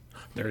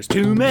There's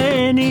too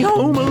many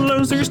home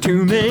alones, there's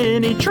too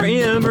many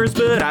tremors,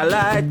 but I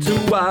like to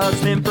watch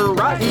them for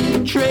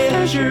rotten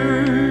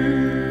treasure.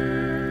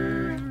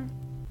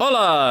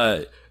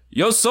 Hola,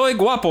 yo soy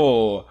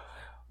guapo.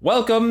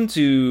 Welcome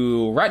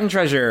to Rotten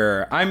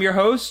Treasure. I'm your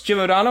host, Jim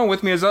O'Donnell.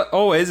 With me as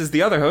always is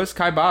the other host,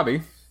 Kai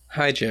Bobby.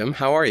 Hi, Jim.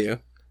 How are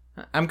you?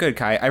 I'm good,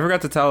 Kai. I forgot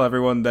to tell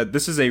everyone that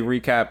this is a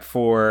recap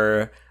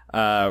for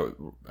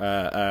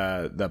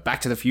the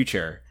Back to the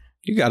Future.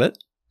 You got it.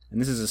 And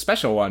this is a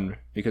special one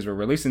because we're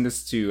releasing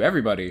this to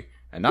everybody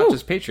and not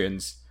just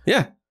patrons.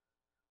 Yeah.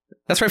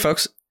 That's right,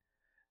 folks.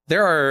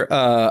 There are,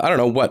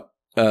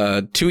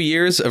 2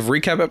 years of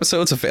recap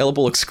episodes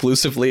available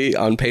exclusively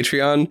on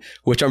Patreon,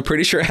 which I'm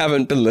pretty sure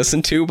haven't been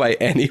listened to by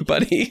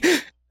anybody.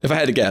 If I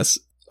had to guess.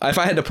 If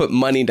I had to put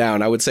money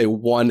down, I would say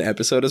one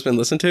episode has been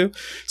listened to.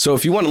 So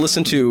if you want to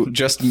listen to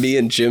just me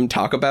and Jim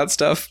talk about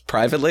stuff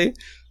privately,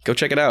 go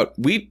check it out.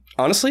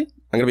 Honestly,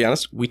 I'm going to be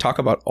honest, we talk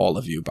about all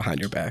of you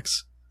behind your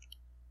backs.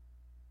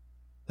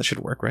 That should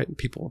work, right?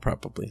 People will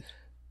probably.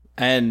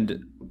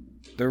 And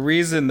the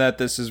reason that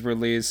this is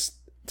released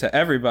to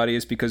everybody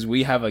is because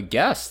we have a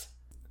guest.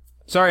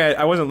 Sorry,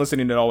 I wasn't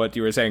listening at all what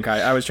you were saying,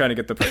 Kai. I was trying to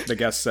get the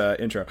guest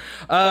intro.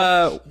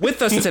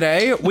 With us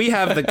today, we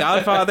have the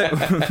Godfather.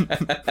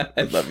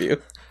 I love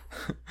you.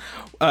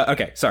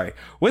 Okay, sorry.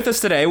 With us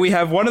today, we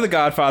have one of the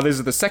godfathers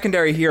of the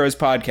Secondary Heroes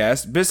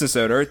podcast, business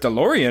owner,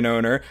 DeLorean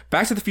owner,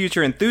 Back to the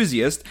Future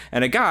enthusiast,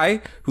 and a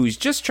guy who's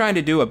just trying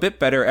to do a bit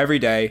better every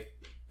day.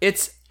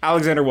 It's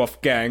Alexander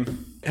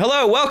Wolfgang.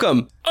 Hello,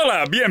 welcome.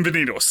 Hola,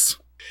 bienvenidos.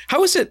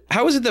 How is it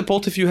that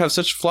both of you have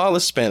such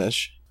flawless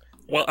Spanish?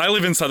 Well, I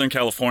live in Southern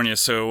California,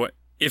 so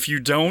if you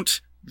don't,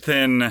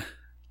 then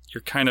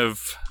you're kind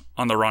of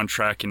on the wrong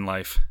track in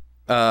life.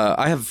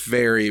 I have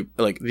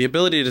the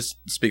ability to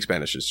speak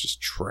Spanish is just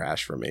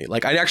trash for me.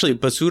 Like,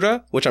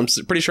 basura, which I'm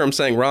pretty sure I'm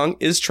saying wrong,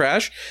 is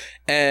trash.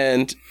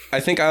 And I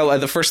think one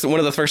of the first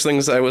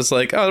things I was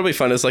like, oh, it'll be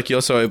fun is like,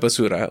 yo soy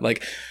basura.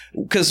 Like,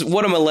 because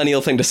what a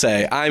millennial thing to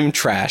say. I'm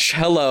trash.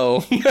 Hello.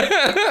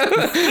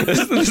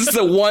 This is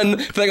the one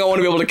thing I want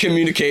to be able to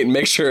communicate and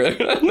make sure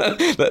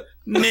that.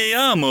 Me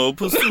amo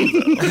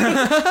basura.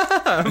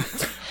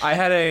 I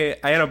had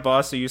a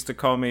boss who used to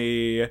call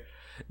me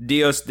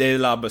Dios de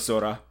la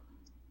basura.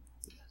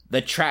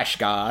 The trash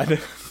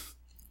god.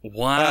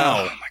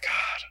 Wow. Oh my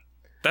god.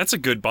 That's a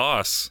good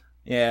boss.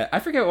 Yeah, I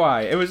forget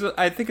why.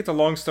 I think it's a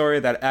long story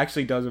that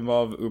actually does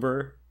involve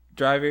Uber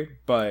driving,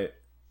 but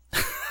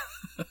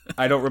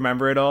I don't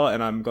remember it all,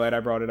 and I'm glad I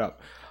brought it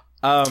up.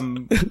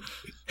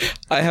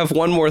 I have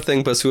one more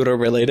thing basura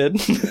related.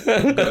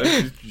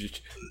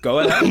 Go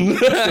ahead.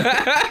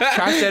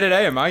 Trash day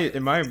today in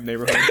my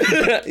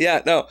neighborhood.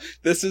 Yeah, no.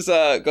 This is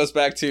goes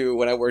back to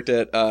when I worked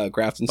at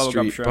Grafton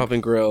Street Pub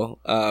and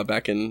Grill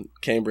back in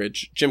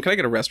Cambridge. Jim, can I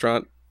get a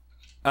restaurant?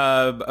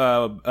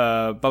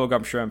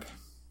 Bubblegum Shrimp.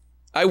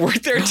 I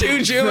worked there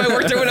too, Jim. I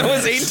worked there when I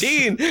was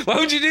 18. Why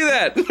would you do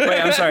that? Wait,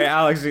 I'm sorry,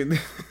 Alex. Do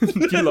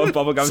you love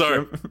Bubblegum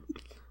Shrimp?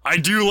 I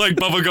do like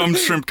Bubblegum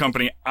Shrimp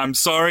Company. I'm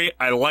sorry.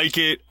 I like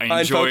it. I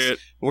enjoy it.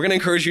 We're going to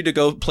encourage you to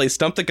go play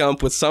Stump the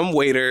Gump with some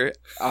waiter,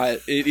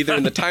 either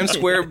in the Times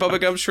Square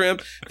Bubblegum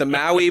Shrimp, the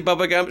Maui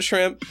Bubblegum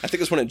Shrimp. I think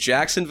there's one in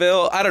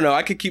Jacksonville. I don't know.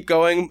 I could keep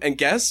going and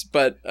guess,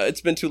 but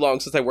it's been too long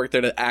since I worked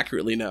there to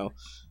accurately know.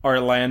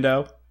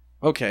 Orlando.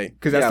 Okay.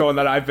 Because that's the one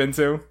that I've been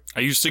to.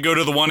 I used to go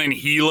to the one in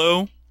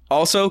Hilo.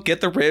 Also,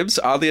 get the ribs.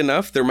 Oddly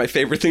enough, they're my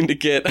favorite thing to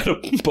get at a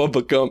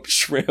Bubblegum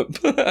Shrimp.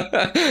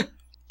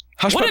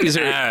 Hush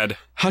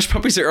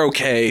puppies are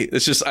okay.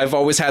 It's just I've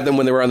always had them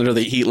when they were under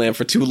the heat lamp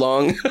for too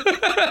long.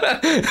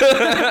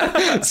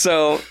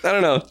 So I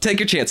don't know. Take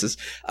your chances.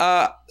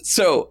 I'm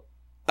sorry.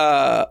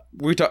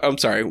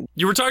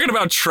 You were talking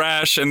about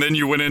trash, and then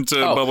you went into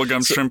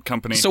Bubblegum Shrimp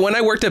Company. So when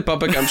I worked at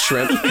Bubblegum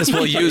Shrimp, because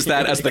we'll use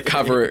that as the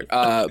cover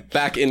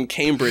back in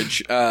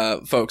Cambridge,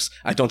 folks.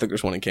 I don't think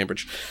there's one in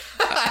Cambridge.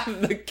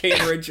 The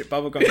Cambridge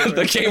Bubblegum Shrimp.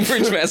 The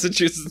Cambridge,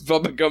 Massachusetts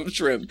Bubblegum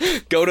Shrimp.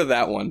 Go to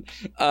that one.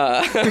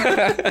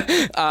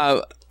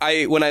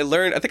 I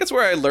think that's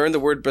where I learned the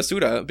word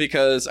basura,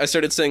 because I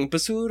started saying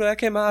basura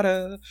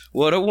quemada.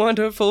 What a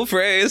wonderful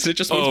phrase. It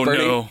just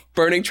means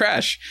burning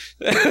trash.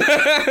 And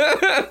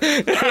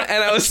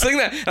I was singing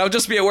that, and I would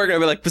just be at work and I'd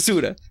be like,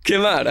 basura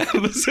quemada,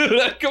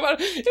 basura quemada.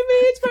 It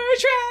means burn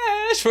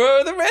trash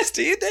for the rest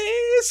of your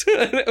days.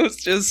 And it was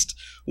just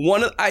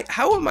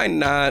how am I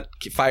not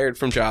fired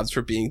from jobs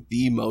for being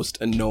the most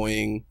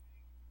annoying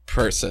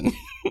person?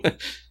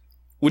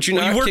 Would you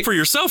not? You work for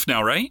yourself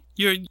now, right?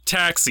 You're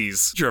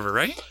taxis driver,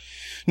 right?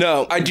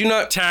 No, I do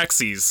not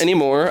taxis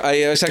anymore.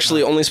 I was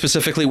actually only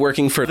specifically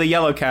working for the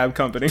Yellow Cab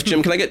Company.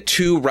 Jim, can I get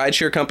 2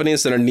 rideshare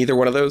companies that are neither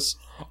one of those?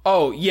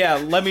 Oh, yeah.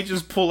 Let me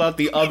just pull out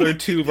the other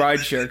 2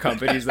 rideshare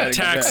companies that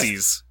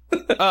taxis.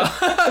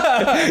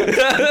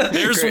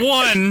 There's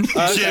one,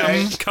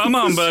 Jim. Come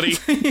on, buddy.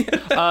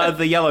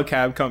 The Yellow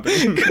Cab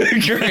Company.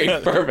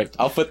 Great, perfect.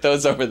 I'll put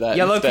those over that.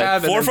 Yellow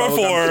Cab.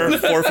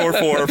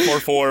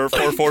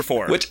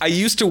 444-444-444-444. Which I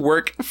used to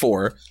work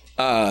for.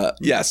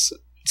 Yes.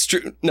 It's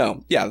true.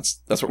 No, yeah,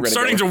 that's what we're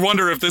starting to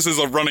wonder if this is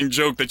a running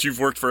joke that you've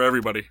worked for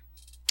everybody.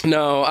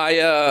 No,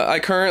 I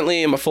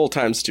currently am a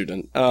full-time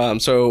student.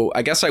 So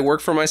I guess I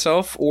work for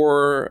myself,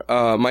 or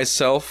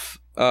myself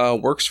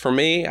works for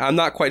me. I'm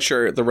not quite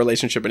sure the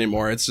relationship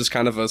anymore. It's just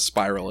kind of a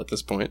spiral at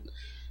this point.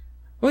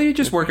 Well, you're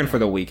just working for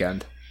the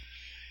weekend.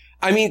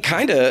 I mean,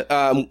 kind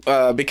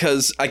of,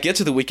 because I get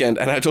to the weekend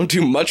and I don't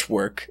do much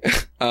work.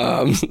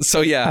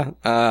 So yeah,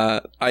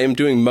 I am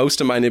doing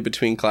most of mine in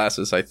between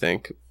classes, I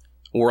think,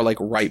 or like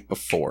right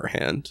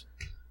beforehand.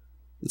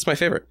 It's my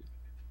favorite.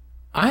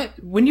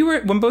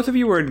 When both of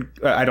you were in,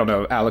 I don't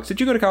know, Alex, did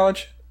you go to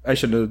college? I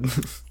should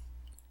have.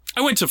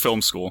 I went to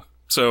film school,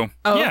 so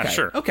yeah, okay.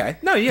 sure. Okay,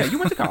 no, yeah, you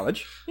went to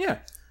college, yeah.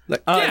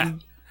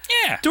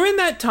 Yeah. During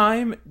that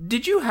time,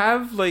 did you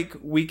have like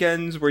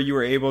weekends where you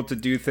were able to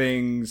do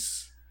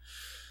things?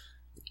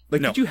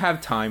 Like, No. Did you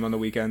have time on the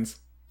weekends?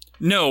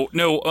 No.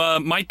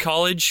 My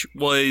college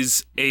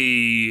was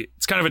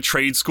it's kind of a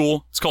trade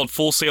school. It's called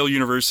Full Sail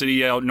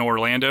University out in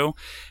Orlando,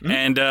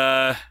 and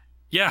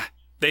yeah,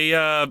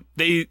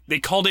 they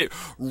called it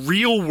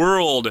real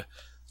world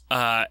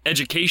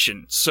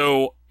education.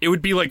 So it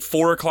would be like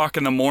 4 o'clock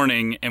in the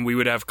morning, and we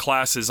would have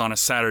classes on a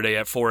Saturday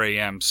at 4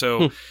 a.m.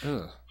 So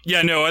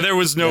yeah, no, there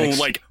was no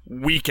like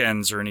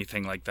weekends or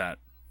anything like that.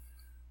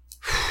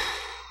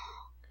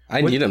 I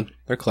need them.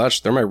 They're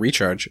clutch. They're my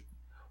recharge.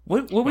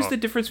 What was the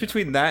difference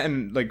between that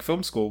and like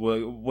film school?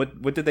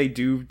 What did they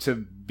do to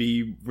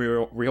be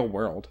real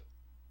world?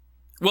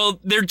 Well,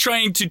 they're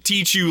trying to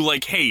teach you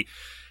like, hey,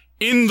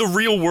 in the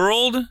real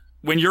world,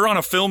 when you're on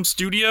a film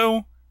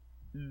studio,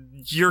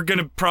 you're going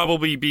to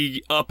probably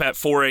be up at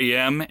 4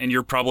 a.m. and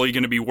you're probably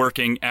going to be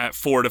working at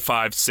 4 to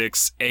 5,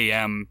 6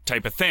 a.m.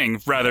 type of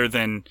thing, rather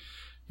than,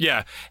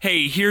 yeah,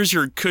 hey, here's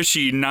your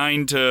cushy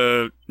 9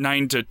 to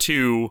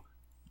 2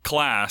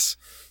 class.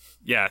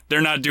 Yeah, they're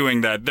not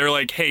doing that. They're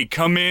like, hey,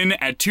 come in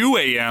at 2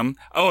 a.m.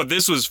 Oh,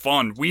 this was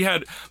fun. We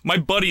had my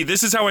buddy.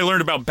 This is how I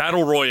learned about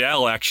Battle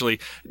Royale, actually.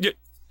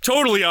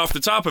 Totally off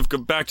the top of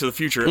Back to the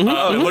Future.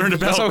 I learned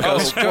about...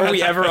 Were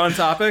we ever on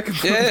topic?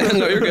 Yeah,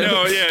 no, you're good.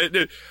 No,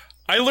 yeah.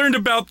 I learned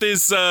about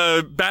this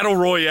Battle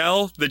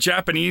Royale, the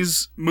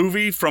Japanese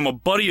movie, from a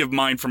buddy of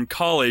mine from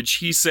college.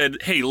 He said,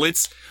 hey,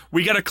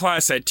 we got a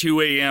class at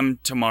 2 a.m.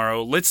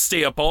 tomorrow. Let's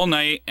stay up all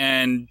night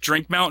and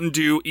drink Mountain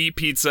Dew, eat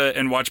pizza,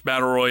 and watch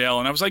Battle Royale.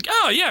 And I was like,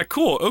 oh, yeah,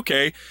 cool,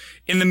 okay.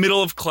 In the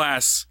middle of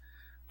class,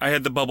 I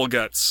had the bubble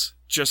guts.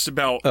 Just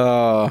about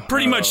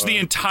pretty much the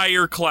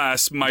entire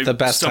class. The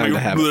best stomach, time to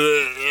have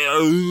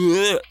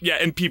it. Yeah,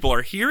 and people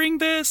are hearing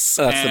this.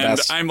 That's and the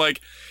best. I'm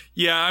like,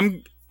 yeah,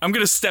 I'm going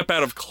to step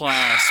out of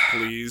class,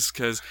 please.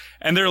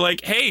 And they're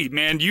like, hey,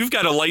 man, you've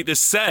got to light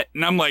this set.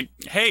 And I'm like,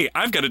 hey,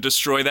 I've got to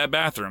destroy that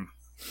bathroom.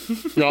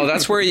 No,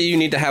 that's where you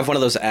need to have one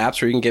of those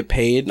apps where you can get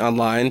paid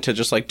online to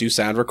just like do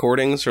sound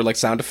recordings or like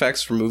sound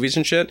effects for movies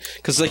and shit.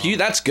 Because like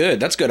that's good.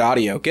 That's good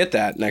audio. Get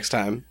that next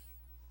time.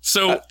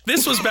 So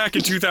this was back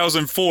in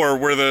 2004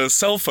 where the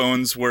cell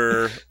phones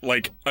were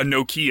like a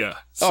Nokia.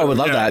 So, I would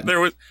love that.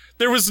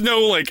 There was no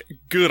like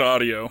good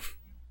audio.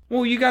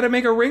 Well, you got to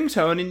make a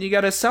ringtone and you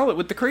got to sell it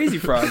with the Crazy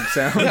Frog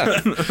sound.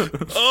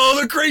 Oh,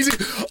 the Crazy...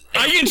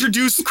 I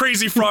introduced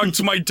Crazy Frog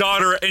to my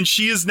daughter, and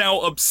she is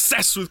now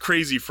obsessed with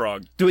Crazy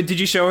Frog. Did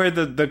you show her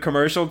the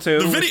commercial, too?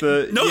 The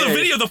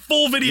video? The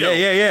full video.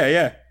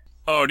 Yeah.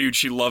 Oh, dude,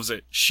 she loves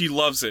it. She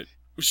loves it.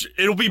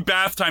 It'll be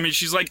bath time, and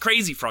she's like,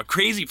 Crazy Frog,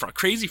 Crazy Frog,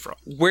 Crazy Frog.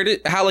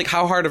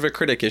 How hard of a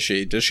critic is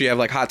she? Does she have,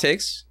 like, hot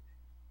takes?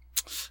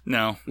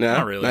 No,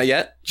 not really. Not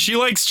yet? She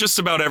likes just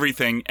about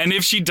everything, and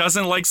if she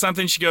doesn't like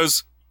something, she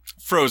goes...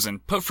 Frozen.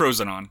 Put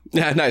Frozen on.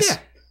 Yeah, nice.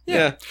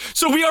 Yeah.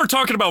 So we are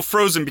talking about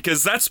Frozen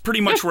because that's pretty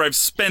much where I've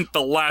spent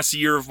the last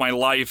year of my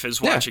life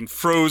is watching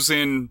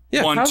Frozen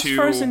 1, How's 2.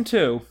 Frozen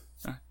 2?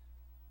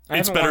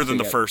 It's better than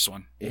the first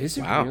one. Is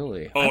it Wow.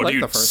 really? Oh,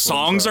 dude,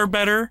 songs are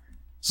better.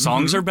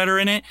 Songs are better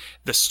in it.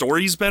 The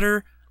story's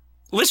better.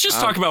 Let's just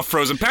talk about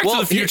Frozen. Back to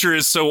the Future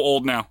is so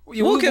old now.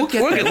 We'll get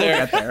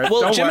there.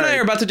 Well, Jim and I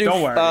are about to do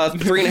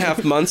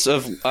 3.5 months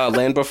of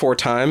Land Before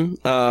Time.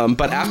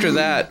 But after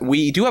that,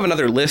 we do have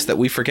another list that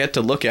we forget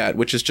to look at,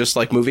 which is just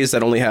like movies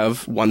that only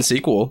have one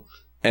sequel.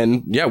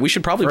 And yeah, we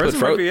should probably put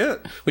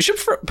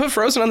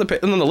Frozen on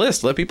the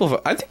list. Let people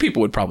vote. I think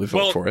people would probably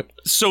vote for it.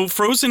 So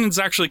Frozen is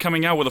actually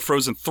coming out with a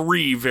Frozen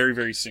 3 very,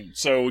 very soon.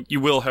 So you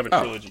will have a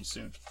trilogy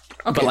soon.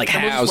 Okay, but like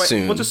how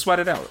soon? We'll just sweat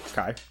it out,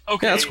 Kai.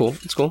 Okay, yeah, that's cool.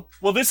 That's cool.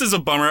 Well, this is a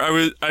bummer.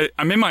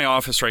 I'm in my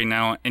office right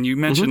now, and you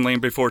mentioned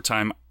Land Before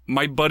Time.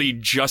 My buddy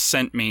just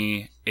sent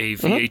me a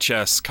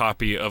VHS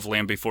copy of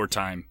Land Before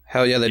Time.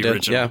 Hell yeah, they did.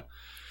 Original. Yeah,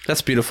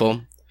 that's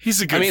beautiful.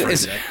 He's a good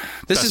friend.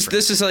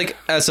 This is like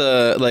as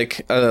a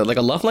like a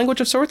love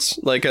language of sorts.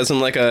 Like as in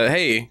like a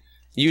hey,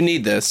 you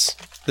need this.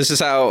 This is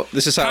how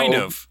kind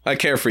of. I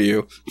care for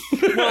you.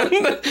 Well,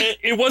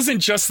 it wasn't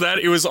just that.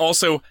 It was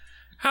also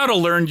how to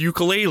learn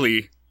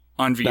ukulele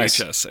on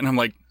VHS. Nice. And I'm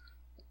like,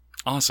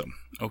 awesome.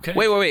 Okay.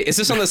 Wait. Is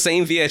this on the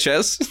same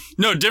VHS?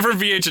 No,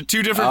 different VHS.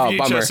 Two different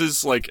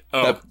VHSs. Bummer. Like,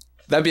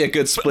 that'd be a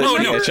good split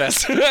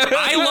VHS.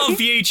 I love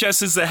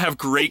VHSs that have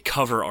great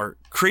cover art.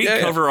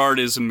 Cover art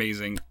is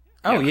amazing.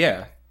 Oh,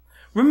 yeah.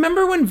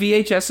 Remember when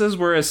VHSs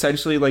were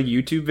essentially like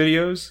YouTube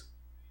videos?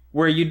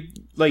 where you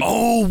like.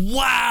 Oh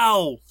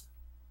wow!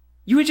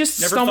 You would just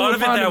Never stumble thought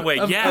of it upon that way,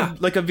 yeah.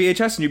 like a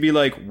VHS, and you'd be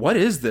like, "What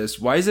is this?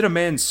 Why is it a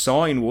man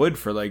sawing wood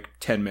for like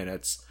 10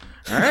 minutes?"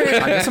 All right,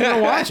 I guess I'm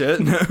gonna watch it.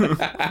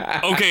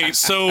 Okay,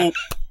 so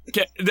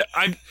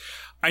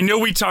I know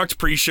we talked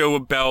pre-show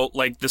about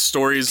like the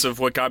stories of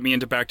what got me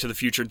into Back to the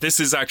Future. This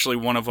is actually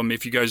one of them.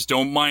 If you guys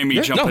don't mind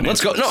me jumping in. No,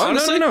 let's go. No,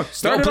 honestly, no.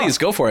 Please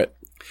go for it.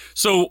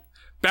 So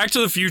Back to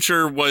the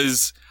Future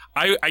was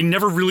I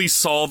never really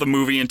saw the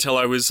movie until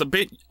I was a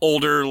bit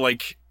older,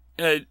 like.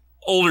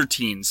 Older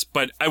teens,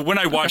 but when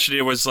I watched it,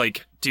 it was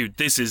like, dude,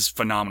 this is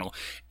phenomenal.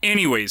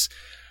 Anyways,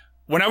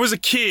 when I was a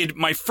kid,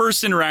 my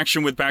first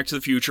interaction with Back to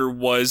the Future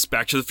was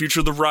Back to the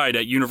Future the Ride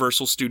at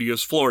Universal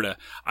Studios Florida.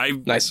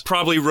 I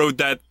probably rode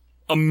that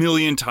a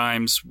million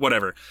times,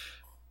 whatever.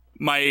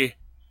 It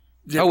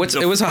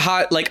was a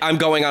hot, like, I'm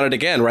going on it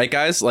again, right,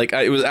 guys? Like,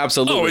 it was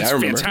absolutely, it's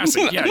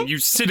fantastic. Yeah, you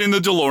sit in the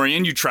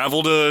DeLorean, you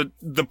travel to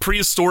the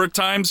prehistoric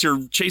times,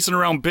 you're chasing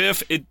around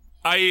Biff.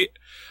 I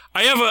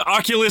have an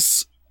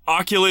Oculus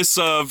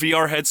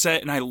VR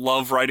headset, and I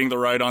love riding the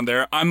ride on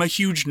there. I'm a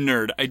huge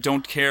nerd. I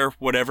don't care,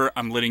 whatever.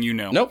 I'm letting you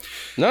know. Nope.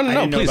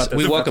 No. Please,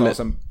 we welcome it.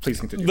 Please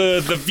continue.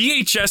 The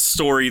VHS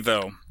story,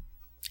 though,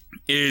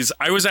 is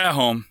I was at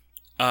home.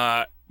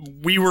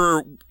 We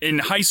were in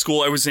high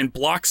school. I was in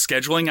block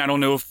scheduling. I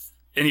don't know if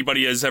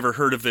anybody has ever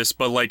heard of this,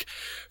 but like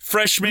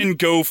freshmen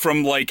go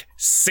from like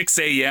 6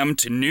 a.m.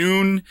 to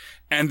noon,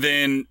 and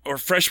then, or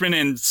freshmen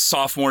and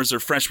sophomores, or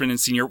freshmen and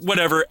senior,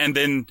 whatever, and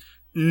then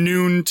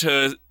noon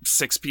to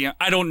 6 p.m.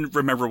 I don't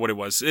remember what it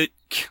was.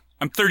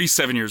 I'm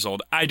 37 years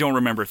old. I don't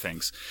remember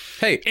things.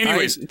 Hey,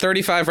 anyways, I'm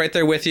 35 right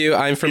there with you.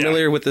 I'm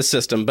familiar with the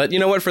system. But you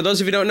know what? For those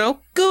of you who don't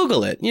know,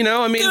 Google it. You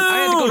know, I mean, I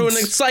had to go to an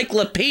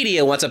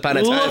encyclopedia once upon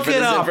a time for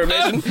this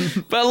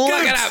information. But look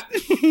it up.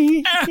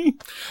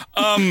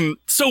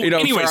 So, you know,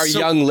 anyways, for our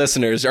young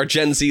listeners, our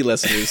Gen Z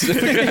listeners.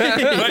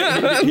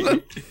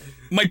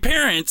 My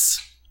parents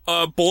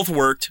both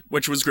worked,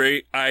 which was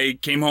great. I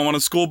came home on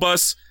a school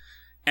bus,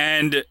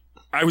 and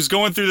I was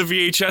going through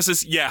the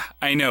VHSs. Yeah,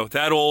 I know.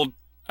 That old.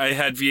 I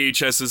had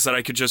VHSs that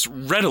I could just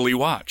readily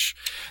watch.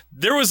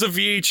 There was a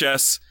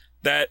VHS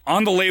that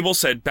on the label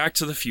said Back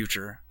to the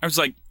Future. I was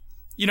like,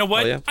 you know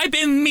what? Oh, yeah. I've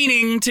been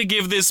meaning to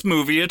give this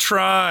movie a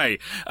try.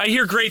 I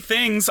hear great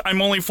things.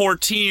 I'm only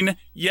 14.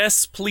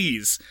 Yes,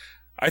 please.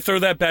 I throw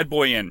that bad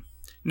boy in.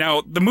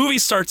 Now, the movie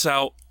starts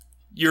out,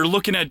 you're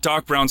looking at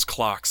Doc Brown's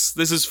clocks.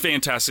 This is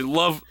fantastic.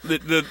 Love,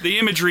 the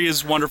imagery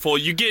is wonderful.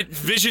 You get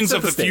visions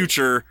of the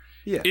future.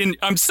 Yeah.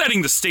 I'm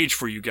setting the stage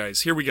for you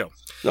guys. Here we go.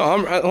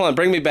 No, hold on.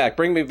 Bring me back.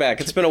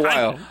 It's been a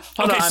while.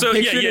 Hold on. I'm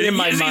picturing it in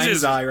my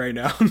mind's eye right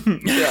now.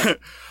 Yeah.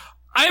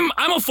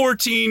 I'm a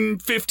 14,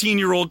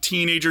 15-year-old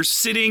teenager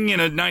sitting in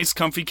a nice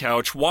comfy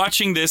couch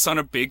watching this on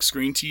a big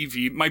screen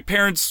TV. My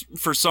parents,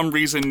 for some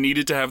reason,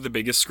 needed to have the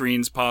biggest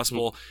screens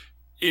possible.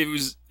 It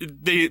was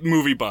the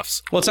movie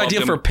buffs. Well, it's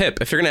ideal for Pip.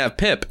 If you're going to have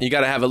Pip, you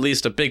got to have at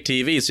least a big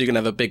TV so you can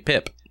have a big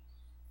Pip.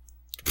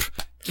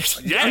 Yes.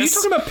 Are you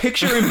talking about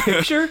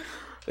picture-in-picture?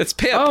 It's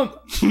Pip. Oh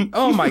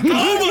my god.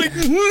 Oh my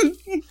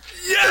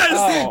yes.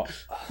 Oh.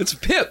 It's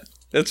Pip.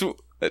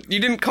 You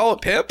didn't call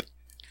it Pip?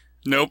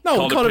 Nope.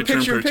 No, called it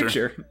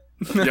picture-in-picture.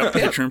 Yep,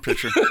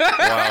 picture-in-picture.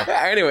 Wow.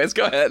 Anyways,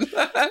 go ahead.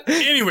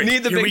 Anyway,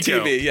 need the big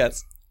TV.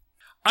 Yes.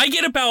 I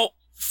get about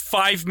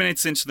 5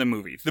 minutes into the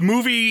movie. The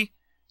movie,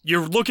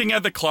 you're looking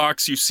at the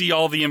clocks, you see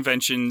all the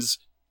inventions.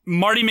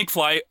 Marty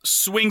McFly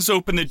swings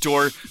open the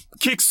door,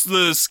 kicks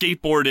the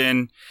skateboard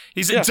in.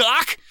 He said,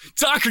 Doc,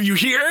 are you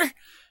here?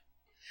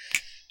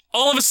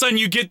 All of a sudden,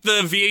 you get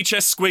the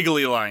VHS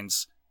squiggly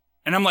lines.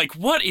 And I'm like,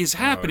 what is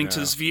happening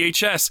to this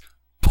VHS?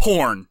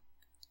 Porn.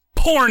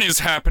 Porn is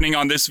happening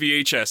on this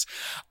VHS.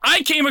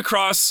 I came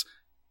across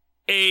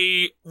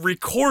a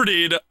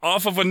recorded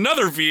off of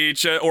another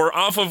VHS, or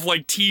off of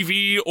like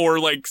TV, or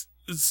like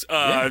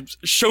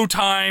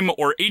Showtime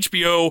or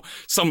HBO,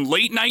 some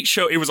late night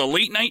show. It was a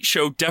late night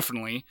show,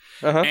 definitely.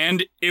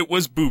 And it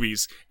was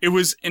boobies. It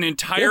was an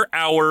entire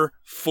hour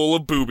full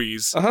of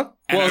boobies. And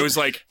I was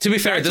like, to be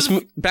fair,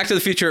 Back to the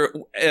Future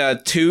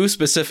 2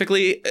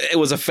 specifically, it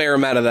was a fair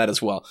amount of that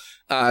as well.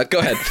 Go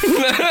ahead.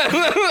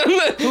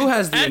 Who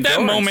has the At endurance?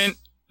 that moment,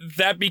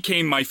 that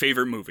became my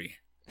favorite movie.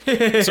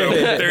 So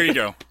there you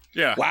go.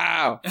 Yeah.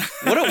 Wow.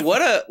 What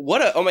a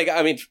oh my god.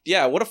 I mean,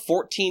 yeah, what a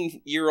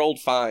 14-year-old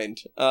find.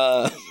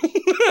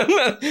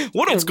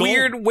 What a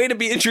weird way to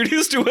be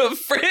introduced to a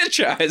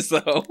franchise,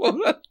 though.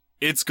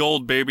 It's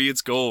gold, baby.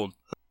 It's gold.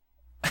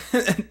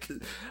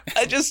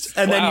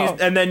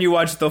 And then you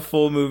watch the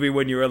full movie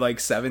when you were like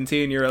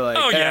 17. You were like,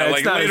 oh yeah, it's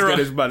like not later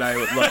as good as what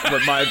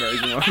my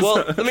version was. Well,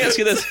 let me ask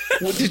you this: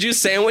 did you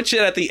sandwich it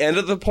at the end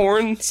of the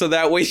porn so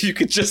that way you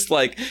could just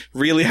like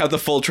really have the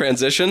full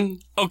transition?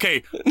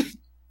 Okay.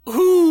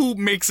 Who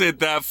makes it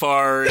that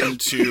far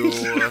into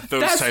those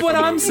That's type what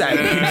of I'm movies? saying.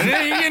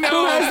 You know,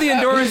 who has the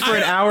endurance for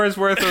an hour's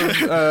worth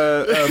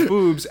of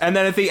boobs, and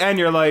then at the end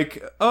you're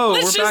like, oh,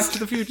 we're back to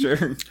the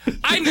future.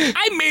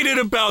 I made it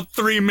about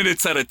 3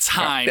 minutes at a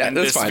time in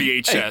this fine.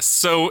 VHS,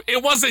 so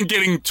it wasn't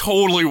getting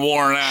totally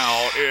worn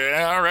out.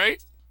 Yeah, all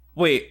right.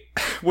 Wait.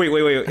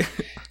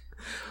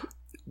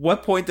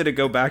 What point did it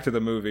go back to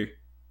the movie?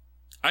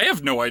 I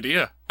have no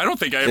idea. I don't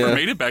think I ever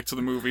made it back to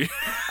the movie.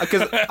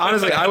 Because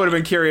honestly, I would have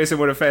been curious and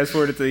would have fast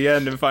forwarded to the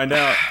end and find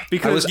out.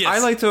 Because I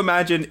like to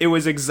imagine it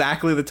was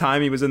exactly the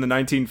time he was in the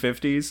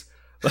 1950s.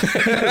 Like,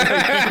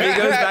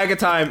 he goes back in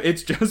time.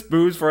 It's just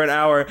boobs for an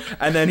hour,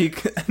 and then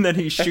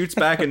he shoots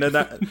back into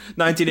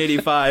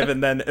 1985,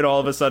 and then all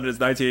of a sudden it's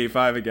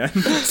 1985 again.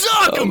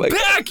 Doc, I'm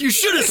back! You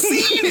should have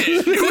seen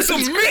it! It was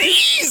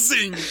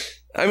amazing!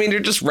 I mean, you're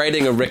just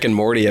writing a Rick and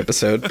Morty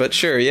episode, but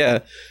sure, yeah.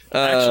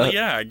 Actually,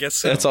 yeah, I guess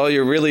so. That's all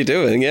you're really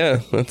doing,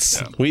 yeah. Oh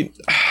my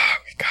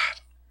God.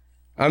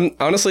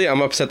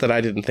 I'm upset that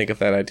I didn't think of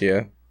that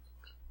idea.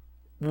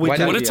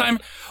 What a time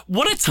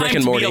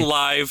to be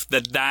alive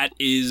that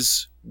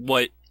is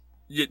what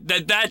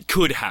that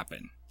could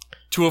happen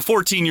to a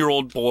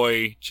 14-year-old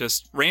boy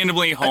just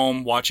randomly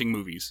home watching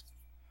movies.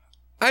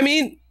 I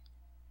mean,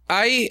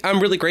 I'm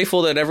really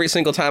grateful that every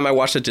single time I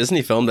watched a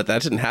Disney film that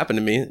didn't happen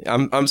to me.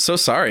 I'm so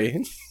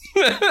sorry.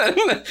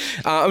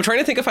 I'm trying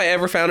to think if I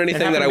ever found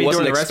anything that I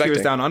wasn't expecting.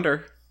 Rescuers Down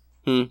Under.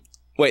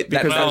 Wait,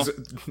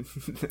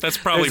 that's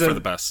probably for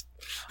the best.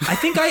 I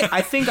think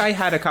I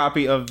had a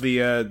copy of the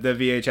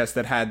VHS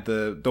that had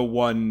the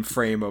one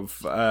frame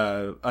of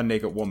a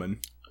naked woman.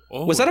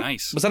 Oh, was that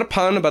nice. Was that a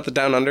pun about the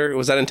Down Under?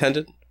 Was that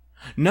intended?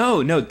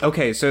 No.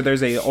 Okay, so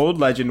there's a old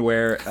legend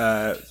where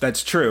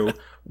that's true,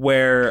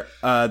 where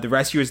the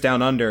Rescuers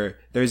Down Under,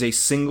 there's a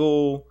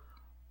single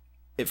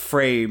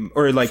frame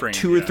or like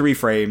two or three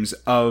frames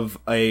of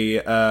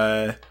a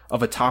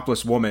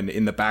topless woman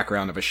in the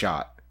background of a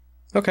shot.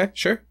 Okay,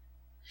 sure.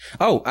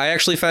 Oh, I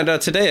actually found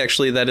out today,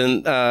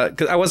 that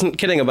because I wasn't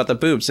kidding about the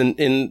boobs. And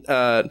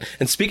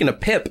speaking of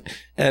PIP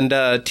and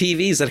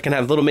TVs that can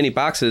have little mini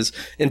boxes,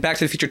 in Back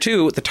to the Future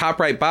 2, the top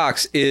right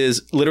box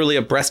is literally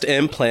a breast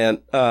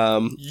implant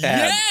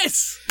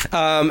yes!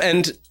 ad.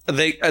 And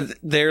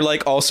they're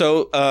like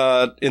also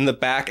in the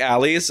back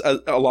alleys,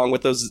 along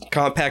with those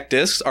compact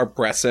discs, are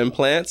breast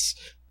implants.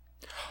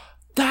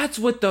 That's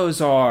what those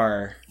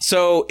are.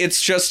 So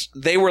it's just,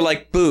 they were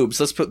like, boobs.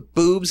 Let's put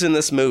boobs in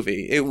this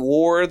movie. It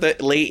wore the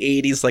late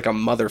 80s like a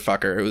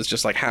motherfucker. It was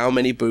just like, how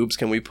many boobs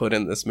can we put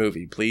in this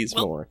movie? Please,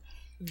 more.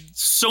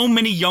 So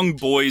many young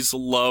boys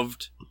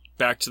loved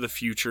Back to the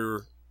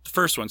Future, the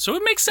first one. So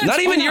it makes sense. Not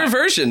even your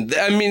version.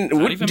 I mean,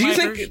 do you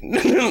think?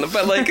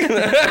 But like,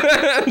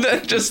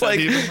 just like,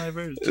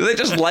 they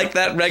just like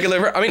that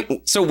regular. I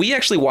mean, so we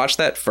actually watched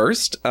that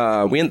first.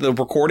 The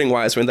recording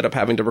wise, we ended up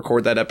having to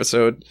record that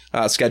episode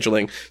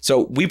scheduling.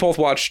 So we both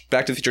watched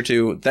Back to the Future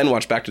 2, then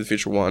watched Back to the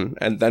Future 1,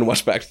 and then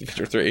watched Back to the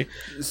Future 3.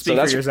 Speak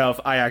for yourself.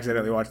 I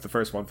accidentally watched the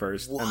first one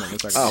first, and then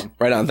the second one.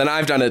 Right on. Then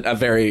I've done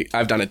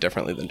it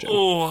differently than Jim.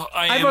 Oh,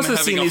 I've also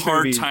having a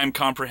hard time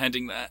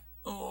comprehending that.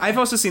 Oh. I've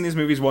also seen these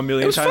movies 1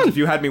 million times. Fun. If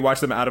you had me watch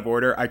them out of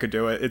order, I could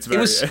do it.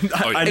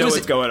 I know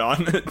what's going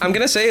on. I'm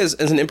gonna say, as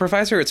an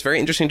improviser, it's very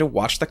interesting to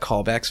watch the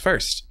callbacks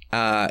first.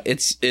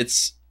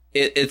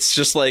 It's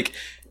just like,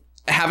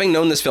 having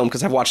known this film,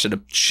 because I've watched it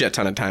a shit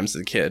ton of times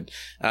as a kid.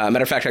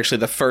 Matter of fact, actually,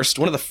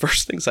 one of the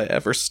first things I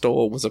ever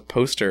stole was a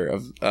poster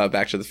of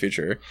Back to the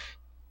Future.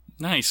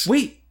 Nice.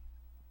 Wait,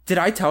 did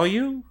I tell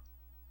you?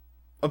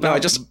 No, I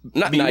just,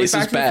 not nice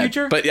is bad,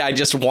 but I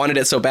just wanted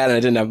it so bad and I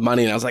didn't have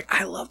money, and I was like,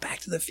 I love Back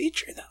to the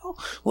Future, though.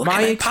 What can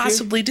I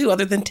possibly do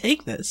other than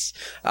take this?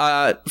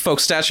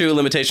 Folks, statute of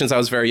limitations, I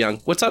was very young.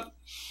 What's up?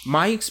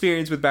 My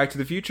experience with Back to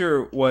the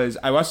Future was,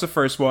 I watched the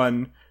first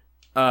one,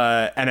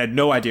 and had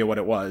no idea what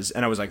it was,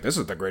 and I was like, this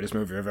is the greatest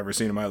movie I've ever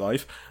seen in my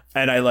life.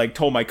 And I like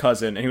told my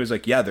cousin, and he was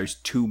like, yeah, there's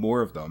 2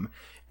 more of them.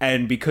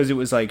 And because it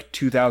was like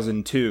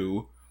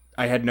 2002,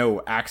 I had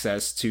no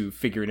access to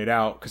figuring it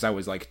out, because I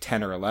was like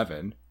 10 or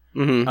 11.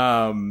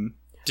 Mm-hmm.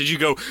 Did you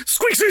go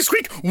squeak squeak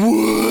squeak?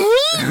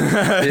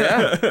 What?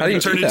 Yeah. How do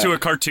you turn it into a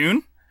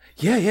cartoon?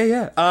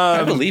 Yeah.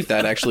 I believe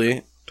that,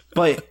 actually.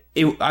 But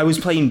I was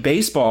playing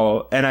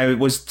baseball, and I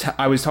was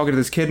talking to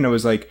this kid, and I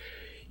was like,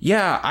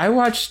 yeah, I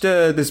watched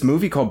this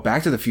movie called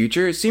Back to the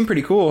Future. It seemed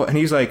pretty cool. And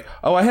he's like,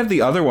 oh, I have the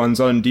other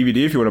ones on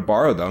DVD if you want to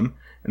borrow them.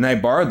 And I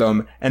borrowed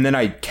them, and then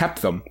I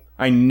kept them.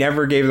 I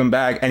never gave them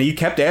back, and he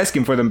kept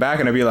asking for them back,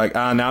 and I'd be like,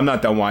 no, I'm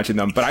not done watching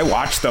them. But I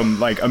watched them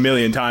like 1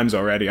 million times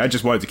already. I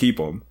just wanted to keep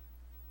them.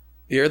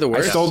 You're the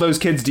worst. I stole those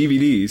kids'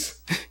 DVDs.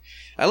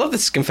 I love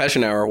this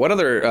confession hour. What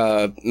other,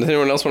 does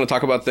anyone else want to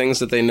talk about things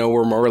that they know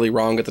were morally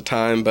wrong at the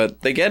time,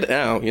 but they get it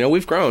now? You know,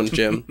 we've grown,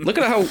 Jim. Look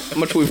at how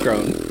much we've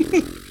grown.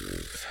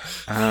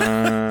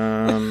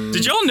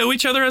 Did y'all know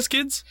each other as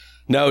kids?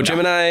 No, Jim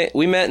and I,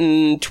 we met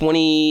in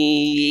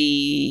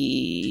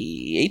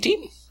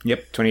 2018? Yep,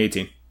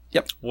 2018.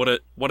 Yep.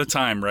 What a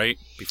time, right?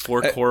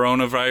 Before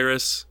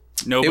coronavirus,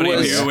 nobody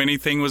knew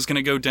anything was going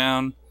to go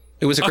down.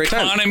 It was a great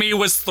time. Economy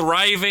was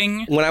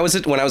thriving. When I was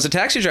a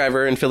taxi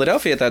driver in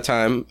Philadelphia at that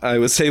time, I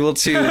was able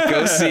to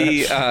go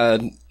see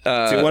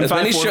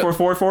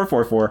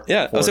 215-444-444.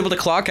 Yeah, I was able to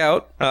clock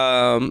out.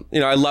 I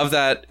love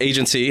that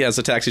agency as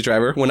a taxi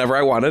driver. Whenever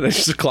I wanted, I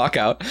just clock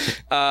out,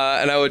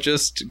 and I would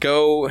just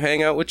go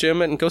hang out with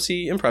Jim and go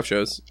see improv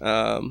shows.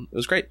 It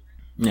was great.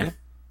 Yeah,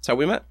 that's how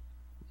we met.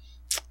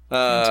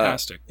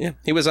 Fantastic. Yeah,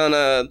 he was on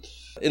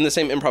in the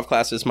same improv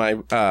class as my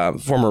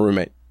former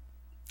roommate.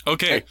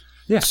 Okay.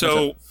 Yeah.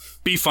 So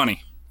be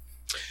funny.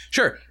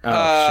 Sure.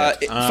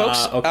 Shit.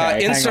 Folks,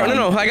 okay, insert. hang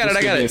on. No, I got Just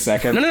it. give me a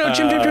second. No,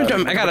 Jim.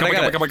 I got it.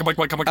 No, come on. We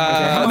gotta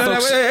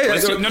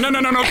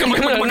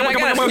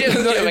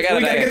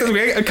get this.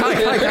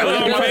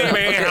 Hello, my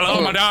baby.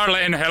 Hello, my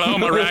darling. Hello,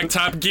 my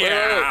ragtop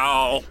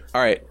gal.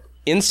 All right.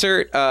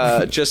 Insert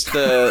just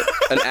an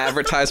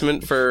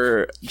advertisement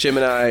for Jim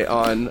and I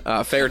on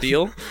Fair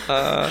Deal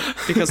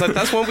because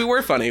that's when we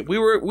were funny. We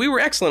were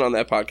excellent on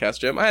that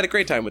podcast, Jim. I had a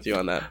great time with you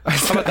on that.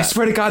 I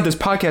swear to God, this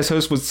podcast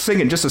host was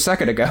singing just a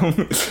second ago.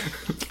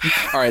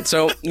 All right,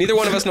 so neither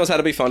one of us knows how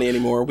to be funny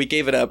anymore. We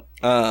gave it up.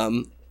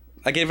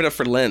 I gave it up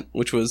for Lent,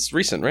 which was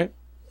recent, right?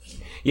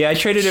 Yeah, I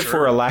traded it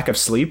for a lack of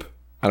sleep.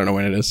 I don't know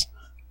when it is.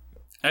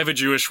 I have a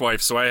Jewish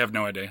wife, so I have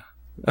no idea.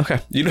 Okay,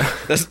 you know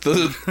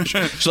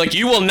she's like,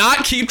 you will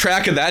not keep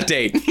track of that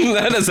date.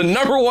 That is the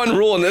number one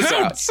rule in this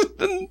house.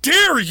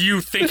 Dare you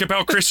think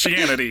about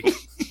Christianity?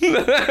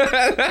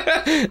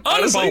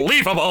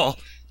 Unbelievable.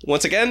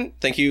 Once again,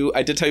 thank you.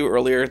 I did tell you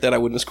earlier that I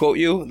would misquote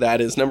you. That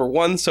is number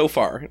one so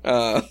far.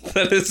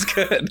 That is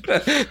good.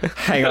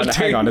 Hang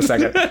on a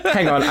second.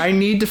 Hang on. I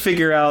need to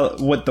figure out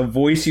what the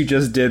voice you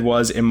just did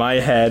was in my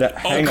head.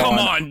 Hang come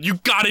on. You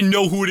gotta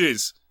know who it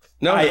is.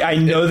 No, I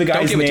know the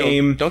guy's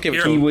name. Don't give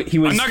it to him. He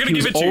was. I'm not gonna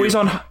give it to always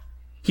you.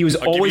 He was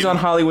always on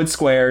Hollywood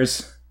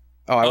Squares.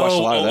 Oh, I watched a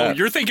lot of that.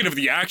 You're thinking of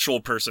the actual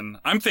person.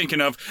 I'm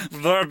thinking of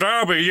the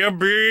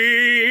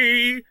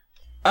WB.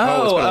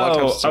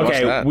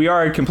 Okay. We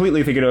are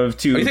completely thinking of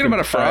two. Are you thinking about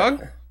a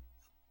frog?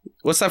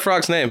 What's that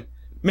frog's name?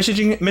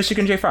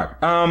 Michigan J. Frog.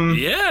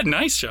 Yeah,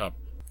 nice job.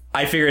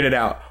 I figured it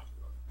out.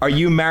 Are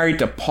you married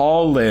to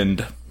Paul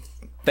Lind?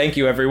 Thank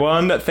you,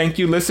 everyone. Thank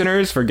you,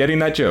 listeners, for getting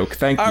that joke.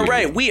 Thank you. All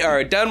right, we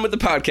are done with the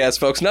podcast,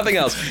 folks. Nothing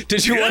else.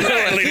 Did you want to,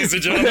 ladies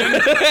and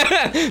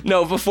gentlemen?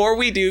 No, before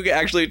we do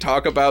actually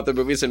talk about the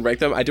movies and rank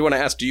them, I do want to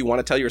ask: do you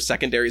want to tell your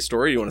secondary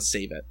story? Or do you want to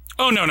save it?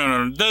 Oh no!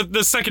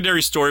 The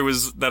secondary story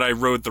was that I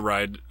rode the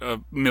ride a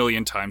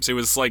million times. It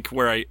was like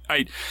where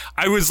I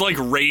was like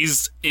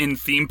raised in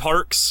theme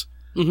parks,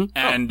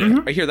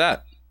 and I hear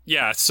that.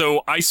 Yeah,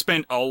 so I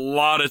spent a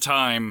lot of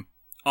time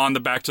on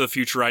the Back to the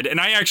Future ride, and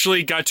I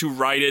actually got to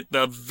ride it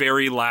the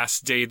very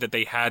last day that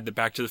they had the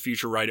Back to the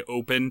Future ride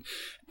open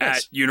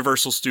at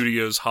Universal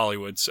Studios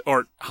Hollywood.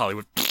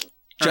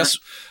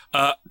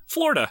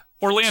 Florida,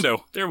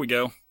 Orlando. There we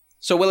go.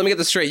 So, well, let me get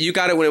this straight. You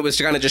got it when it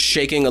was kind of just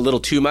shaking a little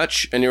too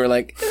much, and you were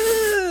like,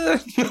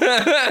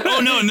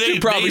 oh no, and they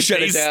probably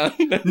shut it down.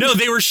 No,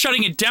 they were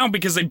shutting it down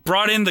because they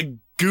brought in the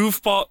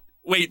goofball.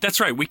 Wait,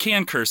 that's right. We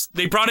can curse.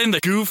 They brought in the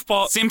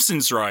goofball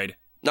Simpsons ride.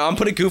 No, I'm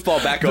putting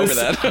goofball back over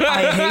that.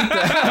 I hate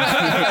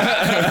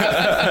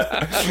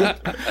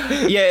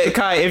that. Yeah,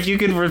 Kai, if you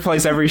could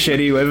replace every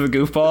shitty with a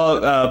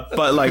goofball,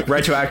 but like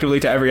retroactively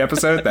to every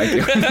episode, thank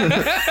you.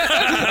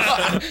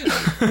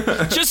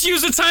 Just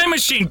use a time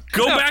machine.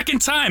 Go back in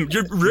time.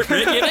 You're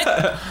in it.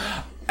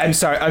 I'm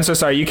sorry. I'm so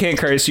sorry. You can't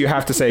curse. You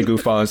have to say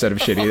goofball instead of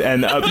shitty.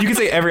 And you can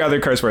say every other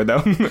curse word,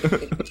 though.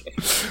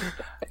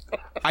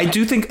 I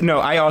do think... No,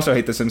 I also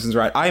hate the Simpsons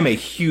ride. I'm a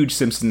huge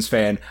Simpsons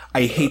fan.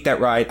 I hate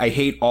that ride. I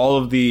hate all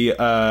of the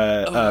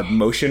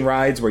motion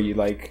rides where you,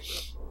 like,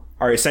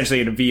 are essentially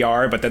in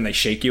VR, but then they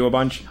shake you a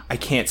bunch. I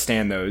can't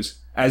stand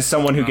those. As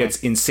someone who gets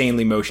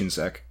insanely motion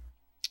sick.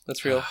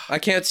 That's real. I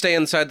can't stay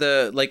inside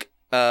the... Like,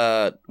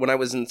 when I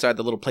was inside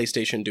the little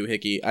PlayStation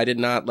doohickey, I did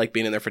not like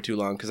being in there for too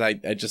long because I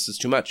just... It's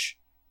too much.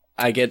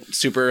 I get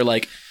super,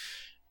 like...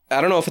 I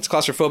don't know if it's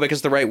claustrophobic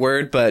is the right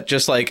word, but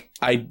just like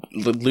I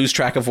lose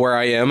track of where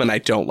I am and I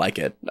don't like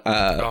it.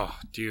 Oh,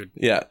 dude.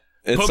 Yeah.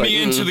 Put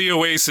me into the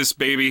Oasis,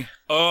 baby.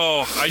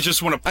 Oh, I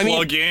just want to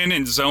plug in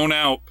and zone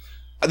out.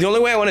 The only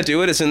way I want to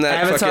do it is in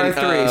that Avatar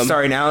 3,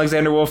 starring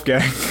Alexander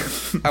Wolfgang.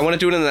 I want to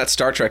do it in that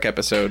Star Trek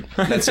episode.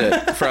 That's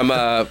it. From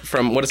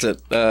what is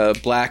it?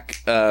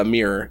 Black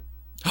Mirror.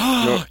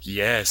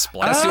 Yes,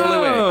 that's the only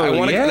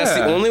way. That's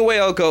the only way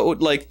I'll go.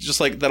 Like, just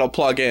like that, I'll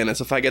plug in.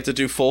 Is if I get to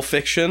do full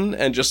fiction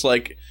and just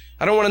like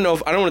I don't want to know.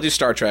 I don't want to do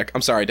Star Trek.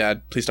 I'm sorry,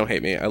 Dad. Please don't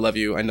hate me. I love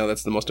you. I know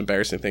that's the most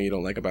embarrassing thing you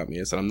don't like about me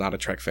is that I'm not a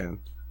Trek fan.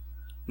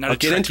 Not a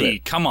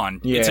Trekkie. Come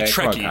on, it's a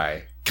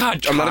Trekkie.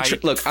 God, I'm not a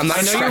look. I'm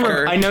not a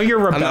Trekker. I know you're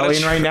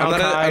rebelling right now,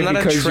 Kai,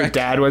 because your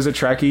dad was a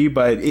Trekkie.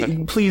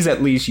 But please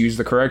at least use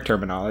the correct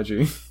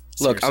terminology.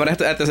 Look, seriously. I'm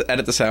gonna have to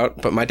edit this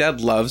out, but my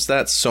dad loves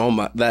that so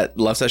much. That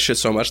loves that shit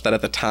so much that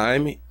at the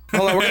time,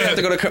 hold on, we're gonna have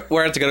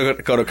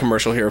to go to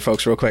commercial here,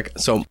 folks, real quick.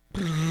 So.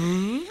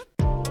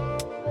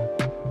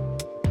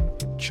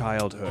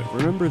 Childhood.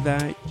 Remember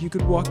that? You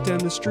could walk down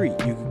the street,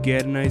 you could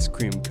get an ice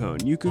cream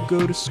cone, you could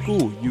go to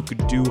school, you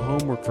could do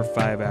homework for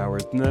 5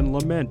 hours, and then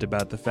lament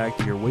about the fact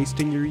that you're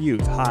wasting your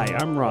youth. Hi,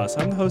 I'm Ross.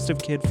 I'm the host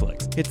of Kid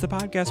Flicks. It's the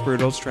podcast where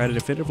adults try to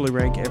definitively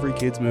rank every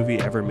kid's movie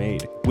ever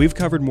made. We've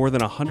covered more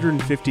than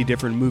 150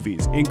 different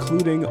movies,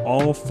 including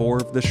all 4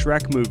 of the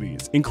Shrek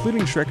movies,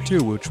 including Shrek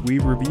 2, which we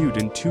reviewed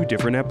in 2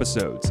 different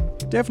episodes.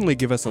 Definitely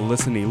give us a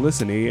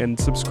listeny, and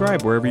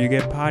subscribe wherever you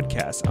get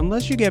podcasts.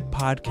 Unless you get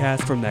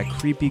podcasts from that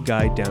creepy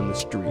guy down the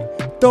street.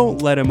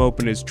 Don't let him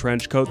open his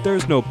trench coat.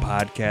 There's no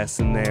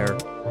podcasts in there.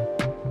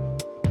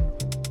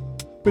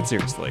 But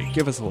seriously,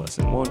 give us a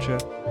listen, won't you?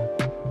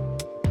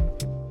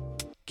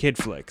 Kid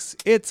Flicks,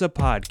 it's a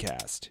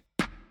podcast.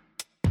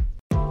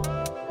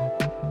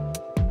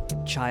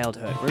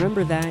 Childhood.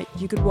 Remember that?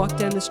 You could walk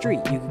down the street,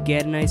 you could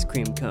get an ice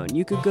cream cone,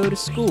 you could go to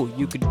school,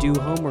 you could do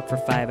homework for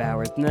 5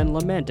 hours, and then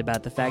lament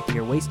about the fact that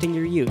you're wasting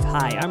your youth.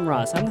 Hi, I'm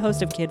Ross. I'm the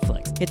host of Kid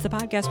Flicks. It's the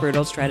podcast where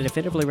adults try to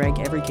definitively rank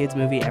every kid's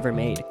movie ever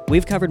made.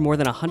 We've covered more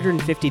than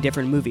 150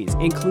 different movies,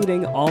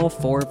 including all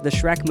 4 of the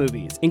Shrek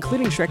movies,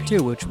 including Shrek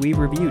 2, which we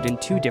reviewed in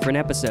 2 different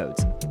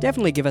episodes.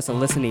 Definitely give us a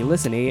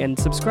listeny, and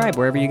subscribe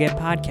wherever you get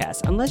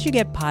podcasts. Unless you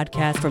get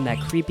podcasts from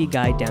that creepy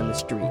guy down the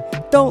street.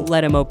 Don't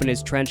let him open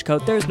his trench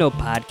coat. There's no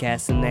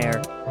podcasts in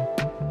there.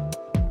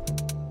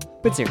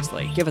 But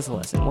seriously, give us a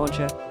listen, won't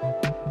you?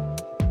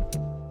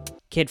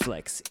 Kid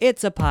Flicks,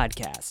 it's a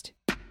podcast.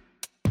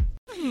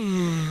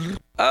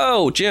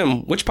 Oh,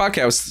 Jim, which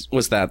podcast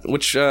was that?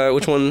 Which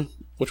one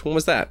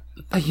was that?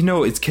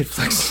 It's Kid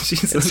Flicks.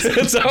 Jesus.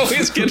 It's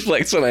always Kid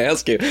Flicks when I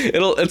ask you.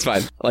 It's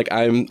fine. Like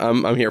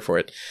I'm here for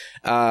it.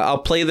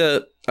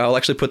 I'll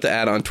actually put the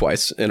ad on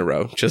twice in a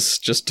row,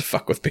 just to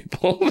fuck with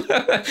people.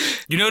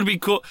 It'd be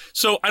cool.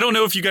 So I don't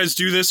know if you guys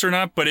do this or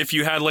not, but if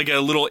you had like a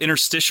little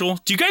interstitial,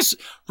 do you guys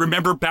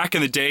remember back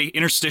in the day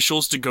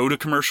interstitials to go to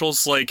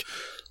commercials? Like,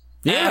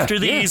 after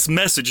these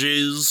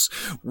messages,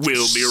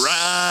 we'll be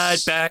right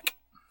back.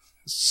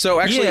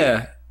 So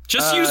actually,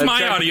 just use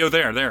my audio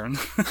there.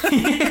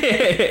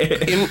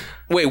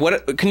 Wait,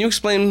 what? Can you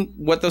explain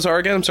what those are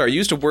again? I'm sorry, you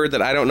used a word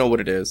that I don't know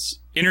what it is.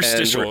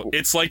 Interstitial.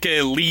 It's like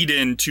a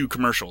lead-in to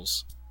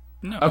commercials.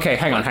 No. Okay,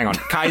 hang on.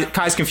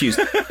 Kai's confused.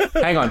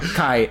 Hang on,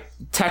 Kai.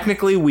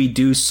 Technically, we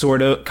do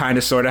sort of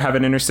have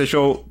an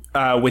interstitial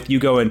with you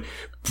going,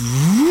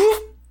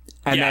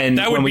 and then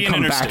that would when be we an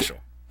come interstitial.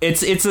 back,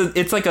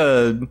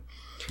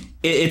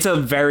 it's a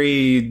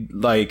very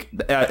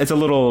it's a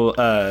little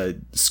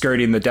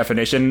skirting the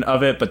definition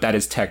of it, but that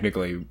is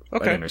technically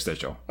an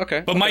interstitial.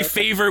 Okay. But my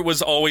favorite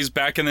was always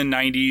back in the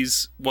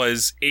 90s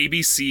was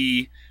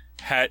ABC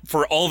had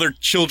for all their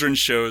children's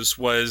shows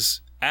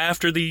was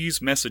after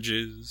these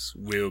messages,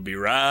 we'll be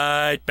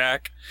right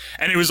back.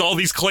 And it was all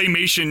these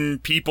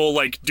claymation people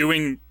like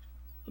doing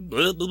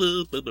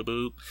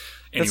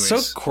Anyways,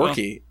 that's so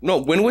quirky. No,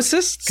 when was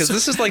this? Because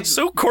this is like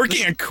so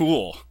quirky and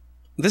cool.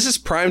 This is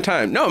prime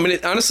time. No, I mean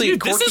honestly, dude,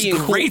 quirky this is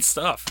and great cool.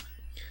 stuff.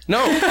 No,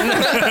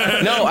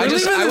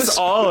 I was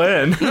all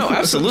in. No,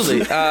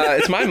 absolutely.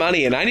 It's my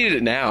money, and I need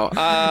it now.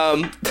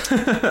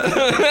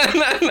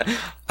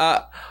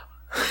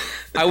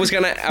 I was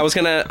gonna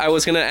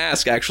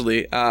ask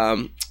actually.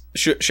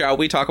 Shall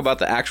we talk about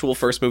the actual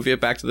first movie of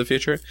Back to the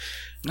Future?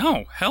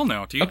 No, hell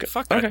no, dude. Okay.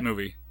 Fuck that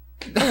movie.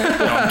 No,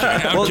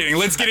 I'm kidding.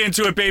 Let's get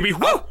into it, baby.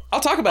 Woo! I'll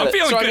talk about I'm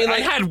feeling good. I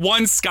had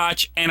one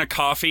scotch and a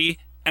coffee,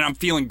 and I'm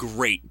feeling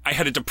great. I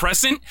had a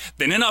depressant,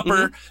 then an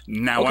upper.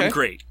 Now I'm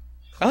great.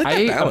 I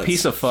ate a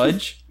piece of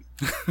fudge,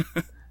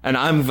 and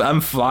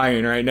I'm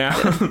flying right now.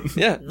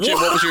 Yeah, Jim,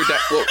 what was your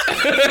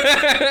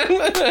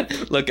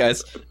Look,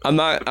 guys, I'm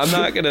not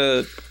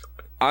gonna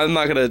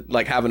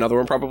like have another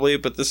one probably,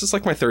 but this is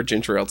like my third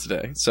ginger ale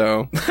today.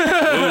 So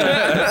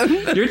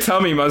your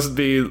tummy must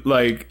be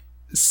like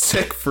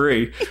sick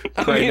free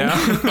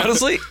now.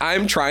 Honestly,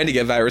 I'm trying to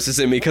get viruses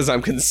in me because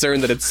I'm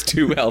concerned that it's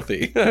too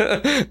healthy.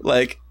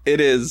 Like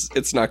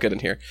it's not good in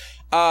here.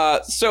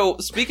 So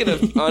speaking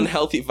of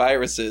unhealthy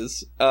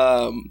viruses,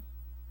 can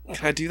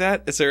I do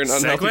that? Is there an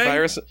unhealthy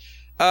virus?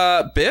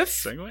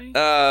 Biff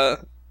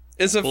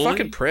is a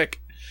fucking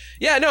prick.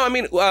 Yeah, no, I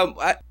mean,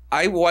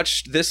 I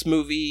watched this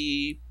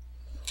movie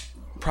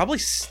probably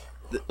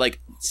like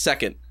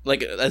second,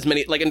 like as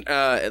many, like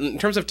in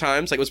terms of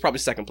times, like it was probably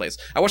second place.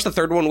 I watched the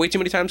third one way too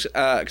many times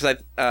because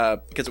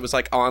it was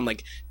like on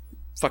like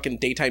fucking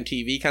daytime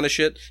TV kind of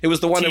shit. It was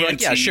the one that were like,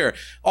 yeah, sure,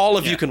 all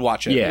of you can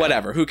watch it,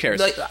 whatever, who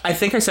cares? Like, I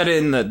think I said it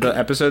in the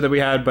episode that we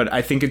had, but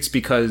I think it's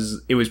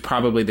because it was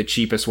probably the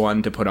cheapest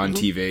one to put on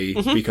TV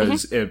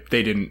because if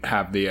they didn't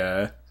have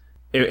the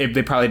if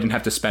they probably didn't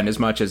have to spend as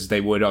much as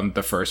they would on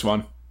the first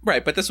one.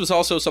 Right, but this was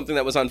also something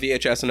that was on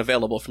VHS and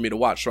available for me to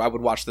watch, so I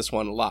would watch this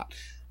one a lot.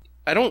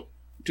 I don't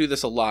do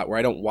this a lot where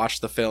I don't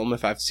watch the film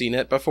if I've seen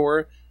it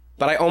before,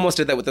 but I almost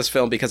did that with this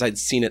film because I'd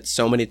seen it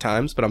so many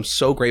times, but I'm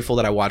so grateful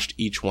that I watched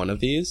each one of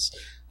these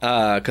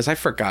because I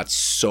forgot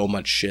so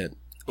much shit.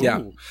 Ooh.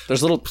 Yeah.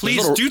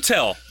 Please do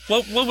tell.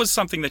 What was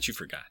something that you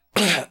forgot?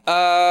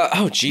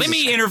 Oh, Jesus. Let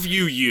me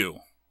interview you.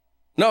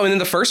 No, and in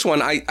the first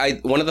one,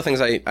 I one of the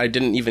things I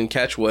didn't even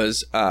catch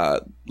was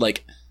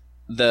like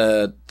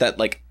the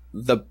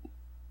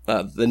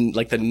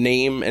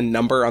name and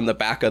number on the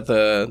back of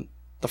the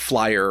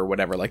flyer or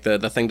whatever, like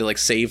the thing to like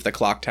save the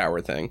clock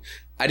tower thing.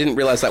 I didn't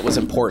realize that was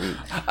important.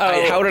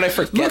 How did I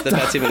forget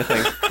that's even a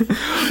thing?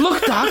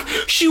 Look, Doc,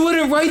 she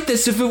wouldn't write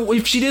this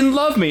if she didn't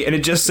love me, and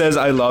it just says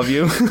I love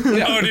you.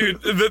 Yeah. Oh,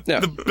 dude,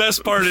 the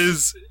best part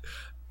is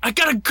I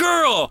got a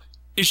girl.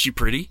 Is she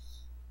pretty?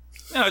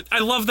 I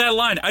love that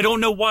line. I don't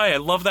know why. I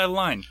love that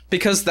line.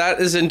 Because that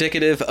is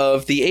indicative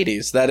of the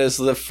 80s. That is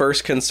the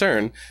first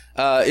concern.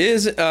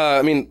 Is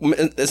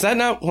that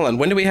now? Hold on.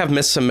 When do we have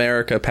Miss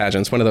America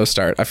pageants? When do those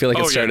start? I feel like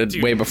it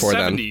started way before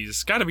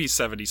 70s. then. Gotta be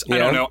 70s. Yeah. I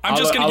don't know. I'm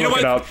just going to, you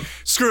know what? It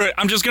Screw it.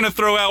 I'm just going to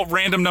throw out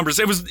random numbers.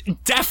 It was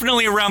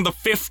definitely around the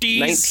 50s.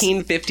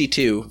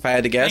 1952, if I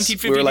had to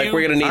guess. We were like,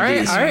 we're going to need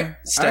these. All right.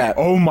 Stat.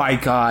 Oh my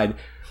God.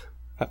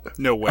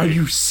 No way. Are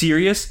you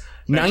serious?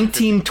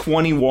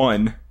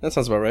 1921. That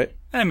sounds about right.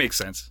 That makes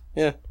sense.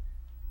 Yeah.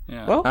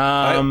 Yeah. Well,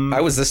 I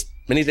was this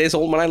many days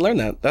old when I learned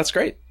that. That's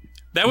great.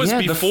 That was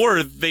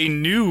before they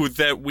knew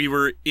that we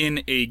were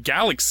in a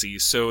galaxy,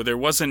 so there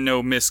wasn't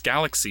no Miss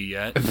Galaxy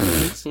yet.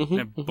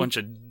 A bunch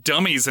of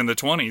dummies in the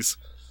 20s.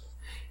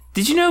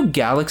 Did you know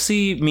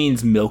galaxy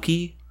means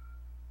milky?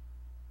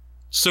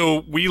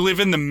 So we live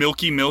in the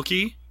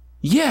Milky?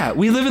 Yeah,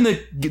 we live in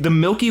the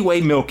Milky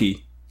Way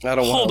Milky. I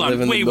don't want to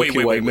live in the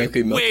Milky Way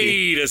Milky.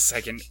 Wait a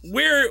second.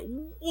 Where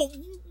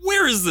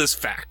is this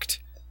fact?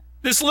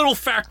 This little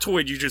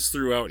factoid you just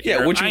threw out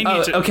here.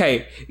 Yeah,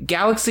 okay.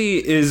 Galaxy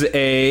is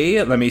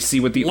a... Let me see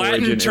what the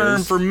Latin origin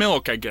term is. for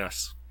milk, I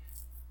guess.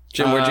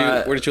 Jim,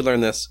 where did you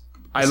learn this?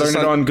 I learned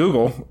it on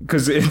Google,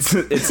 because it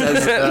says...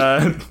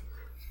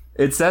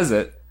 it says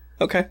it.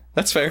 Okay,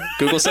 that's fair.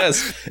 Google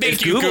says.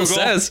 Thank you, Google.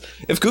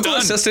 If Google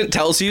Assistant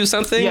tells you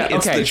something,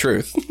 it's the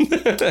truth.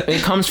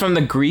 It comes from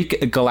the Greek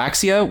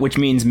galaxia, which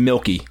means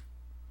milky.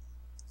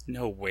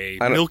 No way.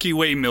 Milky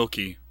Way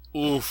Milky.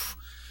 Oof.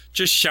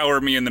 Just shower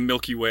me in the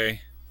Milky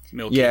Way.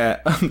 Milky. Yeah.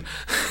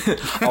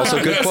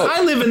 Also, good quote.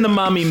 I live in the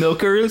mommy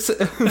milkers.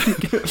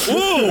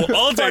 Ooh,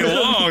 all day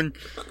long.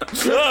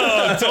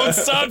 Oh, don't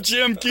stop,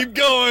 Jim. Keep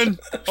going.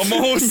 I'm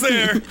almost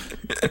there.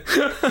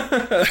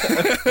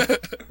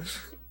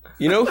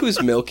 You know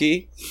who's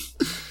milky?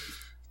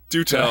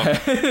 Do tell. I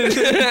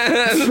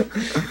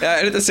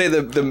had to say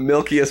the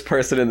milkiest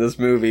person in this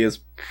movie is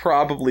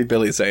probably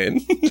Billy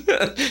Zane.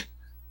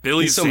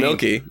 Billy's so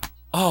milky.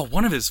 Oh,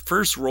 one of his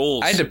first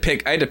roles. I had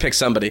to pick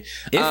somebody.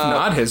 If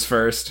not his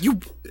first.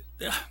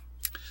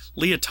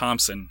 Leah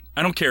Thompson.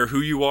 I don't care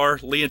who you are.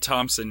 Leah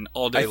Thompson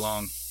all day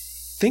long. I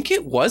think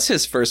it was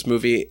his first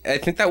movie. I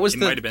think that was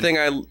the thing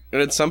I learned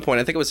at some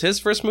point. I think it was his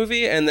first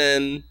movie, and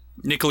then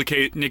Nicolas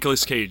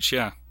Cage.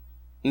 Yeah.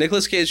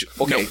 Nicolas Cage.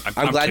 Okay, No,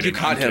 I'm glad kidding, you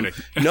caught I'm him.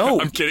 kidding. No,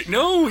 I'm kidding.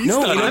 No, he's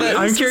No, not. you know that-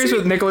 I'm curious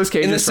what Nicolas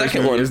Cage's in the first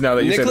second movie one is now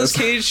that you Nicolas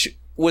say this. Cage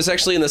was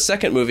actually in the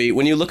second movie.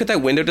 When you look at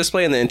that window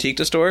display in the antique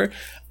store,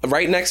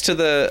 right next to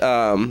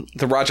the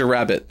Roger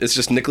Rabbit, it's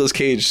just Nicolas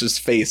Cage's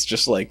face,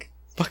 just like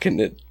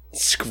fucking it,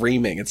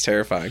 screaming. It's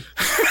terrifying.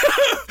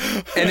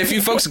 And if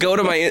you folks go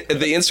to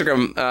the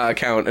Instagram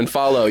account and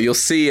follow, you'll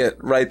see it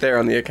right there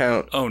on the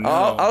account. Oh no!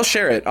 I'll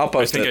share it. I'll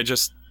post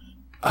it.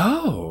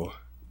 Oh.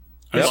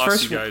 I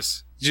lost you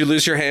guys. Did you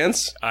lose your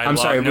hands? I'm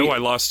sorry. No, I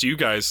lost you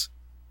guys.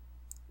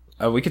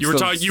 We could You were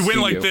still talking. You went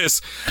see like you.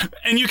 this,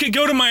 and you could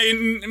go to my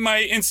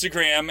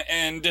Instagram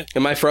and.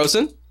 Am I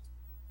frozen?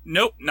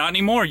 Nope, not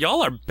anymore.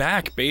 Y'all are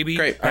back, baby.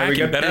 Great. Back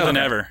we and good? better than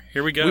ever.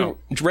 Here we go.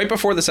 Right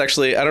before this,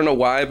 actually, I don't know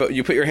why, but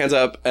you put your hands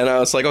up, and I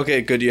was like, okay,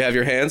 good, you have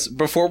your hands.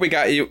 Before we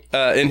got you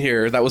in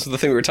here, that was the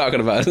thing we were talking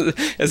about.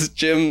 Is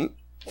Jim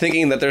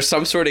thinking that there's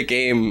some sort of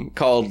game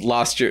called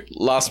Lost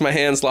My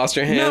Hands, Lost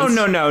Your Hands?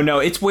 No.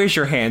 It's Where's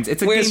Your Hands.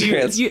 It's a Where's game. Your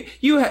Hands?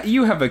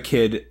 You have a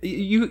kid.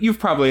 You've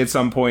probably at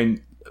some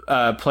point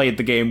played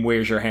the game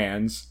Where's Your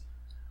Hands,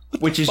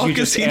 which is What you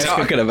the fuck just is he ask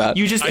talking about?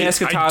 You just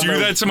ask a I toddler. do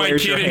that to my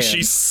 "Where's kid, your and she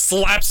hands?"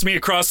 slaps me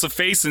across the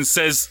face and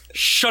says,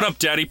 "Shut up,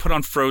 Daddy. Put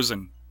on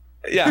Frozen."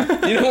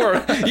 Yeah, you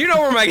know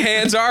where my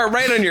hands are,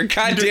 right on your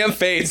goddamn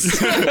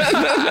face.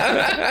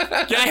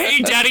 Yeah,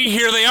 hey, Daddy.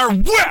 Here they are.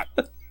 Whap!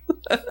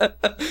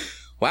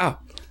 Wow.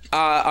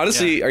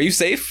 Honestly, are you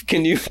safe?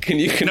 Can you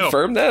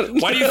confirm that?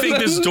 Why do you think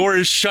this door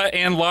is shut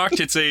and locked?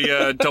 It's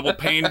a double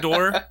pane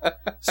door.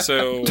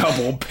 So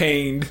double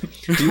paned.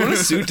 Do you want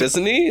to sue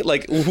Disney?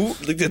 Like,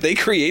 did they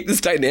create this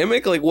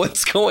dynamic? Like,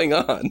 what's going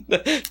on?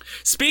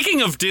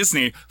 Speaking of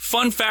Disney,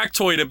 fun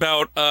factoid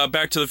about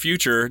Back to the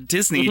Future: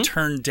 Disney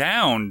turned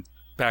down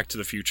Back to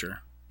the Future.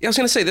 Yeah, I was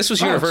gonna say this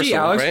was Universal, Gee,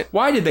 Alex, right?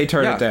 why did they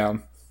turn it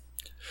down?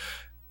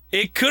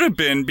 It could have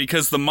been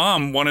because the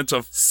mom wanted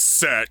to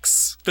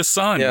sex the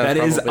son. Yeah. That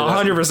is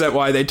Probably 100%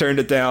 why they turned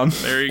it down.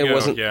 There you It go.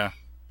 wasn't- Yeah.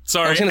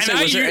 Sorry. I was gonna And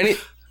say, was there any?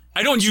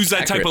 I don't use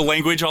that type Accurate. of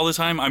language all the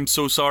time. I'm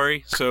so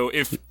sorry. So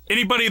if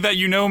anybody that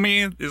you know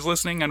me is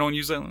listening, I don't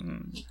use that.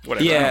 Whatever. I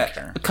don't Yeah,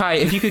 care. Kai,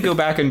 if you could go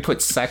back and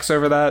put sex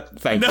over that,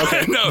 thank you.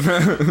 Okay.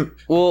 No.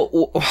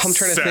 Well, I'm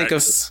trying to think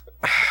of. Sex.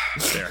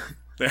 There.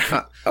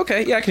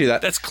 Okay, yeah, I can do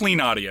that. That's clean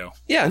audio.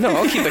 Yeah, no,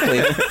 I'll keep it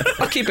clean.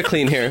 I'll keep it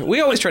clean here.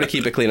 We always try to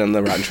keep it clean on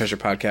the Rotten Treasure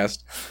podcast.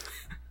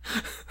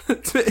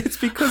 It's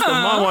because the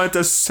mom wanted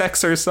to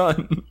sex her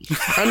son.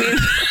 I mean,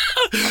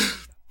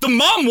 The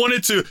mom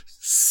wanted to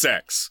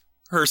sex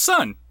her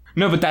son.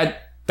 No, but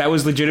that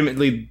was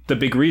legitimately the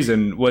big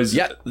reason. Was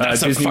Yeah,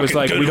 that's a Disney was fucking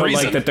like, good we don't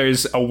reason. like that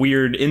there's a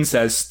weird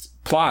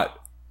incest plot.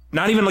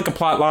 Not even like a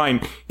plot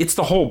line. It's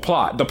the whole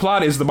plot. The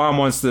plot is the mom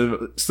wants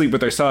to sleep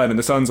with her son, and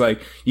the son's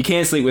like, you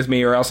can't sleep with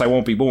me or else I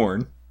won't be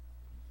born.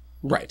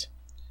 right.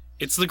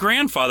 It's the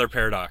grandfather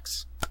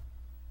paradox.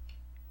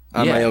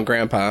 I'm my own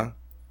grandpa.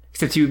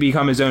 Except he would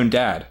become his own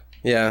dad.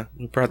 Yeah,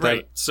 you brought that.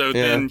 Right. So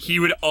then he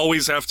would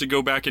always have to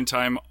go back in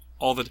time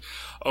all the...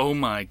 Oh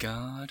my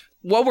god.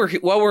 While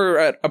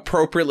we're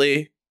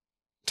appropriately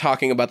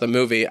talking about the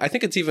movie, I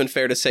think it's even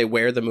fair to say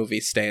where the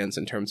movie stands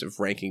in terms of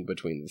ranking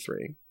between the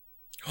three.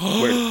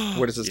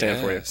 Where does it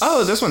stand for you?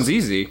 Oh, this one's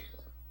easy.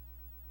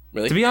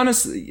 Really? To be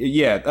honest,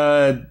 yeah.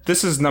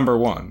 This is number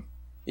 1.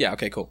 Yeah.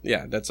 Okay. Cool.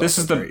 Yeah. This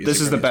is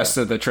the best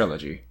of the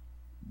trilogy.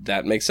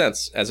 That makes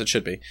sense, as it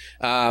should be.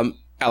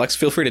 Alex,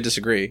 feel free to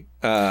disagree.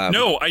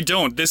 No, I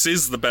don't. This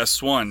is the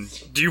best one.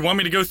 Do you want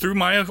me to go through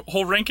my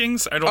whole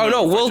rankings? I don't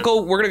know. Oh,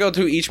 no, we're going to go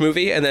through each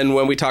movie, and then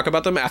when we talk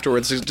about them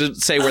afterwards, to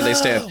say where they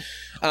stand.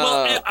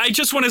 Well, I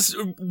just want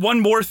to... One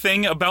more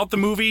thing about the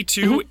movie,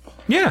 too.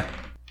 Mm-hmm. Yeah.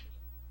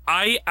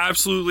 I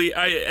absolutely...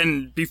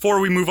 And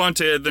before we move on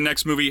to the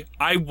next movie,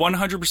 I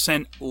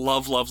 100%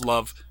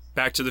 love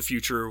Back to the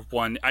Future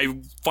 1. I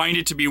find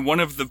it to be one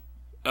of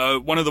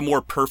the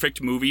more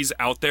perfect movies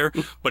out there,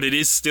 but it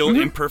is still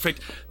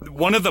imperfect.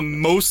 One of the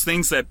most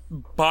things that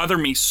bother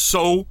me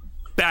so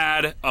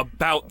bad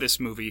about this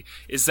movie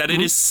is that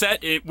it is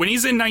set when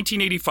he's in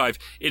 1985.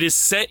 It is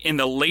set in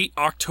the late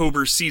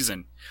October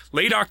season.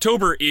 Late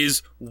October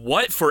is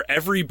what for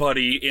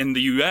everybody in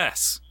the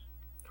U.S.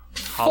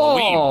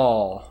 Halloween.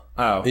 Oh,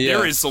 yeah.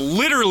 There is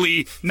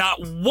literally not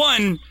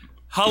one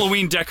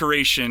Halloween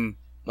decoration.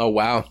 Oh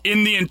wow!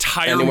 In the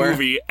entire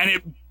movie, and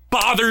it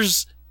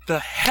bothers the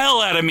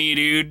hell out of me,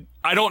 dude.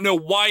 I don't know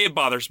why it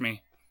bothers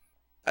me.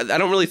 I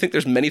don't really think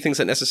there's many things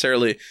that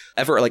necessarily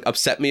ever like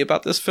upset me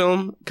about this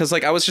film, because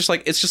like I was just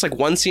like, it's just like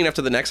one scene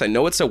after the next. I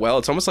know it so well.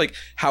 It's almost like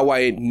how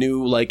I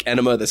knew like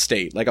Enema of the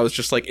State. Like I was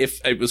just like,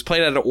 if it was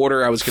played out of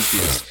order, I was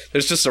confused.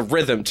 There's just a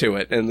rhythm to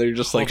it, and they're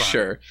just like,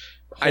 sure.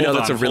 I know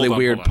that's a really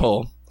weird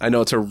pull. I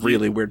know it's a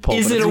really weird pull.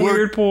 Is it a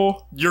weird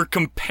pull? You're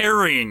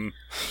comparing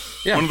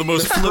one of the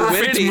most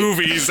perfect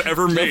movies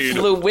ever made. The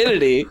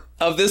fluidity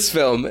of this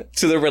film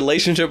to the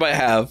relationship I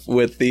have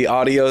with the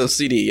audio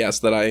CD. Yes,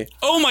 that I.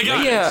 Oh my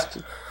god! Yeah,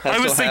 I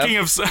was thinking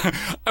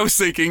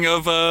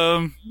of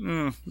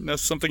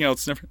that's something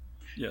else. Never.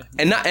 Yeah.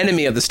 And not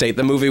Enemy of the State,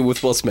 the movie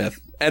with Will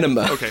Smith.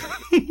 Enema. Okay.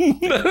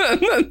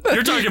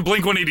 You're talking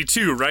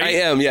Blink-182, right? I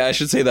am, yeah, I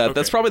should say that. Okay.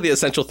 That's probably the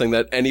essential thing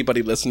that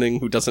anybody listening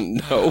who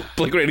doesn't know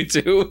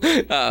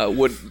Blink-182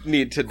 would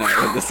need to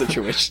know in this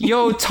situation.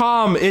 Yo,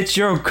 Tom, it's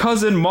your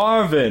cousin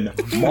Marvin.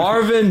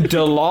 Marvin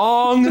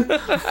DeLong.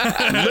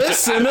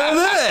 Listen to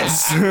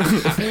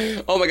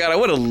this. Oh my god, I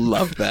would have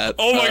loved that.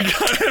 Oh my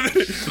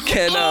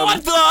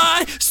god.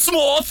 The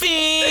small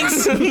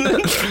things.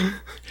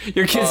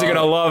 Your kids are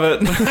gonna love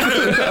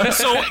it.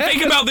 So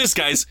think about this,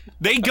 guys.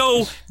 They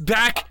go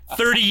back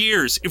 30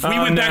 years. If we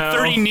went back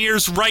 30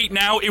 years right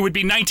now, it would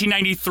be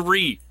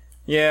 1993.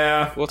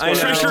 Yeah. What's going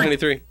on in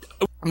 1993?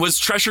 Was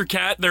Treasure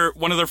Cat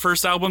one of their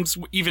first albums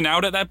even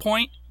out at that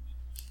point?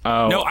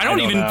 Oh, no, I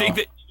don't even think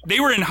that they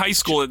were in high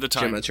school at the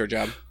time. Jim, that's your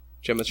job.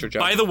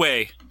 By the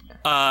way,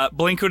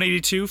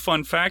 Blink-182,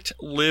 fun fact,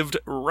 lived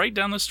right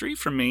down the street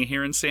from me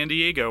here in San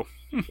Diego.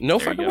 No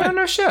fucking way.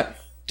 No shit.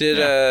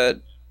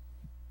 Did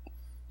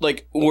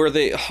like, were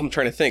they... I'm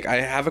trying to think. I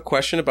have a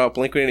question about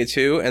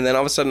Blink-182, and then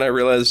all of a sudden I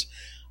realized,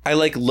 I,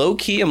 like,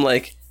 low-key, I'm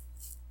like,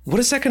 what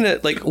is that gonna...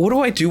 Like, what do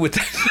I do with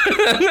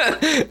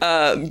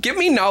that? Give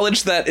me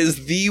knowledge that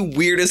is the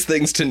weirdest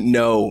things to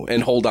know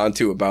and hold on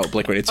to about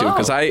Blink-182,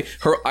 because I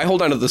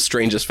hold on to the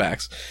strangest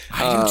facts.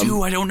 I do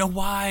too. I don't know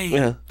why.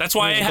 Yeah. That's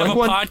why I have a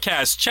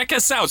podcast. Check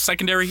us out,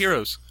 Secondary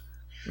Heroes.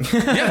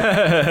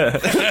 Yeah.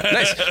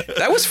 Nice.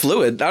 That was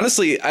fluid.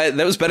 Honestly,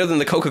 that was better than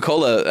the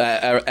Coca-Cola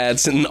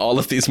ads in all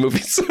of these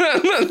movies.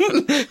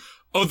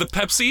 Oh, the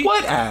Pepsi?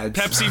 What ads?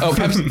 Pepsi. Oh,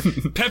 Pepsi.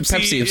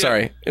 Pepsi. I'm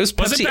sorry. It was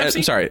Pepsi. Was it Pepsi?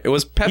 I'm sorry. It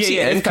was Pepsi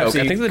and Coke.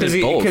 Pepsi, I think they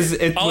did both.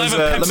 I'll have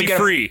a Pepsi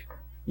free.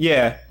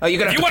 Yeah. Oh, you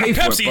gotta. If you want a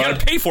Pepsi, you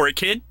gotta pay for it,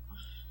 kid.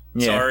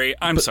 Yeah.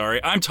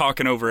 Sorry. I'm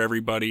talking over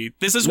everybody.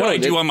 This is what I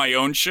do on my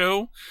own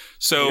show.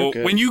 So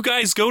when you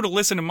guys go to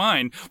listen to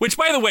mine, which,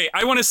 by the way,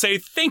 I want to say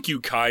thank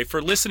you, Kai,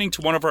 for listening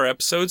to one of our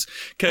episodes.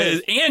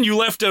 And you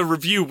left a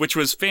review, which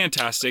was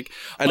fantastic.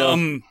 I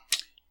know.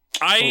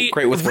 I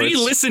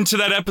re-listened to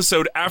that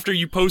episode after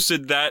you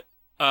posted that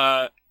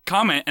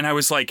comment, and I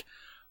was like,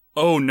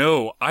 oh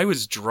no, I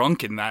was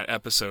drunk in that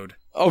episode.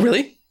 Oh,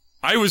 really?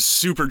 I was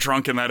super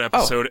drunk in that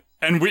episode,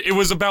 and it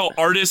was about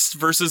artists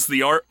versus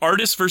the art,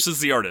 artist versus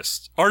the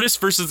artist,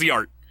 artist versus the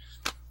art.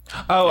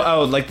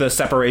 Oh, like the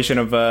separation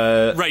of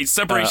right,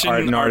 separation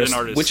art and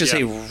artist, which is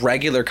a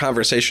regular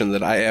conversation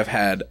that I have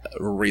had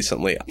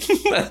recently,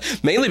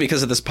 mainly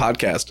because of this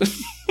podcast.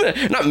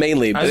 Not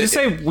mainly, but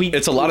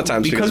it's a lot of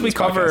times because we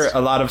cover podcast.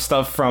 A lot of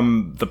stuff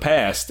from the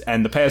past,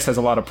 and the past has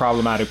a lot of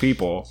problematic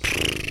people.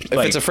 If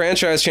it's a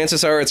franchise,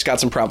 chances are it's got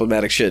some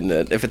problematic shit in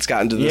it. If it's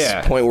gotten to this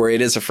point where it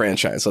is a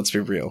franchise, let's be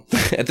real.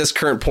 At this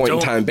current point in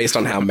time, based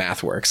on how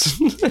math works.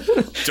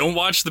 Don't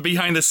watch the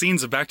behind the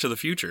scenes of Back to the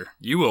Future.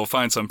 You will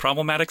find some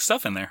problematic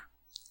stuff in there.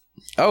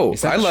 Oh,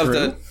 I love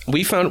that.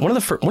 We found one of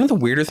the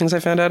weirder things I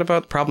found out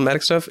about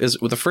problematic stuff is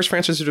with the first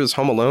franchise to do is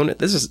Home Alone.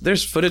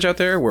 There's footage out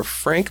there where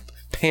Frank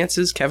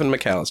pantses Kevin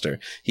McAllister.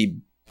 He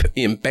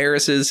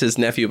embarrasses his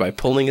nephew by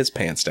pulling his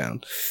pants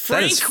down.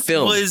 Frank that is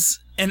film. was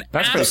an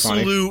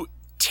absolute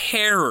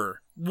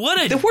terror.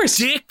 What a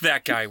dick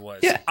that guy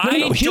was. Yeah,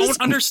 I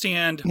don't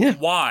understand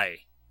why.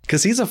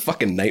 Because he's a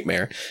fucking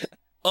nightmare.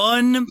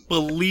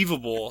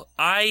 Unbelievable.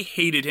 I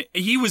hated him.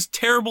 He was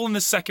terrible in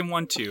the second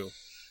one, too.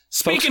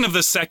 Speaking of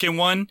the second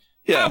one,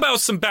 how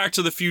about some Back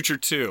to the Future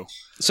 2?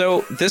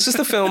 So this is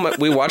the film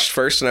we watched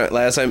first, and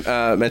as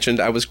I mentioned,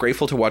 I was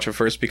grateful to watch it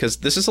first because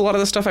this is a lot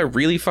of the stuff I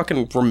really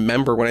fucking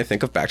remember when I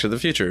think of Back to the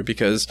Future,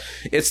 because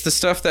it's the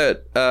stuff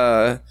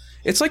that...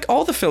 it's like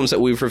all the films that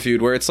we've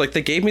reviewed where it's like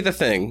they gave me the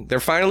thing. They're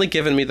finally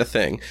giving me the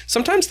thing.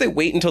 Sometimes they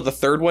wait until the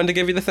third one to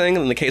give you the thing.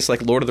 In the case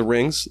like Lord of the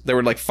Rings, they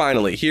were like,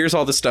 finally, here's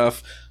all the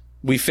stuff.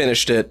 We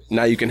finished it.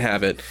 Now you can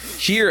have it.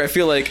 Here, I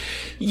feel like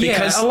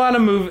because a lot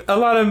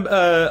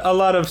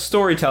of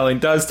storytelling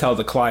does tell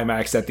the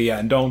climax at the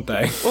end, don't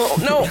they? Well,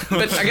 no,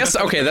 but I guess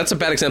okay, that's a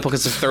bad example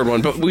because it's the third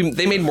one. But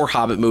they made more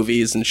Hobbit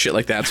movies and shit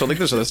like that. So like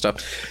there's other stuff.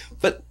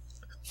 But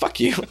fuck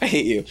you, I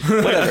hate you.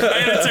 Whatever. I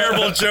had a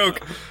terrible joke.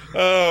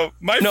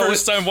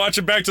 First time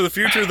watching Back to the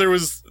Future, there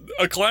was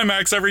a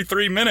climax every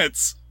 3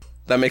 minutes.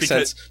 That makes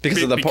sense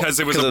because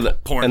it was a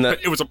porn.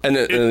 It was a.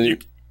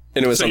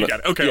 And it was so you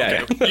got it. Okay.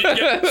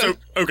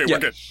 We're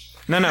good.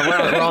 No,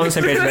 we're all on the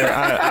same page there.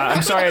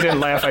 I'm sorry I didn't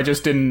laugh. I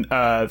just didn't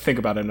think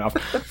about it enough.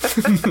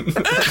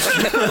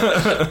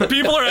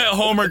 People are at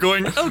home are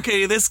going,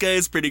 okay, this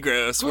guy's pretty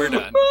gross. We're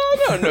done.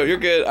 No, you're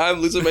good. I'm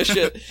losing my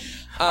shit.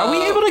 Are we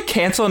able to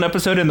cancel an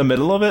episode in the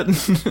middle of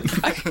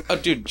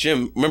it? Dude,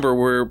 Jim, remember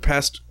we're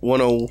past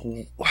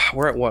 10.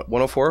 We're at what,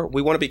 104?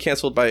 We want to be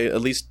canceled by at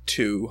least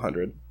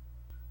 200.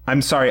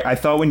 I'm sorry. I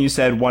thought when you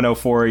said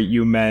 104,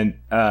 you meant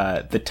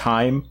the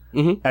time,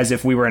 as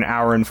if we were an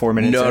hour and 4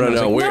 minutes.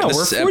 No. We're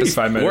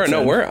 45 minutes.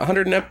 We're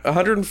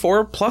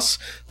 104 plus.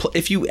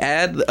 If you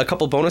add a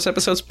couple bonus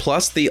episodes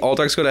plus the All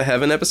Dogs Go to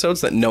Heaven episodes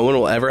that no one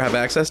will ever have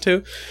access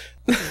to,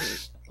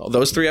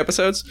 those 3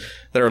 episodes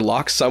that are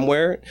locked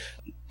somewhere,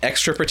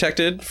 extra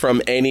protected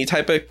from any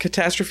type of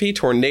catastrophe,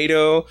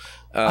 tornado,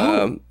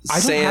 I don't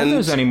have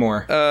those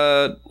anymore.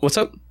 What's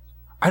up?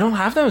 I don't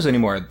have those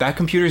anymore. That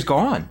computer's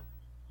gone.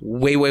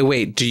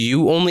 Wait. Do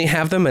you only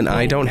have them and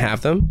I don't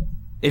have them?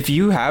 If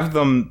you have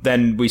them,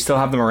 then we still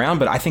have them around,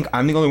 but I think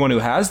I'm the only one who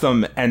has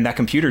them, and that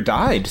computer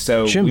died,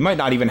 so we might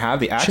not even have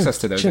the access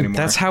to those anymore.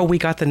 That's how we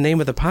got the name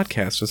of the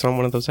podcast. It's on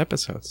one of those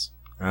episodes.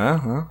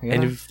 Yeah.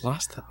 And you've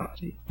lost the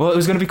audio. Well, it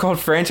was going to be called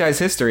Franchise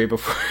History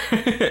before.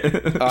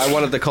 I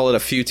wanted to call it A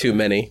Few Too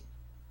Many,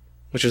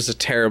 which is a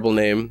terrible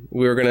name.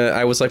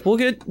 I was like,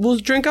 we'll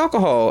drink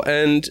alcohol,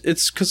 and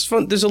it's because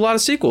there's a lot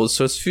of sequels,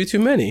 so it's A Few Too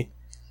Many.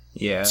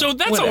 Yeah. So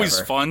that's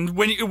always fun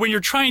when you're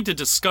trying to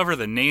discover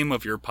the name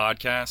of your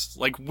podcast.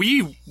 Like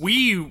when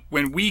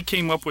we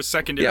came up with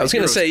Secondary. Yeah, I was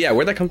going to say,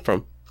 where'd that come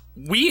from?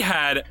 We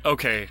had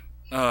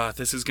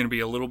this is going to be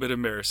a little bit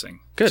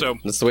embarrassing. Good. So,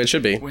 that's the way it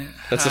should be.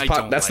 That's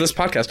this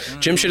podcast.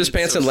 Jim shit his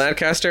pants in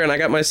Lancaster, and I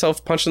got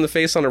myself punched in the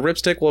face on a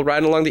ripstick while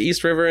riding along the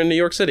East River in New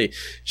York City.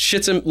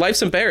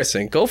 Life's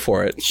embarrassing. Go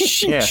for it.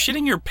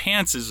 Shitting your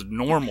pants is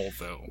normal,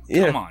 though.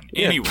 Come on.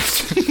 Yeah.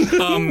 Anyways.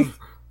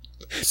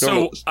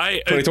 So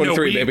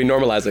 2023, baby,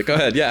 normalize it. Go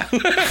ahead, yeah.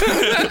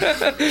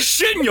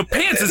 Shitting your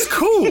pants is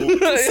cool.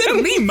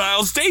 Consider me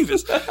Miles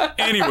Davis.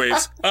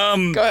 Anyways,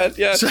 go ahead,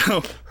 yeah.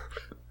 So,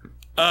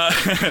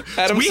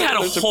 we had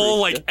a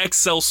whole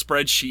Excel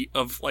spreadsheet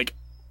of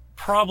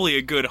probably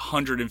a good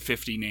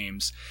 150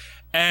 names,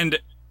 and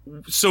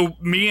so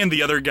me and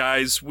the other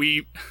guys,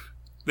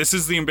 this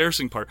is the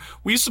embarrassing part.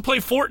 We used to play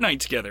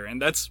Fortnite together,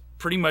 and that's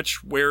pretty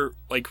much where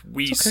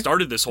we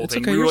started this whole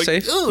thing. Okay, we were like,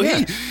 safe. oh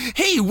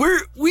hey,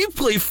 we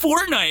play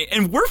Fortnite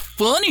and we're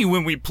funny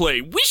when we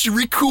play. We should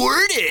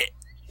record it.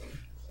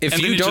 If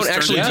you don't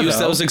actually use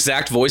those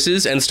exact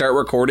voices and start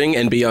recording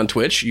and be on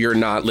Twitch, you're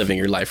not living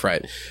your life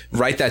right.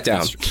 Write that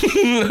down.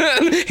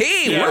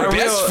 Hey, we're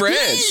best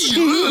friends.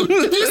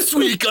 This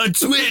week on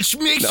Twitch,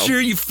 make sure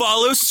you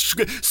follow,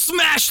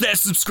 smash that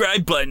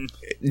subscribe button.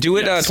 Do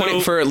it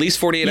for at least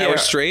 48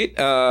 hours straight,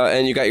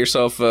 and you got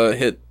yourself a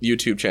hit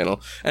YouTube channel.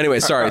 Anyway,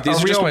 sorry.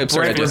 These are just my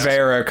absurd ideas.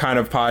 Rivera kind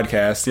of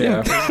podcast,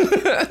 yeah.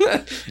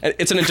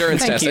 It's an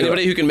endurance test.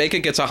 Anybody who can make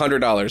it gets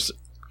 $100.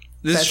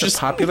 That's just a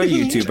popular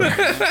YouTuber.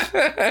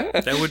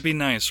 That would be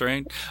nice,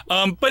 right?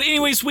 But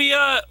anyways, we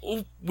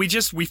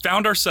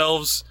found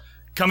ourselves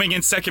coming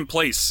in second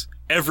place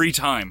every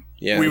time.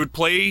 Yeah. We would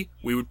play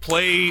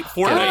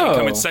Fortnite and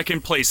come in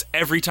second place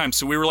every time.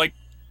 So we were like,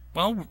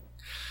 well,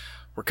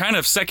 we're kind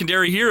of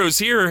secondary heroes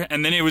here.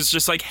 And then it was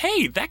just like,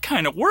 hey, that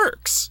kind of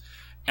works.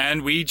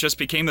 And we just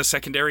became the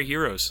secondary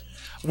heroes.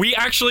 We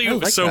actually,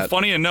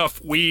 funny enough,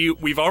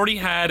 we've already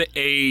had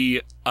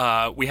we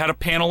had a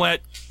panel at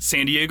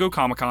San Diego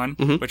Comic-Con,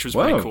 which was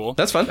pretty cool.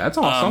 That's fun. That's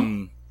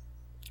awesome.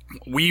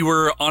 We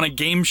were on a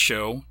game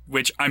show,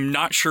 which I'm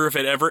not sure if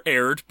it ever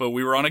aired, but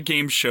we were on a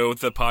game show,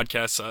 the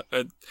podcast.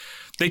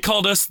 They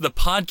called us the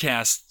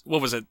podcast,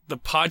 what was it? The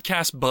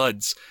Podcast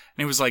Buds.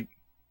 And it was like,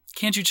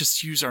 can't you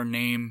just use our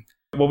name?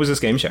 What was this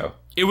game show?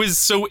 It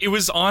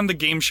was on the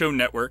Game Show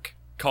Network.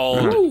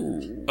 called...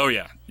 Oh,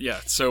 yeah. Yeah.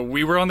 So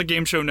we were on the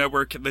Game Show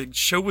Network. The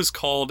show was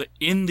called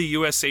In the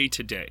USA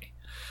Today.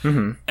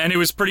 Mm-hmm. And it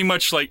was pretty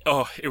much like,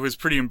 it was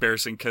pretty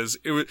embarrassing because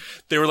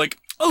they were like,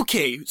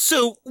 okay,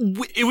 so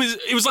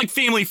it was like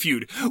Family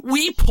Feud.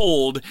 We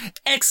polled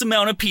X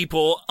amount of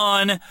people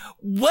on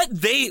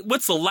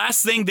what's the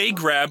last thing they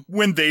grab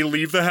when they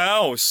leave the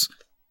house.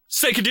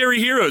 Secondary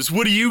heroes.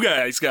 What do you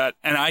guys got?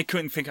 And I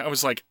couldn't think. I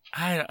was like,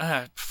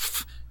 a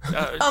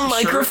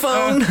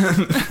microphone.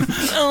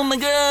 Oh my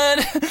god.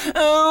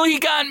 Oh, he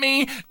got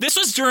me. This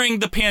was during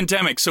the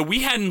pandemic, so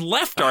we hadn't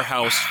left our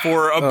house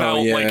for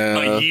about like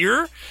a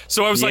year.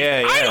 So I was like,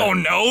 I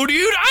don't know,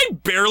 dude. I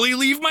barely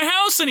leave my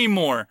house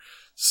anymore.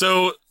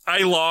 So I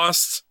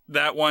lost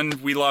that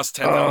one. We lost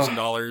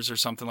 $10,000 or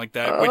something like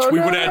that, which we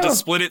would have had to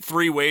split it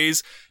 3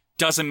 ways.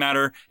 Doesn't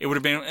matter. It would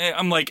have been,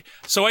 I'm like,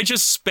 so I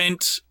just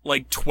spent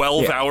like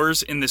 12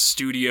 hours in the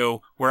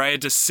studio where I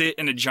had to sit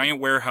in a giant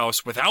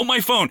warehouse without my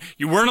phone.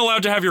 You weren't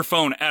allowed to have your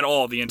phone at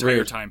all the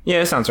entire time.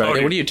 Yeah, that sounds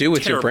right. What do you do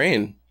with your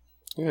brain?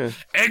 Yeah.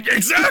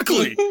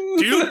 Exactly,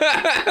 dude.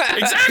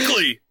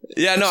 Exactly.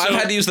 Yeah, no, I've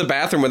had to use the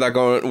bathroom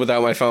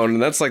without my phone,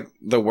 and that's like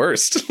the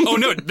worst. Oh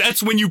no,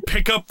 that's when you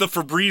pick up the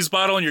Febreze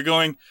bottle and you're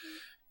going,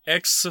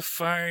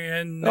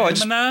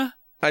 Exafarianamina?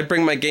 I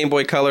bring my Game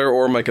Boy Color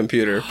or my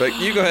computer, but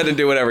you go ahead and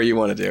do whatever you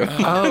want to do.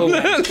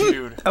 Oh,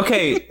 dude.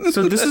 Okay,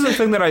 so this is a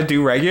thing that I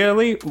do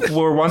regularly,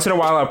 where once in a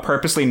while I'll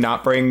purposely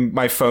not bring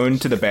my phone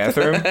to the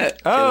bathroom.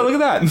 Oh, look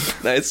at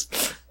that. Nice.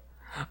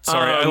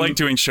 Sorry, I like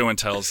doing show and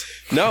tells.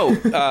 No,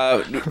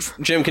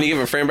 Jim, can you give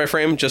a frame by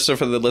frame just so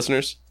for the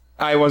listeners?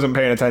 I wasn't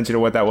paying attention to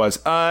what that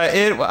was.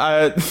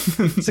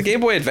 It's a Game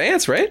Boy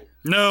Advance, right?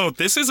 No,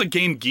 this is a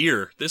Game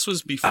Gear. This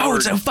was before. Oh,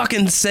 it's a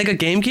fucking Sega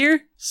Game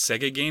Gear?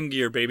 Sega Game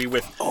Gear, baby,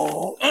 with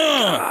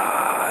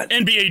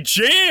NBA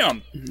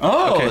Jam.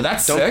 Oh, okay,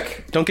 that's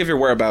sick. Don't give your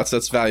whereabouts.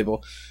 That's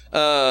valuable.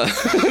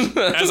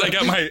 As I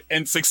got my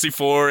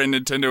N64 and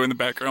Nintendo in the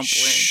background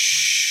playing.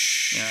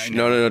 Yeah,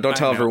 No, don't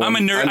tell everyone. I'm a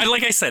nerd.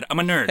 Like I said, I'm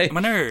a nerd. Hey, I'm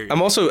a nerd.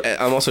 I'm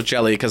also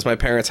jelly because my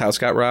parents' house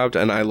got robbed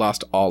and I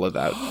lost all of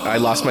that. I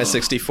lost my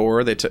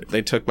 64. They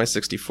took my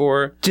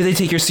 64. Did they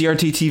take your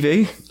CRT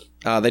TV?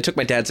 They took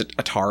my dad's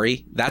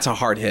Atari. That's a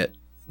hard hit.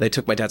 They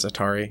took my dad's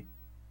Atari.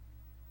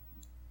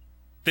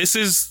 This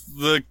is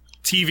the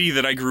TV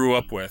that I grew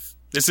up with.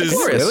 This is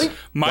really?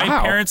 My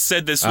parents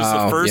said this was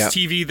the first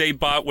TV they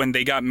bought when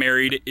they got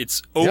married.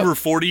 It's over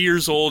 40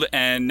 years old,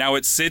 and now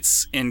it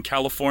sits in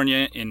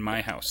California in my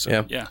house.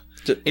 So, yeah.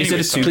 Is it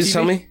a Please TV?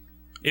 Tell me.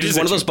 It is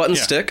one of those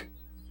buttons stick?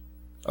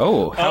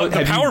 Oh,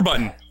 the power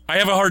button. I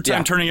have a hard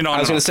time turning it on. I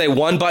was going to say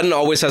one button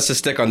always has to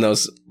stick on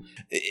those.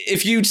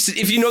 If you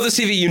know the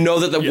TV, you know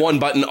that the one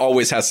button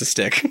always has to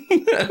stick.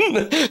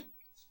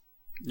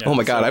 Oh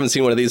my god, I haven't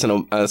seen one of these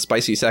in a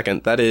spicy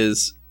second. That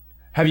is.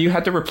 Have you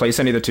had to replace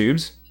any of the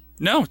tubes?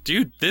 No,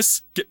 dude.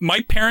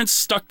 My parents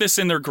stuck this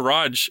in their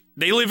garage.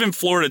 They live in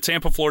Florida,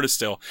 Tampa, Florida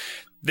still.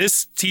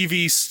 This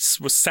TV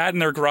was sat in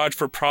their garage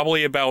for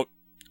probably about,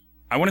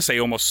 I want to say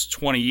almost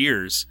 20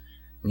 years.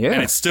 Yeah.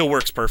 And it still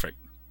works perfect.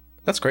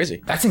 That's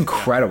crazy. That's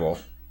incredible.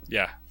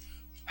 Yeah.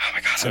 Oh my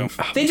god. So,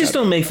 they just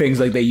don't make things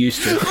like they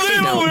used to.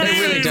 No,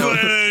 they really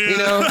don't. You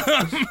know?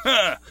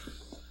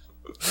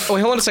 Oh,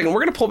 wait, hold on a second.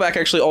 We're going to pull back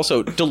actually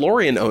also.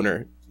 DeLorean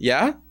owner.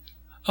 Yeah?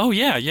 Oh,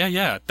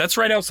 yeah. That's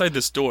right outside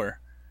this door.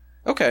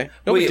 Okay.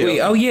 Wait.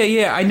 Oh,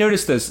 yeah. I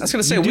noticed this. I was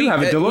going to say, we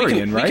have a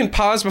DeLorean, right? We can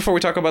pause before we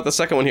talk about the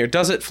second one here.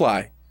 Does it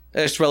fly?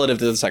 It's relative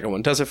to the second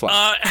one. Does it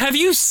fly? Have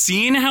you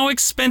seen how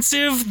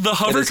expensive the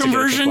hover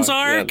conversions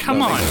are? Yeah,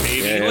 Come on,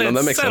 baby.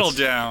 Let's settle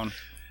down.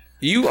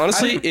 You,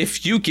 honestly,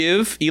 if you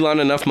give Elon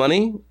enough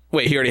money...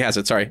 Wait, he already has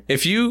it, sorry.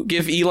 If you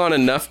give Elon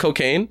enough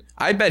cocaine,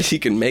 I bet he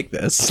can make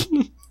this.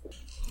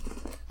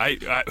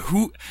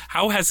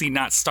 How has he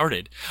not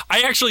started?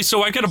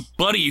 So I've got a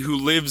buddy who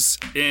lives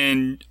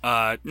in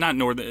not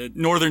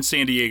northern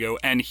San Diego,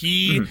 and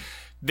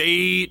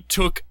they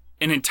took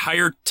an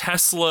entire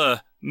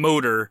Tesla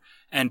motor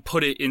and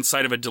put it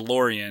inside of a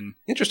DeLorean.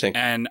 Interesting.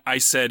 And I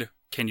said,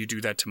 can you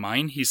do that to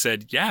mine? He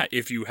said, yeah,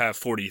 if you have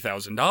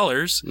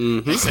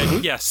 $40,000. I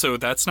said, yeah, so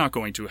that's not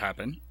going to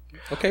happen.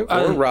 Okay,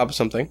 or rob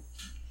something.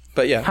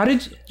 But yeah. How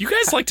did you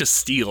guys like to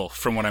steal,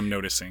 from what I'm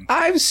noticing?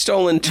 I've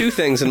stolen 2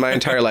 things in my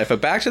entire life: a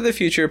Back to the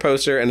Future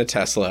poster and a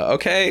Tesla.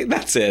 Okay,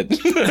 that's it.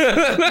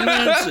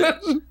 That's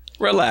it.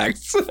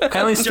 Relax.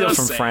 I only steal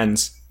from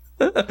friends.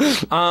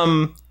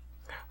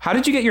 How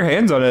did you get your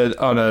hands on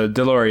a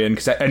DeLorean?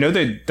 Because I know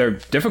they're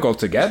difficult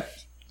to get.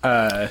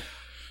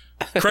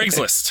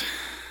 Craigslist.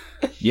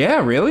 Yeah,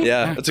 really?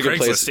 Yeah, that's a good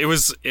place. It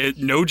was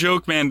no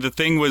joke, man. The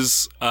thing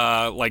was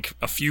like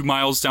a few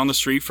miles down the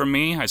street from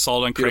me. I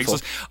saw it on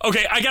Craigslist.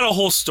 Okay, I got a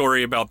whole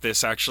story about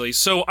this actually.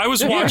 So I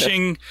was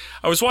watching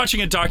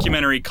a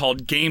documentary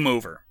called Game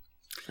Over,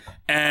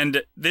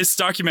 and this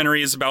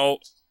documentary is about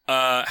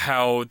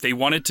how they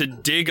wanted to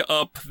dig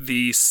up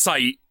the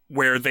site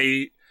where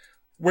they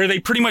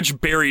pretty much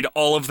buried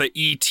all of the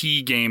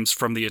ET games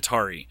from the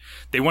Atari.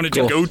 They wanted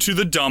to go to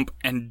the dump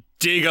and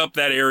dig up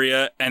that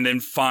area and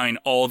then find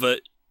all the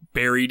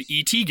buried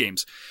ET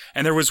games.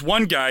 And there was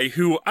one guy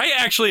who I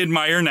actually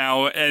admire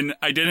now, and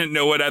I didn't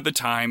know it at the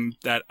time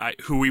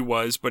who he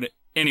was, but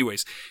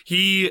anyways,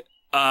 he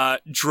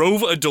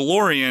drove a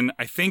DeLorean,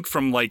 I think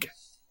from like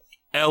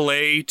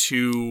LA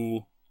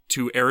to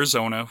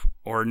Arizona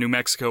or New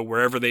Mexico,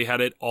 wherever they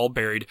had it all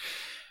buried.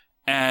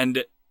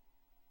 And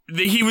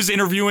he was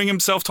interviewing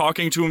himself,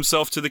 talking to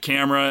himself to the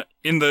camera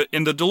in the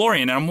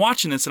DeLorean. And I'm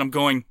watching this and I'm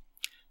going,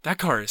 that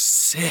car is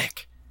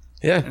sick.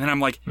 Yeah. And then I'm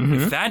like,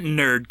 if that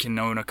nerd can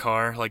own a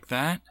car like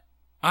that,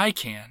 I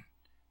can.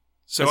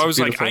 So I was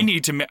beautiful. Like,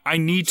 I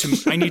need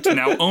to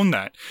now own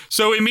that.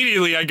 So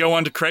immediately I go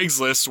onto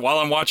Craigslist while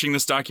I'm watching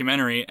this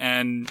documentary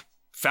and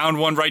found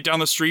one right down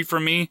the street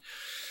from me.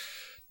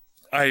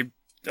 I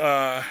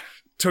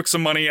took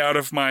some money out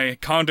of my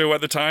condo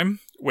at the time,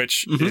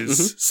 which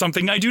is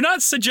something I do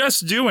not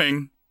suggest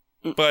doing,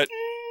 but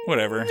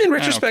whatever. In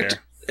retrospect,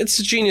 it's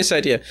a genius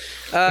idea.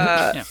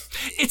 Yeah.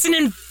 It's an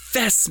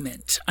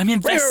investment. I'm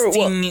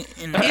investing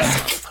in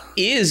myself.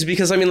 It is,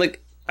 because I mean,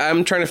 like,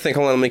 I'm trying to think.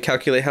 Hold on, let me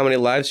calculate how many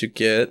lives you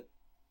get.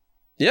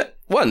 Yep,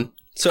 1.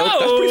 So that's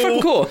pretty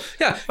fucking cool.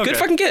 Yeah, good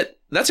fucking get.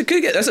 That's a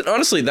good get.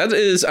 Honestly, that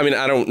is, I mean,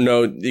 I don't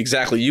know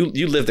exactly.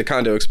 You lived the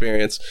condo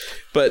experience,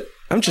 but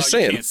I'm just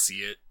saying. You can't see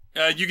it.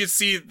 You can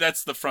see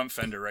that's the front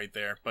fender right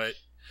there, but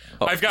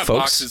I've got folks,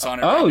 boxes on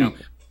it right now.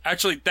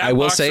 Actually, that I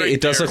will box say right it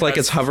does look like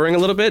it's hovering a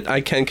little bit.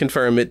 I can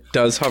confirm it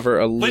does hover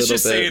a little bit. Let's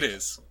just say it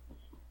is.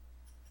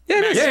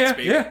 Yeah, Magnets,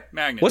 yeah.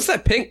 Magnets. What's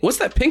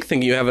that pink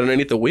thing you have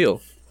underneath the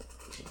wheel?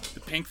 The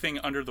pink thing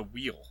under the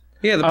wheel.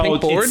 Yeah, the pink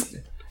board.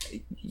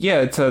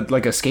 It's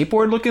like a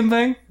skateboard looking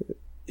thing.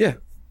 Yeah.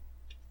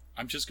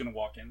 I'm just gonna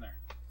walk in there.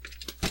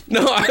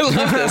 No, I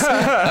love this.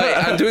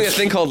 I'm doing a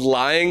thing called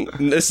lying.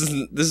 This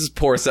is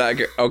poor Zach.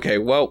 Okay,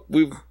 well,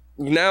 we've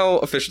now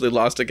officially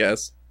lost a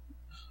guess.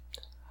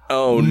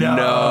 Oh no!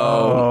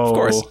 Of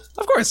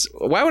course.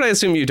 Why would I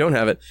assume you don't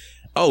have it?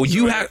 Oh,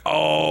 you have.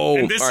 Oh,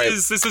 and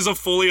this is a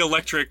fully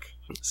electric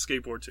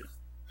skateboard too.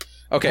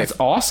 Okay, that's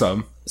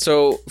awesome.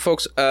 So,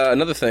 folks,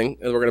 another thing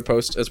that we're going to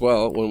post as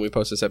well when we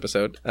post this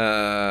episode,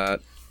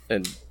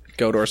 and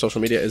go to our social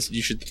media, is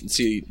you should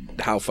see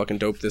how fucking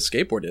dope this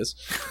skateboard is.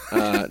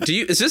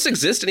 Does this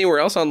exist anywhere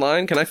else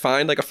online? Can I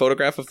find like a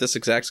photograph of this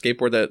exact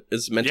skateboard that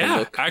is meant to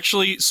look? Yeah,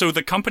 actually, so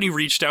the company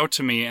reached out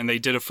to me and they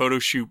did a photo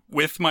shoot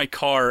with my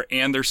car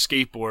and their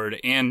skateboard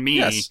and me.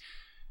 Yes.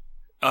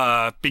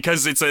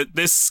 Because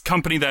this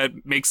company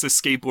that makes this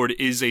skateboard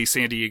is a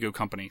San Diego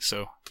company,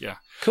 so yeah.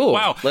 Cool.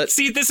 Wow.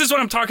 See, this is what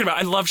I'm talking about.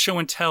 I love show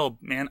and tell,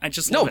 man. I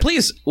just love it.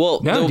 Please.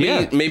 Well, there'll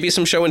be maybe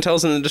some show and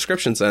tells in the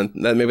descriptions then.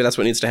 Maybe that's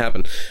what needs to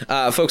happen.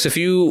 Folks, if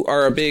you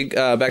are a big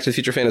Back to the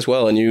Future fan as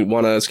well and you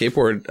want a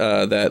skateboard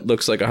that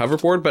looks like a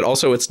hoverboard, but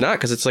also it's not,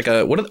 because it's like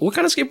a... What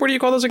kind of skateboard do you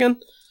call those again?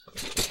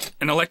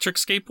 An electric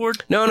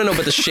skateboard? No,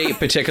 but the shape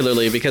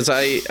particularly, because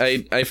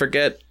I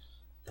forget...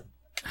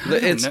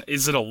 It's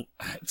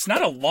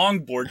not a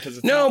longboard because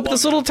it's no, but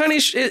this little tiny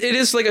it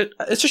is like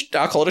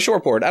I'll call it a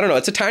shortboard. I don't know.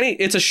 It's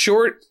a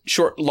short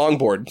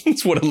longboard.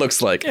 That's what it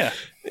looks like. Yeah,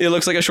 it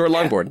looks like a short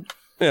longboard.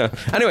 Yeah.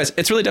 Anyways,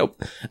 it's really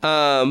dope.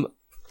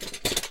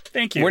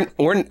 Thank you.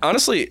 We're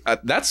honestly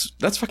that's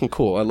fucking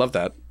cool. I love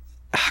that.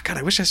 God,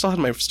 I wish I still had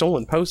my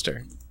stolen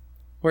poster.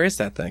 Where is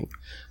that thing?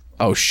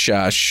 Oh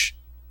shush.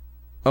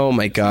 Oh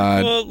my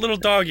god. Little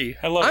doggy.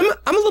 I love it.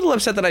 I'm a little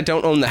upset that I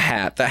don't own the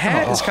hat. The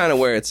hat is kind of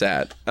where it's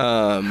at.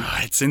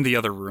 It's in the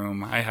other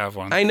room. I have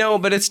one. I know,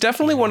 but it's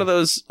definitely one of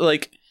those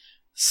like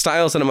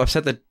styles that I'm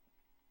upset that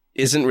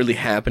isn't really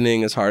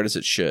happening as hard as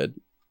it should.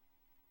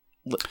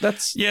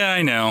 Yeah,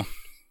 I know.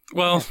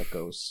 Well,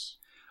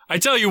 I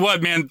tell you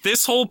what, man,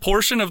 this whole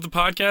portion of the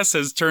podcast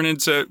has turned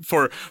into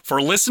for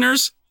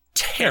listeners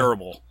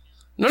terrible.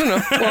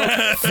 No.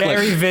 Well,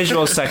 very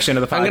visual section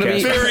of the podcast. I'm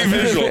going to be very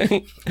visual. I'm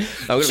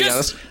going to be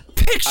honest.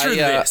 Picture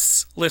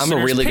this, listeners.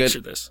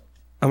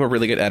 I'm a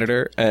really good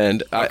editor,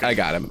 and okay. I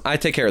got him. I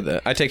take care of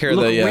the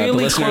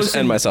listeners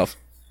and myself.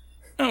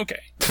 Okay.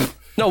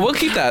 No, we'll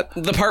keep that.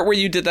 The part where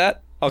you did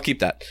that, I'll keep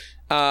that.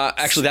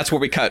 Actually, that's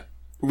where we cut.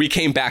 We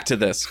came back to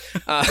this.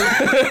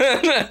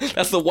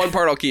 That's the one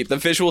part I'll keep. The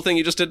visual thing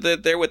you just did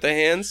there with the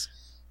hands.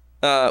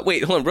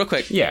 Wait, hold on, real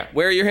quick. Yeah.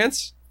 Where are your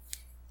hands?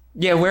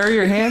 Yeah, where are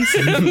your hands?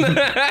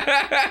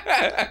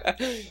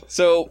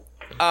 So,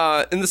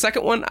 in the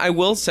second one, I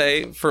will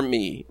say, for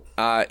me,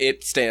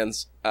 it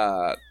stands.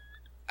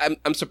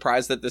 I'm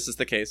surprised that this is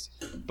the case,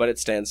 but it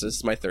stands. This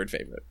is my third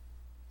favorite.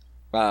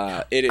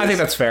 It is. I think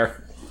that's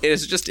fair. It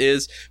just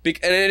is. And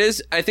it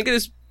is. I think it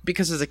is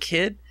because as a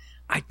kid,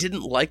 I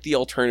didn't like the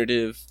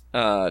alternative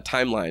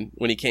timeline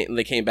when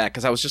they came back,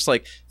 because I was just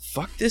like,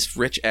 fuck this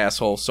rich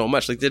asshole so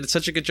much. Like, they did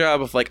such a good job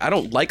of like, I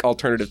don't like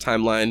alternative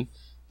timeline,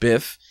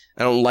 Biff.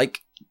 I don't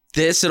like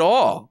this at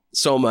all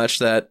so much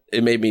that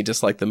it made me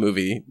dislike the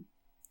movie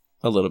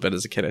a little bit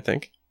as a kid, I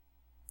think.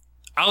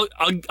 I'll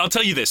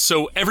tell you this.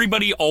 So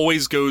everybody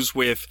always goes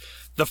with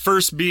the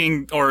first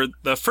being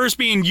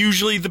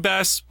usually the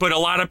best, but a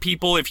lot of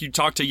people, if you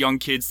talk to young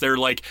kids, they're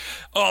like,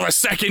 oh, the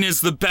second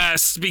is the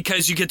best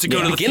because you get to go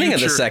to the beginning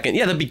future. Of the second.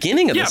 Yeah, the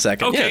beginning of the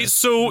second. Okay, yeah.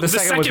 so The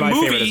second was my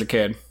favorite as a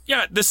kid.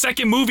 Yeah, the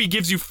second movie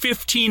gives you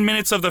 15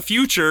 minutes of the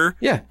future.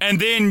 Yeah. And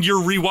then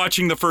you're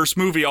rewatching the first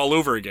movie all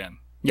over again.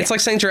 It's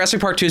like saying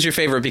Jurassic Park 2 is your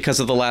favorite because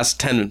of the last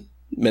 10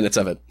 minutes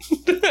of it.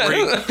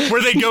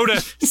 Where they go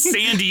to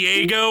San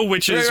Diego,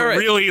 which is Right.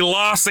 really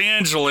Los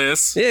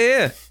Angeles.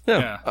 Yeah.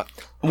 Yeah.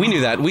 We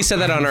knew that. We said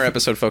that on our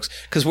episode, folks,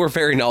 because we're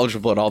very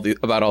knowledgeable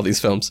about all these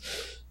films.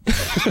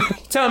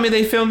 Telling me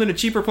they filmed in a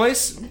cheaper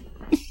place?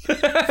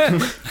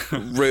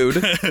 Rude.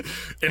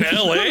 In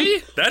LA?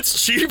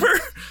 That's cheaper?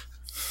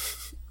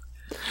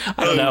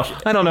 I don't know.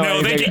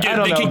 No, they anything.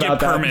 can get about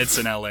that. permits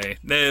in LA.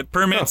 The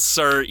permits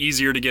are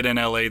easier to get in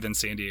LA than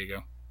San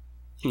Diego.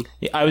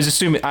 Yeah, I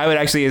would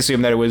actually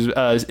assume that it was.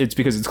 It's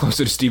because it's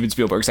closer to Steven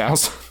Spielberg's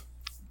house.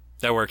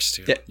 That works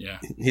too. Yeah.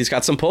 He's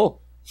got some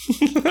pull.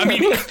 I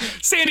mean,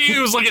 San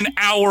Diego is like an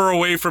hour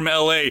away from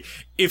LA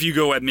if you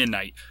go at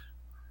midnight.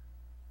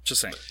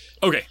 Just saying.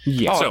 Okay.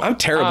 Yeah. So, I'm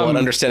terrible at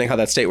understanding how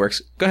that state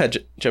works. Go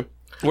ahead, Jim.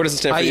 Where does it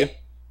stand for you?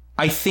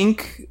 I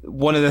think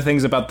one of the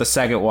things about the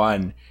second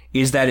one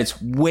is that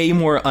it's way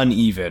more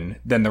uneven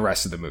than the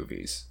rest of the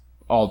movies.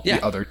 The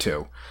other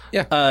two.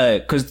 Yeah.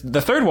 Because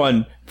the third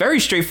one, very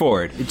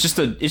straightforward. It's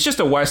just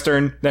a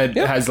Western that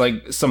has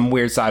like some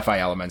weird sci-fi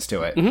elements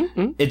to it.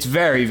 It's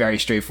very, very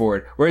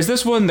straightforward. Whereas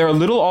this one, they're a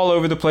little all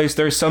over the place.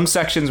 There's some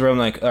sections where I'm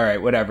like, all right,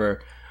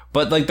 whatever.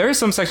 But like there is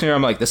some section where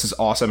I'm like, this is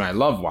awesome and I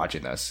love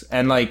watching this.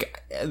 And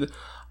like,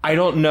 I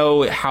don't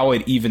know how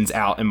it evens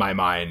out in my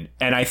mind.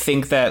 And I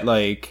think that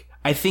like,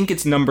 I think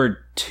it's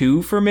number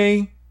 2 for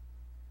me.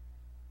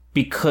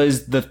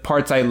 Because the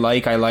parts I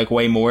like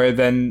way more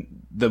than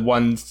the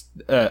ones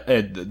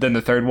than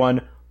the third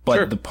one,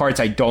 but the parts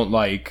I don't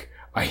like,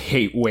 I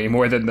hate way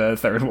more than the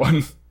third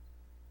one.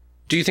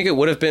 Do you think it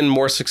would have been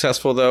more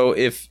successful though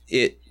if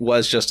it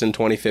was just in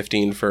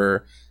 2015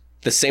 for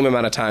the same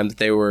amount of time that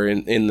they were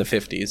in the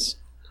 50s?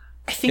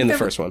 I think in the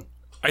first one.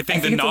 I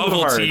think the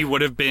novelty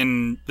would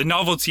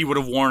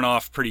have worn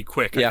off pretty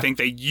quick. Yeah. I think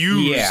they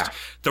used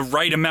the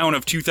right amount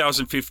of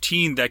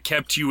 2015 that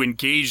kept you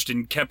engaged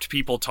and kept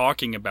people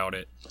talking about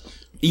it.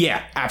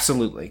 Yeah,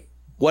 absolutely.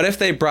 What if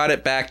they brought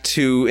it back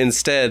to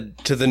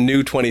the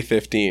new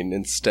 2015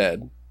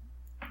 instead?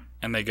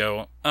 And they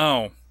go,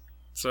 oh,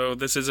 so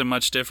this isn't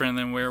much different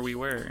than where we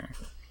were.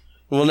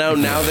 Well,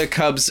 now the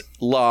Cubs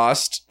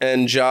lost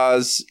and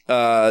Jaws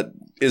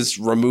is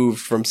removed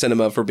from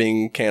cinema for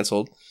being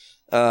canceled.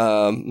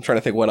 I'm trying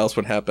to think what else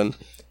would happen.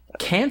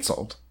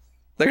 Canceled?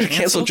 They're going to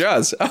cancel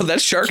Jaws. Oh, that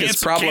shark is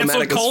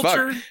problematic as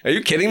fuck. Are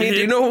you kidding me? Do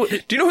you know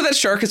who that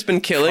shark has been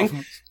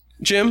killing,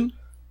 Jim?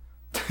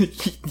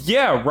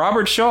 Yeah,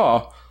 Robert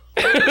Shaw.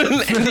 Do you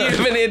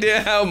have any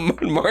idea how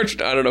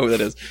March? I don't know who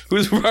that is.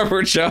 Who's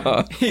Robert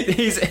Shaw?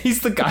 He's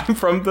the guy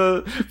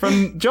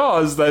from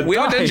Jaws that we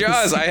all did dies.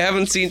 Jaws. I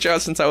haven't seen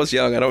Jaws since I was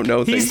young. I don't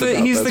know things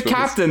about He's those the movies.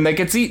 captain that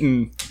gets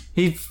eaten.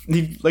 He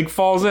like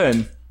falls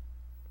in.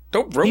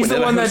 Don't ruin He's the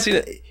it. I one haven't that seen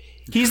it.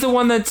 He's the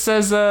one that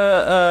says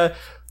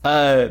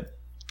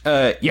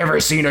you ever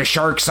seen a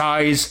shark's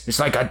eyes? It's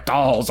like a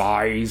doll's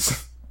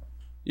eyes.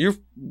 You're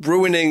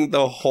ruining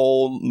the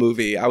whole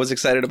movie. I was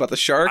excited about the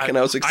shark, and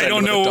I was excited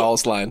about the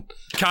doll's line.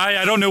 Kai,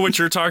 I don't know what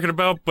you're talking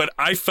about, but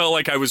I felt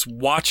like I was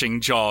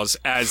watching Jaws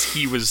as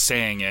he was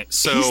saying it.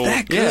 So He's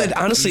that good.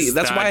 Honestly,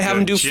 that's why I have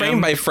him do frame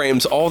by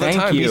frames all the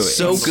time. you. He's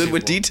so It's good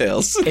with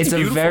details. It's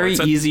a very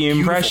It's a easy beautiful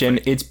impression.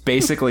 thing. It's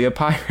basically a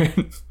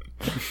pirate.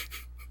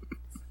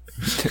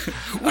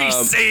 We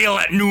sail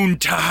at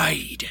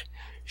noontide.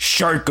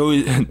 Shark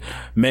goes,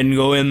 men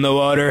go in the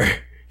water.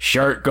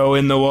 Shark go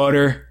in the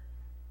water.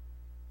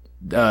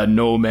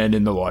 No men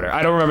in the water.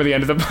 I don't remember the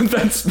end of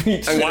that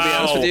speech. I'm going to be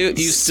honest with you.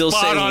 You still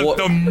Spot say on.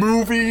 The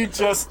movie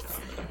just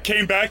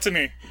came back to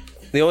me.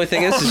 The only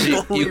thing is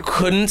you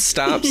couldn't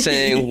stop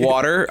saying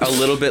water a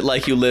little bit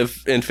like you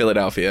live in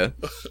Philadelphia.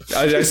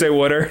 Did I say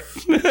water?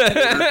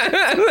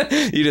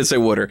 You did say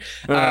water.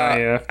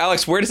 Yeah.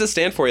 Alex, where does it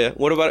stand for you?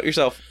 What about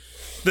yourself?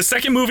 The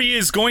second movie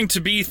is going to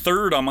be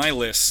third on my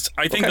list.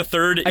 I think the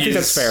third is... I think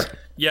that's fair.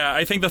 Yeah,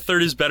 I think the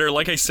third is better.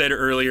 Like I said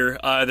earlier,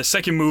 the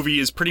second movie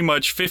is pretty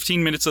much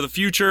 15 minutes of the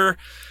future,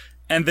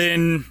 and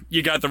then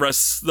you got the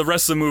rest. The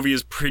rest of the movie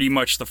is pretty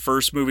much the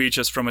first movie,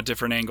 just from a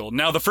different angle.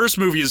 Now, the first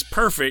movie is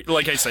perfect,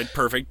 like I said,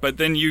 perfect, but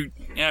then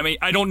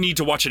I don't need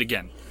to watch it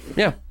again.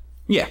 Yeah.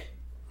 Yeah.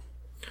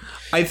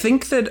 I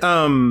think that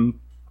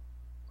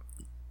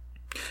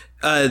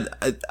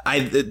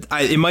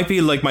it might be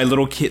like my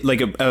little kid,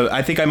 like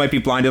I think I might be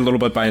blinded a little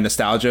bit by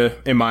nostalgia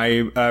in my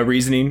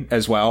reasoning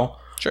as well.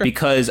 Sure.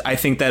 Because I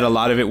think that a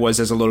lot of it was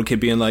as a little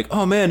kid being like,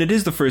 oh man, it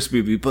is the first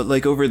movie, but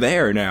like over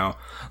there now.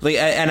 Like,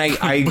 and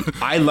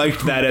I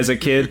liked that as a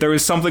kid. There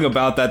was something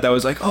about that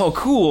was like, oh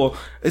cool,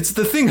 it's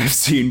the thing I've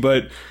seen,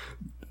 but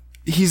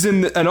He's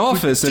in an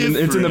office and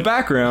it's in the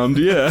background.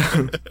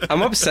 Yeah.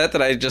 I'm upset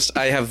that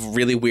I have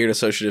really weird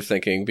associative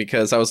thinking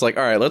because I was like,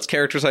 all right, let's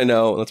characters I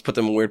know, let's put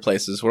them in weird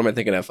places. What am I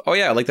thinking of? Oh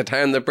yeah, like the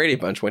time the Brady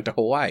Bunch went to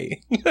Hawaii.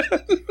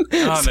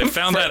 Oh, they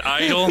found that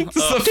idol. It's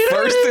the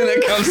first thing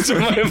that comes to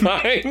my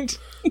mind.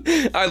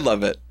 I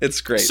love it. It's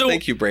great. So,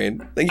 thank you,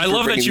 Brain. Thank you. I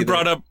love that you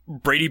brought up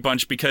Brady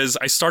Bunch because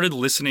I started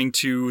listening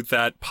to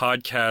that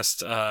podcast,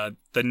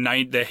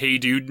 the Hey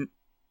Dude,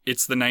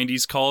 it's the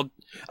 90s called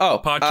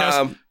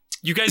podcast.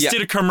 You guys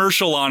did a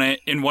commercial on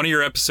it in one of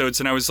your episodes,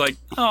 and I was like,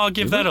 oh, I'll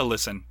give that a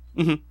listen.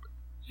 Mm-hmm.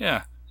 Yeah.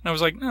 And I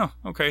was like, oh,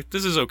 okay,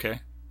 this is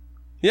okay.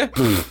 Yeah,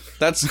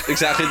 that's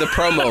exactly the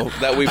promo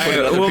that we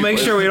put. We'll make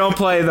sure we don't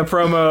play the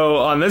promo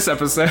on this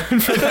episode.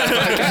 For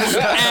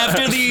that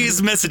After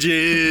these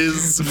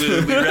messages,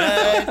 we'll be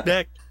right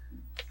back.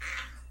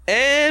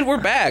 And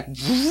we're back.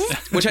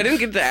 Which I didn't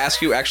get to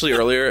ask you actually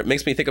earlier. It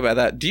makes me think about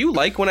that. Do you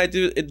like when I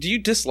do? Do you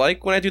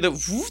dislike when I do the?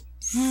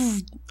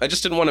 I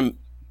just didn't want to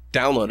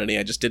download any.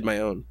 I just did my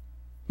own.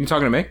 You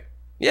talking to me?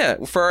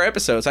 Yeah, for our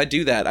episodes, I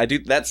do that.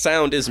 That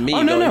sound is me.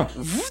 Oh no.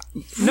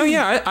 No,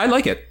 yeah, I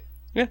like it.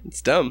 Yeah,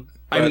 it's dumb.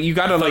 I mean, you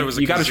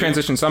gotta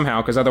transition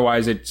somehow, because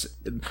otherwise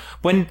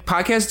when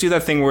podcasts do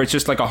that thing where it's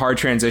just like a hard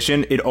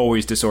transition, it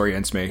always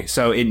disorients me.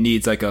 So it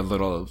needs like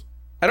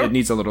it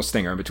needs a little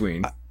stinger in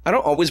between. I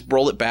don't always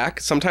roll it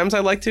back. Sometimes I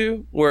like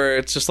to, where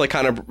it's just like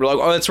kind of like,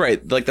 oh, that's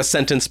right, like the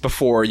sentence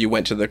before you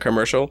went to the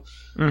commercial.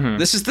 Mm-hmm.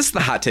 This is the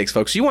hot takes,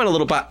 folks. You want a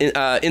little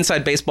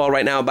inside baseball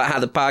right now about how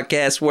the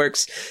podcast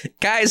works?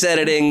 Kai's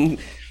editing.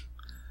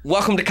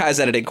 Welcome to Kai's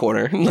editing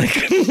corner.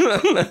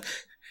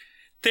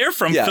 They're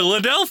from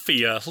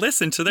Philadelphia.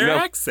 Listen to their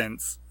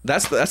accents.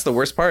 That's the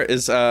worst part.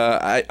 Is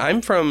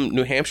I'm from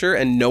New Hampshire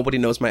and nobody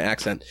knows my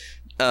accent.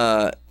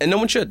 And no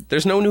one should.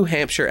 There's no New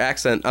Hampshire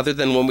accent other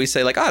than when we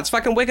say like, oh, it's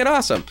fucking wicked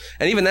awesome.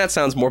 And even that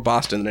sounds more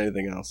Boston than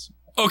anything else.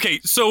 Okay,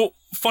 so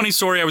funny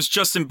story. I was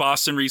just in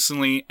Boston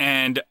recently,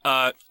 and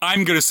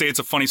I'm going to say it's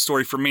a funny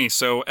story for me,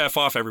 so F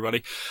off,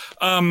 everybody.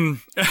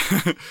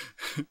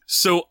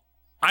 So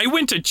I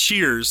went to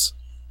Cheers,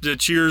 the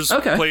Cheers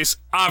place.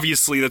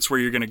 Obviously, that's where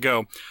you're going to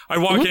go. I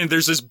walk in,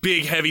 there's this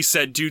big,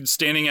 heavy-set dude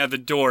standing at the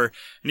door,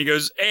 and he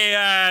goes,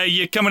 hey,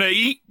 you coming to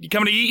eat? You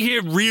coming to eat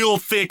here? Real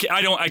thick.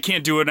 I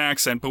can't do an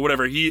accent, but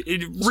whatever.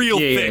 Real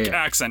thick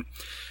accent.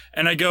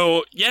 And I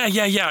go, yeah,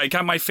 I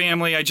got my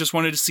family. I just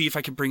wanted to see if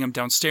I could bring them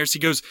downstairs. He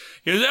goes,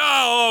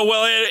 oh,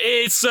 well,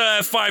 it's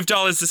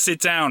 $5 to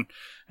sit down.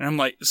 And I'm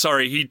like,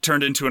 sorry, he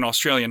turned into an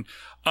Australian.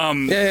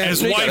 And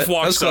his wife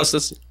walks up.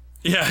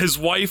 Yeah, his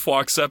wife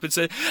walks up and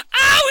said,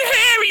 oh,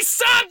 Harry,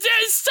 stop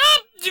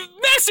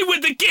messing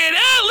with the kid.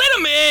 Let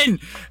him in.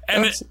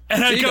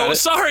 And I go,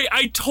 sorry,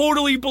 I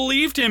totally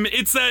believed him.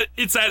 It's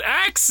that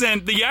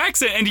accent, the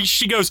accent. And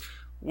she goes,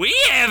 we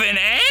have an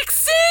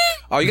accent?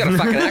 Oh, you got a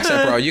fucking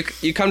accent, bro.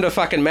 You come to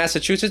fucking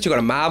Massachusetts, you go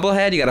to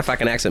Marblehead, you got a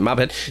fucking accent.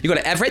 Marblehead. You go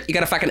to Everett, you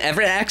got a fucking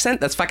Everett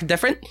accent. That's fucking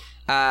different.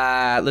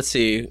 Let's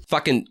see.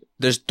 Fucking,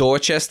 there's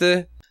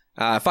Dorchester.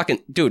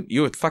 Fucking, dude,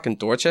 you a fucking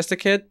Dorchester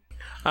kid?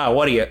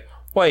 What are you,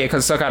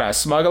 cause some kind of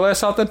smuggler or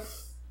something?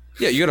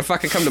 Yeah, you gonna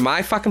fuking come to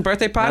my fucking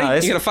birthday party?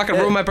 You gonna fucking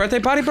ruin my birthday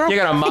party, bro? You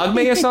gonna mug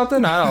me or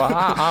something?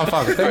 I don't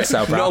fucking think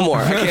so, bro. No more.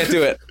 I can't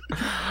do it.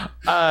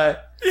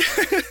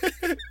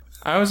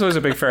 I was always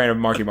a big fan of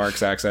Marky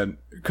Mark's accent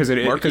because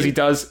he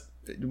does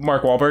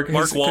Mark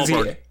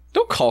Wahlberg.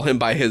 Don't call him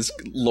by his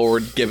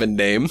Lord-given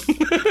name. You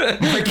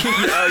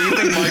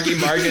think Marky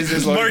Mark is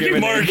his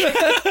Lord-given name?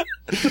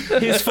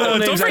 His full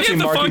name's actually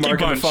Marky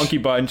Mark and the Funky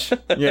Bunch.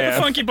 Yeah,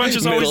 the Funky Bunch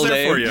is always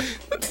there for you.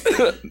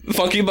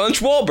 Funky Bunch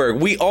Wahlberg.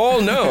 We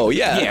all know.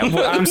 Yeah.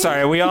 Well, I'm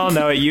sorry. We all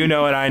know it. You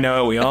know it. I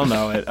know it. We all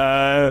know it.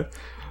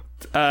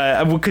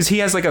 Because he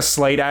has like a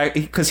slight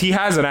because he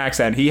has an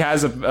accent. He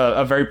has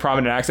a very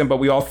prominent accent, but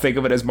we all think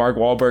of it as Mark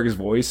Wahlberg's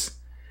voice.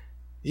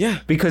 Yeah,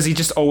 because he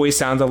just always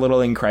sounds a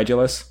little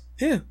incredulous.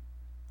 Yeah,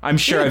 I'm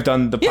sure I've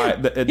done the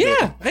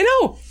I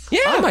know.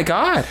 Yeah. Oh my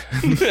god.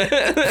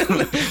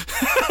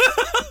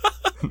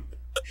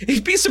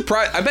 He'd be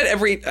surprised. I bet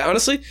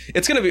honestly,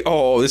 it's gonna be.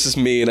 Oh, this is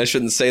me, and I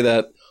shouldn't say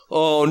that.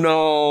 Oh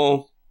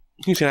no,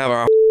 he's gonna have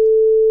our.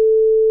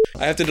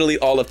 I have to delete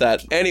all of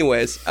that.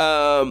 Anyways,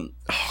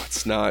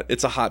 it's not.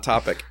 It's a hot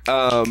topic.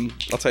 I'll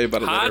tell you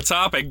about it later. Hot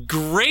topic.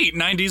 Great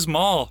 90s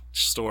mall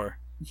store.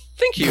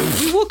 Thank you.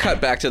 We will cut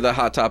back to the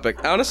hot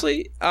topic.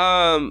 Honestly,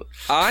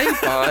 I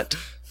bought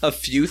a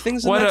few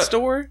things in that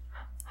store.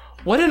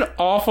 What an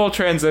awful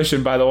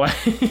transition, by the way.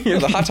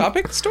 The Hot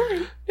Topic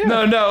story?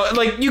 Yeah. No,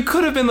 like, you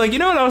could have been like, you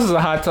know what else is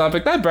a hot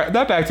topic? That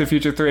Back to the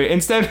Future 3.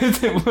 Instead,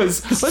 it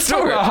was, let's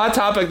talk about Hot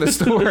Topic, the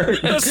store.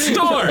 The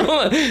store!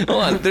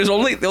 Hold on. The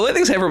only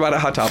things I ever bought at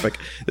Hot Topic,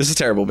 this is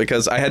terrible,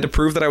 because I had to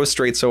prove that I was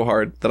straight so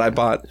hard that I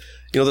bought,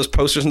 those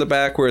posters in the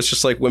back where it's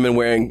just like women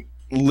wearing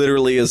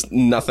literally as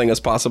nothing as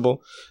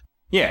possible.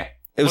 Yeah.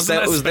 It was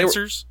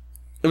Spencer's?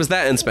 It was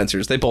that and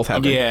Spencer's. They both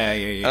have it.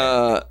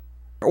 Yeah.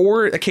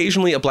 Or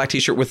occasionally a black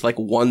t-shirt with like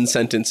one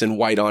sentence in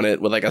white on it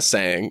with like a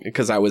saying,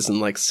 because I was in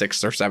like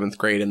 6th or 7th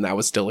grade and that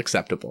was still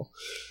acceptable.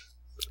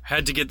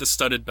 Had to get the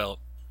studded belt.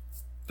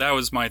 That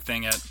was my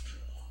thing at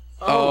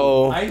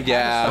Oh, I have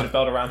yeah. a studded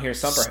belt around here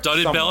somewhere.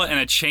 Studded belt and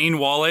a chain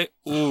wallet.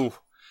 Ooh.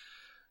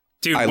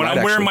 Dude, I when lied,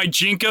 I'm wearing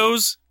actually. my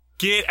Jinkos,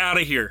 get out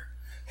of here.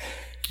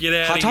 Get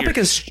out Hot of Topic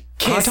here. is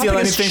Can't Hot steal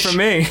Topic is anything from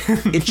me.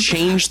 It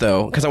changed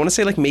though, because I want to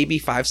say like maybe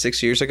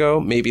 5-6 years ago,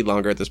 maybe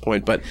longer at this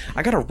point. But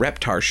I got a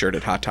Reptar shirt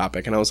at Hot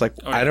Topic, and I was like,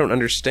 I don't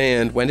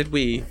understand. When did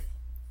we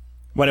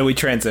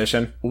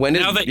transition? When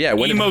did Now that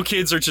when did- emo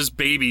kids are just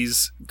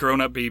babies,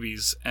 grown-up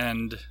babies,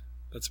 and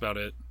that's about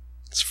it.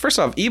 First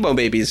off, Emo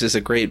Babies is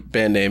a great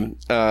band name.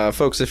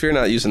 Folks, if you're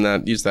not using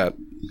that, use that.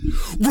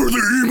 We're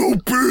the emo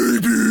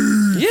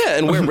babies! Yeah,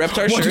 and wear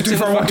Reptar shirts. 1, 2, 3,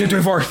 4, 1, 2,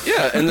 3, 4.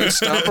 Yeah, and then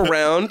stomp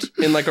around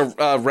in like a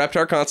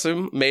Reptar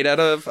costume made out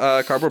of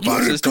cardboard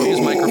boxes. Don't use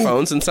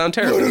microphones and sound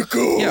terrible.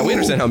 Yeah, we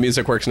understand how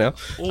music works now.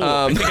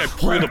 I think I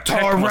pulled a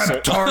peck muscle.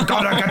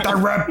 gotta get the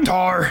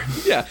Reptar.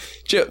 Yeah,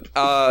 Jim,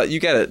 you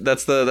get it.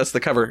 That's the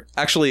cover.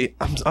 Actually,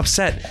 I'm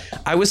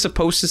upset. I was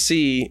supposed to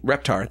see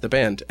Reptar, the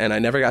band, and I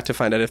never got to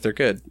find out if they're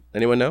good.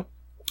 Anyone know?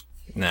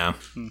 No.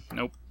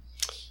 Nope.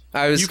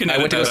 I You can went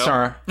edit to that go.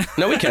 out.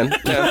 No, we can.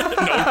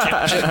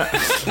 Yeah.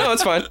 No,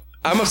 it's fine.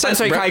 I'm upset. I'm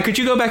sorry, Kai, could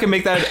you go back and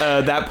make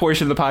that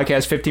portion of the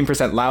podcast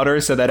 15%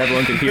 louder so that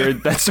everyone can hear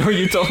that story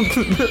you told?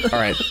 All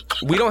right.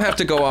 We don't have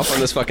to go off on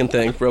this fucking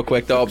thing real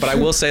quick, though. But I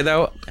will say,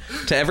 though,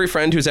 to every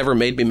friend who's ever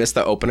made me miss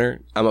the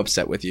opener, I'm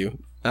upset with you.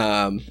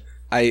 I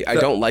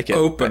don't like it.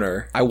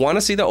 Opener. I want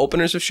to see the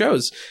openers of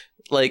shows.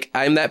 Like,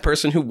 I'm that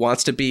person who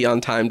wants to be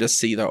on time to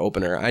see the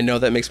opener. I know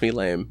that makes me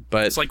lame,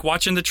 but... It's like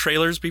watching the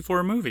trailers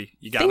before a movie.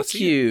 You gotta Thank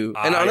see you. it.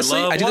 And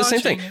honestly, I do the same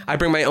thing. I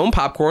bring my own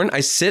popcorn.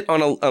 I sit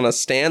on a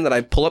stand that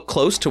I pull up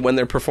close to when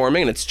they're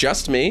performing, and it's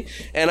just me.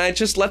 And I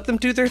just let them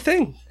do their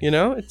thing. You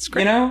know, it's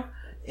great. You know?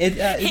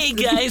 Hey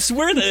guys,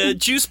 we're the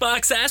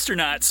Juicebox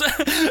Astronauts.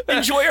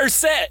 Enjoy our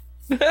set.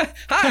 Hi,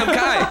 I'm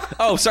Kai.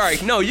 Oh, sorry.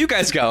 No, you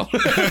guys go. I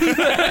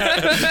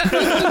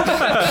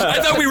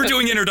thought we were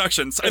doing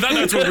introductions. I thought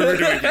that's what we were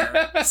doing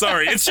here.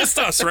 Sorry, it's just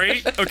us,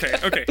 right? Okay.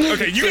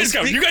 You guys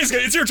go.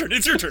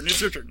 It's your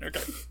turn. Okay.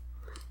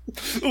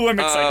 Ooh, I'm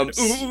excited.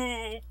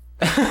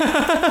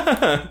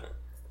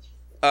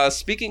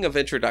 Speaking of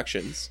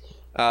introductions,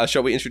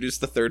 shall we introduce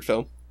the third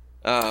film?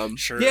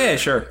 Sure. Yeah,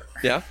 sure.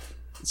 Yeah.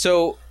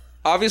 So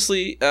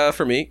obviously,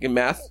 for me in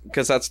math,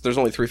 because there's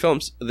only 3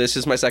 films, this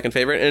is my second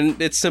favorite,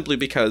 and it's simply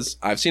because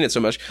I've seen it so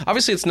much.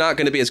 Obviously, it's not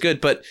going to be as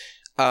good, but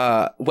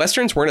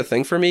westerns weren't a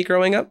thing for me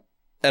growing up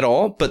at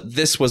all. But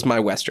this was my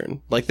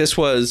western. Like, this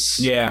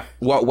was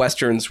what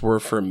westerns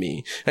were for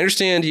me. I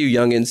understand you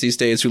youngins these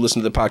days who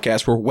listen to the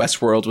podcast where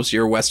Westworld was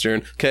your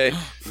western. Okay,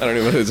 I don't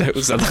even know who's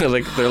that.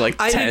 Like, they're like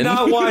 10. I did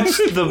not watch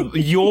the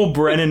Yul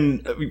Brennan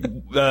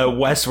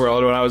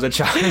Westworld when I was a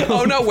child.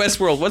 Oh, not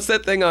Westworld. What's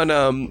that thing on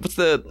what's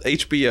the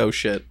HBO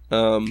shit?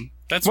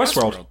 That's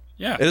Westworld.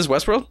 Yeah. It is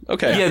Westworld?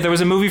 Okay. Yeah, there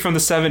was a movie from the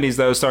 70s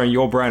that was starring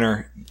Yul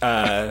Brenner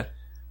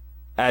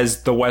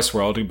as the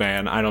Westworld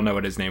man. I don't know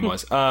what his name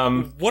was.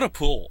 What a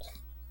pull.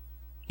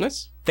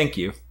 Nice. Thank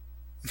you.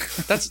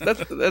 That's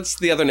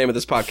the other name of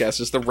this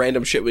podcast, is the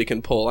random shit we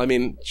can pull. I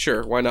mean,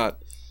 sure, why not?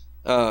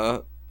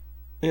 Yeah.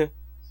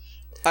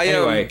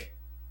 Anyway.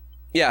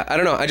 Yeah, I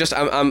don't know.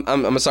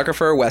 I'm a sucker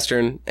for a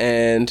western,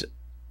 and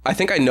I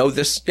think I know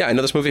this. Yeah, I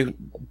know this movie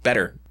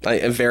better.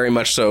 I very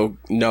much so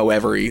know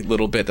every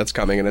little bit that's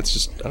coming, and it's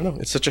just, I don't know.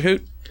 It's such a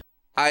hoot.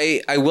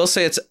 I will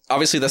say it's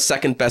obviously the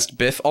second best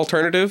Biff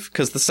alternative,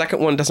 because the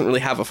second one doesn't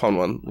really have a fun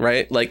one,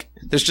 right? Like,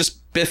 there's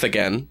just Biff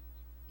again.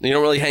 You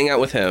don't really hang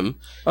out with him.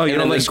 Oh, you And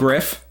don't then like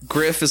Griff?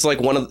 Griff is like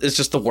it's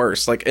just the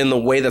worst, like in the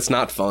way that's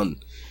not fun,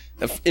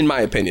 in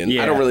my opinion.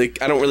 Yeah. I don't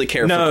really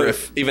care No. for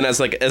Griff, even as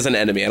an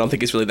enemy. I don't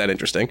think he's really that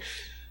interesting.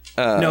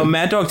 No,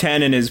 Mad Dog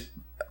Tannen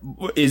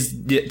is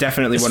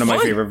definitely one of my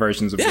fun. favorite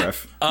versions of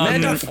Griff.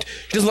 Mad Dog.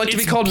 He doesn't like to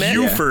be called Mad.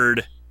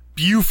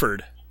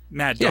 Buford.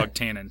 Mad Yeah. Dog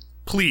Tannen.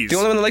 Please. The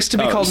only one that likes to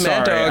be called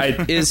Mad sorry,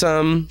 Dog is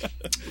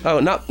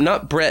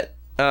not Brett.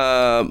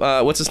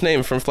 What's his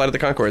name from Flight of the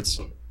Conchords?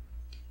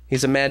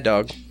 He's a mad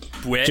dog.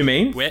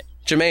 Jermaine?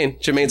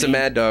 Jermaine's a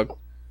mad dog.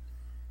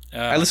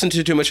 I listen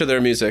to too much of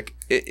their music.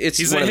 It's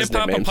He's one a of his hip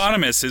hop nicknames.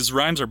 eponymous. His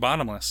rhymes are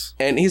bottomless.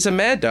 And he's a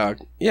mad dog.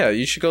 Yeah,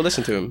 you should go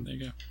listen to him. There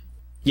you go.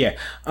 Yeah.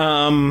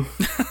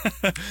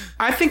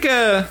 I think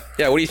Yeah,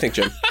 what do you think,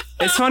 Jim?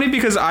 it's funny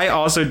because I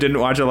also didn't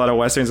watch a lot of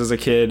Westerns as a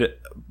kid,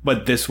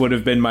 but this would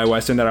have been my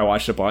Western that I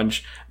watched a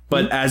bunch.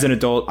 But as an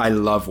adult, I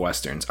love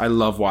Westerns. I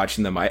love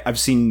watching them. I've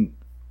seen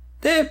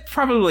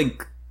probably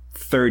like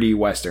 30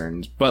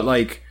 Westerns, but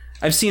like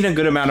I've seen a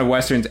good amount of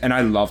Westerns and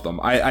I love them.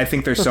 I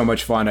think they're so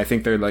much fun. I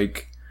think they're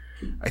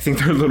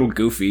a little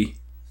goofy,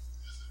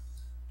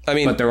 I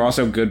mean, but they're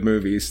also good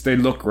movies. They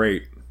look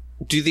great.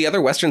 do the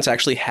other Westerns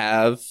actually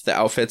have the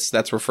outfits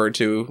that's referred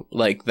to,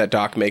 like that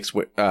Doc makes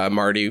with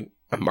Marty?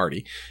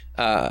 Marty.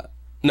 Yeah.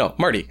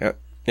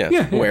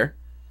 Where?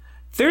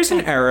 There's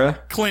an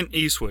era. Clint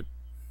Eastwood.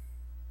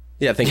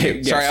 Yeah, thank you.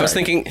 Yeah, sorry, I was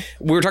sorry. thinking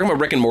we were talking about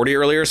Rick and Morty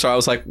earlier, so I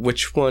was like,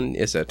 which one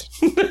is it?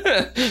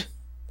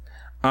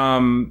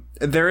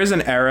 There is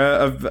an era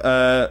of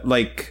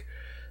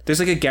there's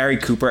like a Gary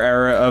Cooper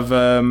era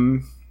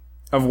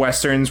of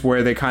Westerns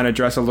where they kind of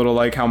dress a little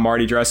like how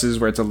Marty dresses,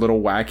 where it's a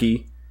little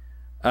wacky.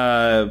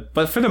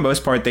 But for the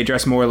most part, they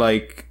dress more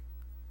like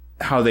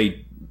how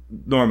they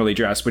normally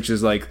dress, which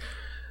is like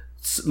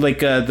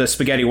the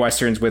spaghetti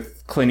westerns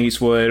with Clint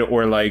Eastwood,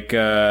 or like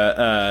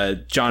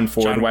John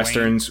Ford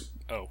westerns.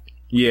 Oh,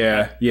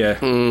 yeah.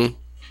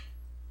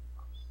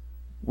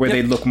 Where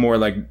they look more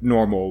like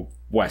normal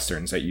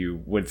westerns that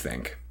you would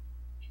think.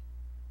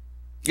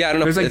 Yeah, I don't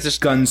know. There's like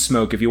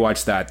Gunsmoke. If you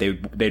watch that,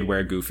 they'd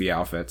wear goofy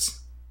outfits.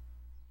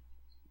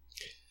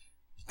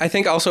 I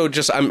think also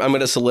just I'm going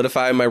to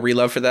solidify my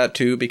relove for that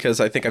too, because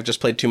I think I've just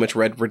played too much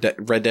Red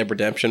Dead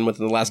Redemption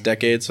within the last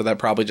decade, so that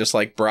probably just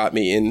like brought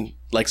me in,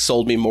 like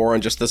sold me more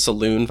on just the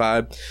saloon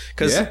vibe,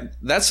 because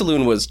that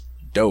saloon was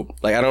dope.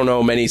 Like I don't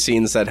know many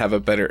scenes that have a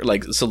better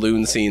like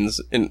saloon scenes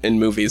in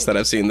movies that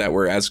I've seen that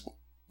were as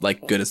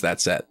like good as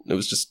that set. It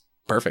was just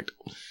perfect.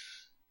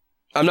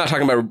 I'm not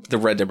talking about the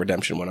Red Dead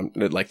Redemption one. I'm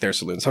like their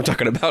saloons. I'm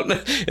talking about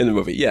in the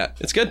movie. Yeah,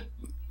 it's good.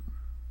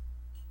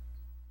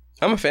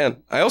 I'm a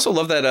fan. I also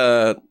love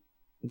that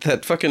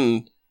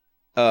fucking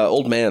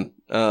old man.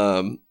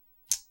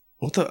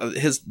 What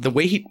the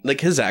way he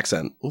like his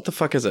accent. What the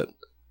fuck is it?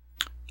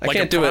 I like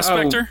can't a do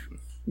prospector? it.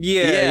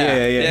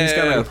 Yeah. He's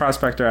got like a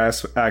prospector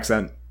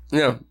accent.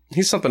 Yeah,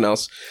 he's something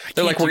else.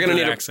 They're like, we're gonna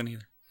need accent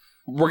either.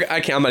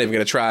 I'm not even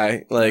gonna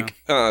try. Like,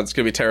 it's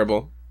gonna be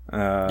terrible. You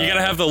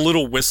gotta have the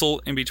little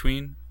whistle in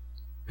between.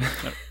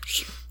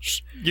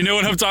 You know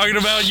what I'm talking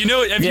about? You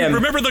know, if you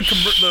remember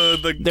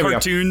the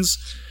cartoons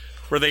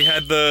where they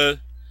had the.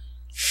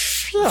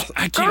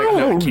 I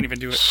can't even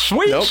do it.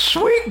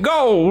 Sweet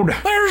gold.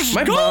 There's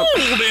gold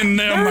in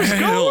them hills. There's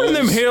gold in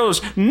them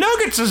hills.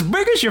 Nuggets as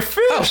big as your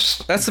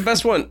fist. Oh, that's the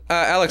best one.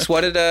 Alex,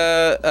 why did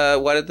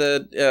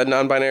the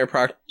non-binary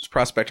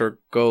prospector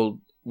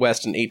go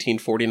west in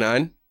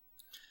 1849?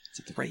 Is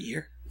it the right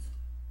year?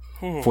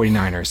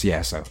 49ers,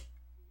 yeah, so.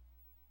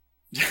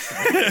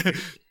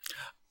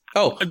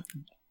 Oh.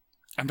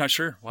 I'm not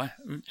sure. Why?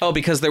 Oh,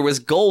 because there was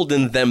gold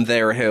in them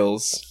there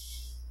hills.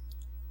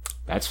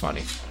 That's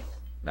funny.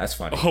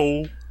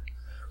 Oh.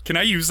 Can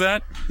I use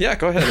that? Yeah,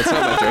 go ahead. It's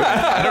not my joke.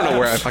 I don't know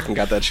where I fucking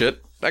got that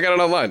shit. I got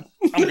it online.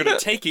 I'm going to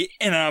take it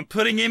and I'm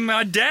putting it in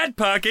my dad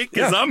pocket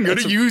because I'm going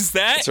to use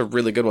that. That's a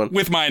really good one.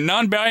 With my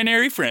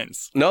non-binary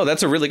friends. No,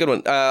 that's a really good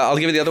one. I'll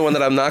give you the other one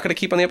that I'm not going to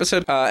keep on the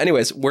episode.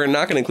 Anyways, we're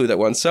not going to include that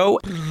one. So,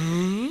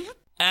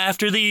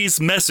 after these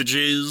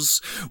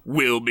messages,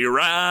 we'll be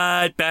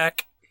right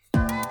back.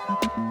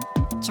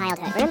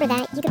 Childhood. Remember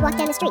that? You could walk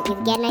down the street, you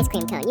could get an ice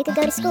cream cone, you could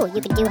go to school, you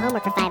could do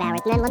homework for 5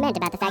 hours, and then lament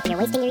about the fact that you're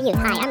wasting your youth.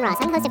 Hi, I'm Ross.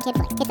 I'm the host of Kid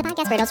Flicks. It's the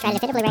podcast where adults try to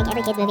definitively rank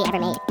every kid's movie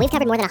ever made. We've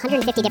covered more than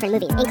 150 different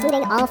movies,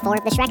 including all 4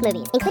 of the Shrek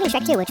movies, including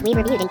Shrek 2, which we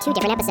reviewed in 2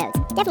 different episodes.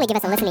 Definitely give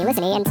us a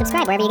listen-y, and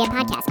subscribe wherever you get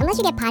podcasts.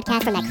 Unless you get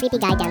podcasts from that creepy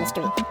guy down the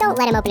street. Don't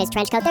let him open his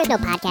trench coat. There's no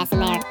podcast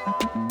in there.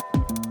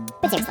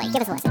 But seriously,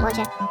 give us a listen, won't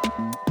you?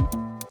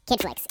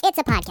 Kid Flicks. It's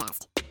a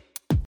podcast.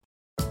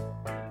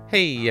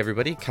 Hey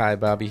everybody, Kai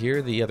Bobby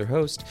here, the other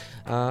host.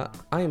 I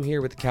am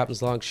here with the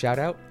Captain's Log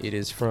shout-out. It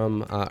is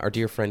from our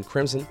dear friend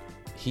Crimson.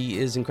 He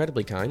is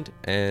incredibly kind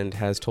and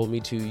has told me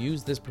to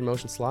use this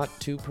promotion slot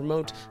to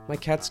promote my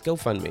cat's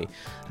GoFundMe.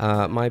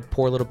 My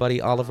poor little buddy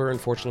Oliver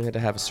unfortunately had to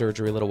have a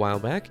surgery a little while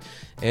back,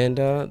 and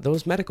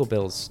those medical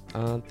bills,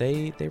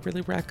 they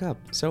really rack up.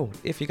 So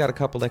if you got a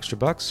couple extra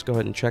bucks, go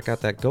ahead and check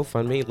out that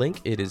GoFundMe link.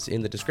 It is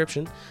in the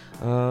description.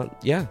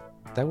 Yeah,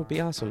 that would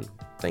be awesome.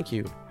 Thank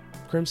you,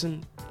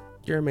 Crimson.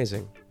 You're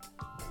amazing.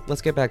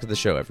 Let's get back to the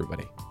show,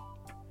 everybody.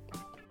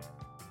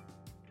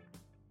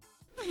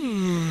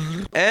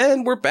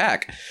 And we're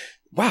back.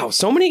 Wow,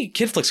 so many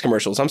Kid Flicks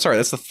commercials. I'm sorry,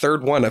 that's the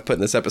 3rd one I've put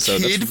in this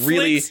episode. Kid That's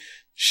really Flicks?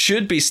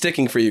 should be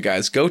sticking for you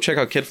guys. Go check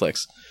out Kid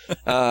Flicks.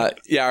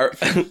 Yeah.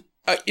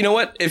 You know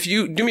what? If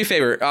you do me a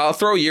favor, I'll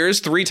throw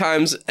yours 3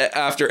 times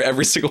after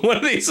every single one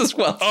of these as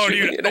well. Oh,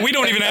 dude, we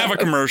don't even have a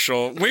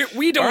commercial.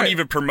 We don't All right.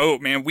 even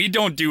promote, man. We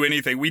don't do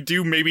anything. We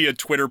do maybe a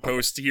Twitter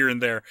post here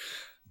and there.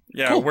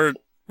 Yeah, Cool. we're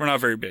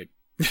not very big.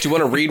 Do you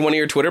want to read one of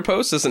your Twitter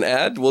posts as an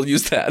ad? We'll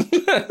use that.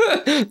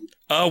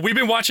 We've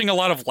been watching a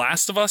lot of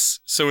Last of Us,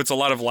 so it's a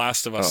lot of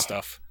Last of Us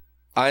stuff.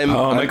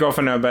 My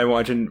girlfriend and I have been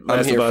watching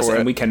Last of Us, and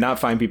it. we cannot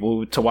find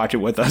people to watch it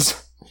with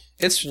us.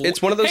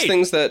 It's one of those Hey,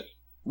 things that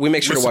we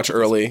make sure to listen watch to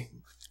early.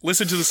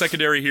 Listen to the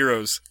secondary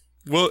heroes.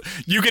 Well,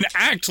 you can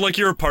act like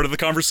you're a part of the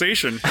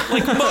conversation,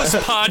 like most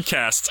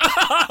podcasts.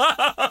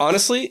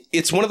 Honestly,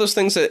 it's one of those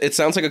things that it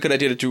sounds like a good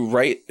idea to do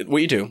right.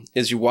 What you do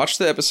is you watch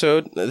the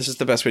episode. This is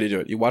the best way to do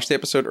it. You watch the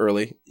episode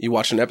early. You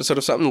watch an episode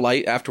of something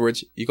light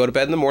afterwards. You go to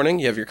bed in the morning.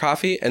 You have your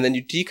coffee, and then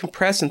you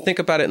decompress and think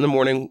about it in the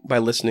morning by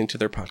listening to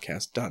their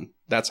podcast. Done.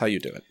 That's how you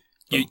do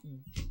it.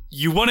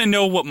 You want to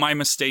know what my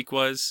mistake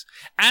was?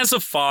 As a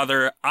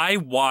father, I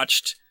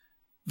watched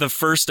the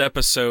first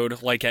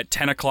episode like at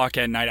 10 o'clock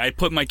at night. I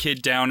put my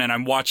kid down and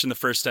I'm watching the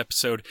first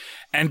episode.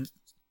 And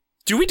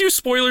do we do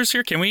spoilers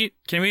here? Can we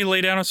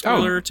lay down a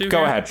spoiler or two? Go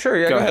here? ahead. Sure,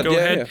 yeah, go ahead. Go Yeah,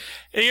 ahead.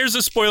 yeah. Here's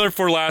a spoiler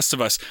for Last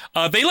of Us.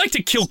 They like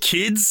to kill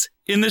kids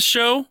in this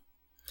show.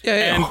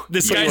 Yeah. And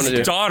this What do you wanna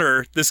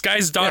do?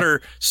 guy's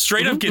daughter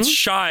straight up gets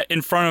shot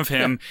in front of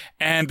him,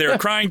 and they're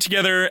crying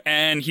together,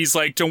 and he's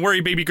like, "Don't worry,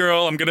 baby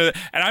girl, and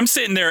I'm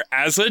sitting there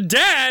as a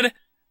dad,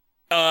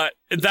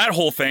 that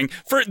whole thing.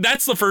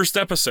 That's the first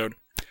episode.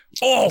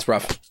 Oh, It's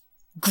rough.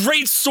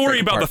 great story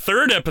Break about the apart.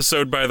 third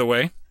episode, by the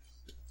way.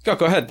 Go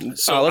ahead.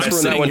 So Let's I'm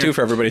ruin that sitting one too here-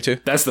 for everybody too.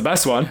 That's the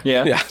best one.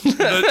 Yeah. Yeah.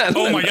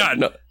 Oh my God.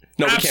 No, we can't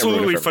ruin it Absolutely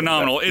for everybody.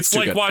 phenomenal. Yeah, It's too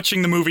like good.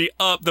 watching the movie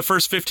Up, the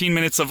first 15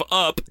 minutes of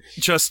Up,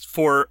 just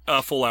for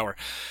a full hour.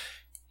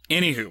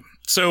 Anywho,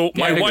 so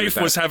Yeah, I my agree wife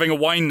with was that. having a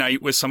wine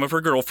night with some of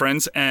her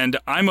girlfriends, and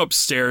I'm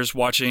upstairs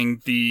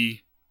watching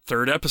the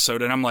third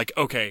episode, and I'm like,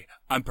 okay,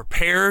 I'm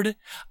prepared.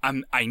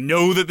 I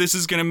know that this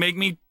is going to make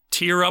me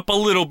tear up a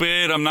little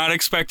bit. I'm not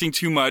expecting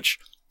too much.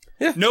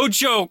 Yeah. No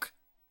joke.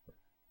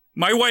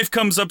 My wife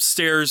comes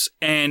upstairs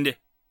and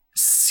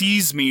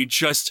sees me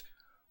just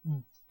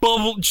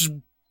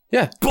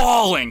Yeah.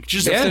 bawling,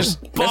 just Yeah.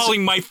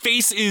 bawling. My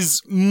face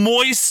is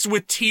moist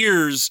with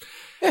tears.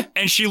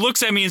 And she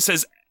looks at me and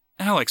says,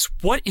 Alex,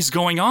 what is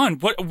going on?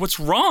 What's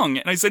wrong?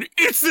 And I said,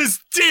 it's this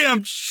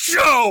damn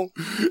show.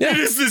 Yeah. It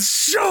is this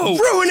show.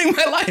 Ruining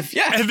my life.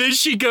 Yeah. And then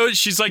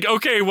she's like,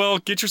 okay, well,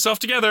 get yourself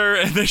together.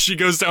 And then she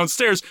goes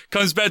downstairs,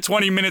 comes back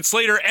 20 minutes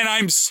later, and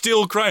I'm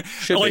still crying.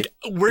 Should like,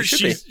 be. where You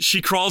should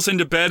she crawls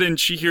into bed and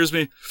she hears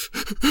me.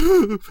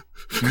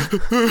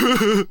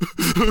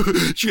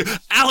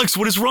 Alex,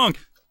 what is wrong?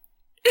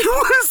 It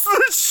was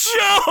the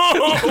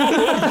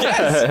show.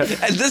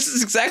 Yes. And this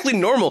is exactly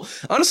normal.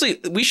 Honestly,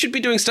 we should be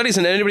doing studies,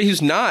 and anybody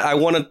who's not, I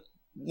want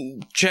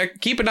to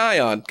keep an eye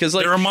on, because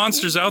like There are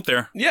monsters out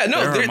there. yeah, no,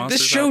 There are this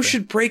monsters out show there.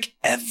 should break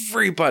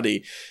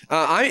everybody.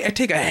 I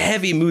take a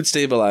heavy mood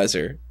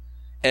stabilizer,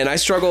 and I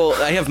struggle.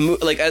 I have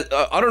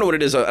I don't know what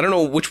it is. I don't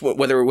know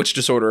which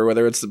disorder,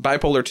 whether it's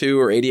bipolar 2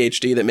 or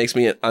ADHD that makes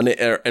me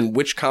and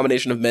which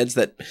combination of meds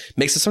that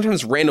makes it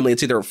sometimes randomly.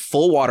 It's either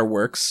full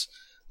waterworks,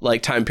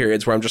 like time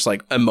periods where I'm just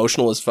like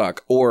emotional as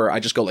fuck, or I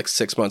just go like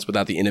 6 months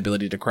without the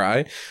inability to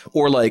cry,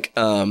 or like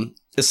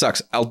it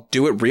sucks. I'll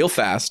do it real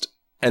fast,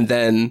 and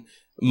then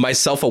my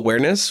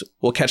self-awareness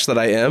will catch that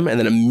I am, and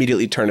then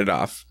immediately turn it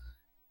off.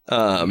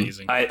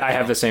 Amazing. I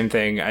have the same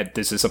thing.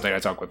 This is something I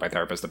talk with my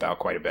therapist about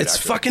quite a bit. It's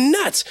actually. fucking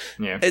nuts.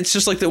 Yeah. It's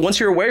just like that once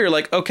you're aware, you're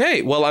like,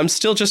 okay, well, I'm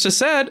still just as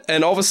sad,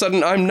 and all of a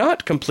sudden I'm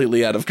not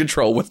completely out of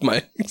control with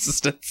my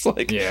existence.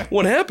 Like, Yeah.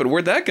 what happened?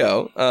 Where'd that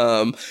go?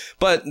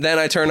 But then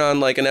I turn on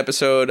like an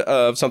episode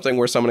of something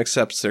where someone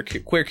accepts their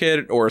queer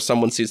kid, or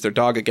someone sees their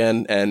dog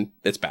again, and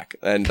it's back,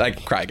 and I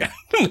can cry again.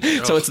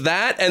 So it's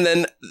that, and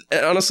then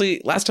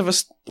honestly, Last of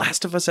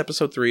Us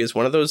episode 3 is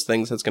one of those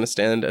things that's going to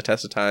stand a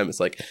test of time. It's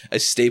like a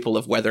staple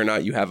of whether or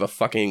not you have a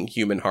fucking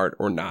human heart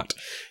or not.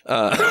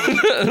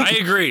 I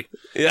agree.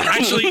 Yeah.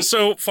 Actually,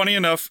 so funny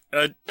enough,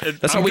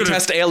 That's how we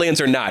test aliens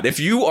or not. If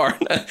you are,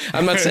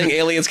 I'm not saying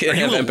aliens can't Are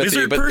you have a empathy,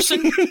 lizard but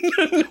person?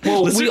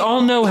 Well, we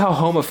all know how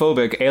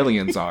homophobic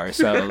aliens are,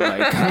 so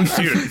like,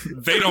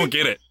 Dude, they don't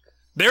get it.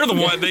 They're the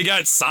one. They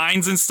got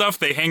signs and stuff.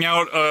 They hang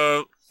out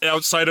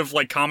outside of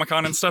like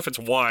Comic-Con and stuff. It's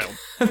wild.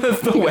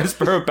 the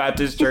Westboro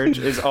Baptist Church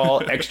is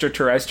all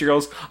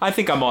extraterrestrials. I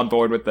think I'm on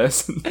board with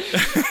this.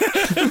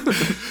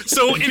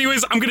 So,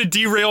 anyways, I'm gonna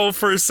derail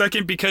for a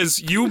second because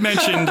you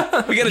mentioned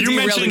we got to you derail to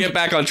mentioned- get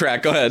back on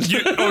track. Go ahead.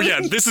 Oh yeah,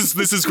 this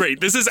is great.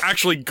 This is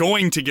actually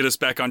going to get us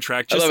back on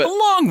track just love a it.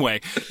 long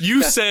way.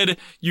 You said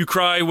you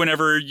cry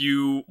whenever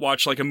you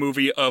watch like a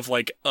movie of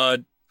like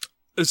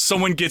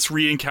someone gets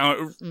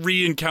re-encounter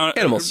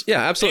Animals. Yeah,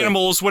 absolutely.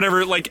 animals,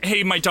 whatever. Like,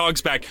 hey, my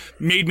dog's back.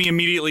 Made me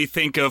immediately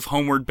think of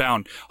Homeward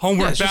Bound.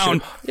 Homeward Yeah,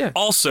 Bound sure. Yeah.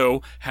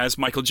 also has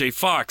Michael J.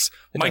 Fox.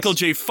 Michael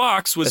J.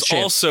 Fox was That's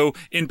Chance. also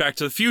in Back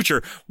to the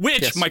Future,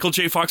 which Yes. Michael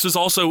J. Fox was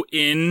also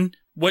in.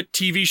 What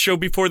TV show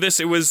before this?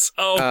 It was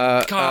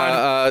God.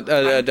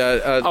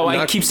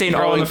 I keep saying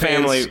All in the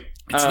Family.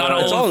 It's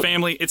not it's All all- in the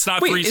Family. It's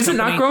not Wait, Three's is it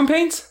Company. not Growing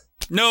Pains?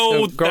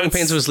 No, Growing that's-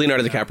 Pains was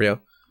Leonardo DiCaprio.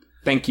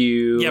 Thank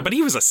you. Yeah, but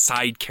he was a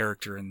side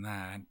character in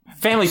that.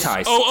 Family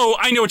Ties. Oh,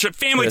 I know what you're.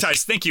 Family Yes.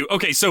 Ties. Thank you.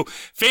 Okay, so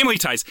Family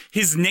Ties.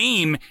 His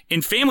name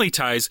in Family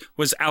Ties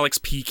was Alex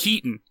P.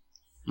 Keaton.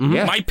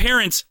 yeah. My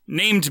parents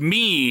named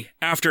me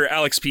after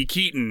Alex P.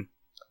 Keaton.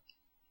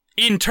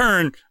 In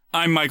turn,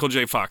 I'm Michael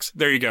J. Fox.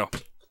 There you go.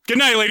 Good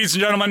night, ladies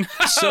and gentlemen.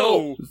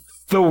 So-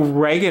 The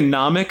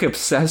Reaganomic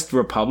obsessed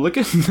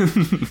Republican.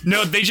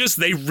 No,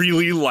 they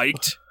really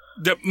liked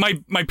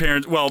my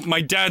parents. Well,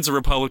 my dad's a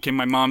Republican,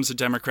 my mom's a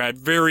Democrat.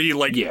 Very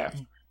like yeah.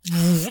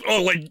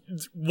 like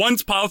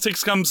once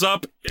politics comes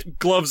up,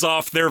 gloves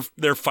off.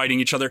 They're fighting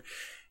each other.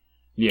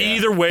 Yeah.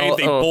 Either way,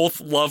 they oh. both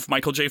love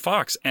Michael J.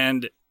 Fox,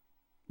 and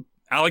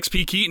Alex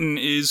P. Keaton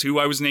is who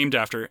I was named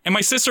after, and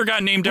my sister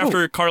got named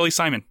after Carly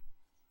Simon.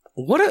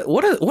 What a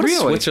Really?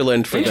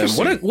 Switzerland for them.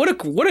 Interesting.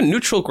 What a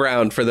neutral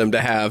ground for them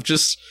to have.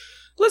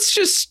 Let's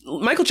just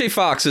Michael J.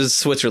 Fox is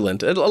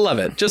Switzerland. I love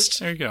it.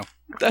 There you go.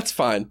 That's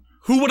fine.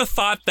 Who would have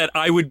thought that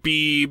I would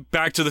be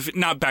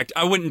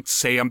I wouldn't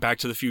say I'm Back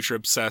to the Future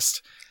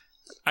obsessed.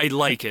 I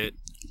like it.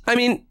 I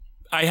mean,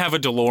 I have a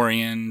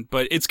DeLorean,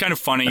 but it's kind of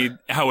funny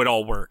how it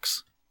all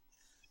works.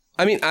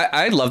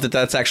 I love that.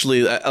 That's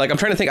actually like I'm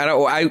trying to think.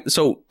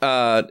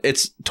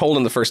 It's told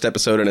in the first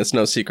episode, and it's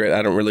no secret.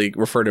 I don't really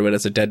refer to it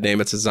as a dead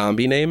name. It's a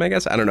zombie name, I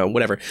guess. I don't know.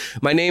 Whatever.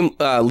 My name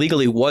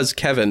legally was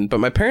Kevin, but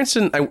my parents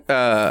didn't.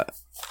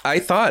 I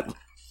thought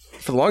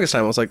for the longest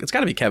time, I was like, it's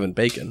got to be Kevin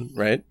Bacon,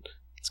 right?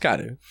 It's got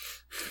to.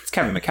 It's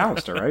Kevin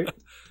McAllister, right?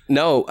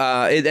 No,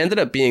 it ended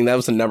up being, that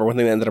was the number one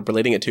thing they ended up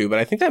relating it to, but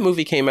I think that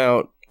movie came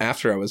out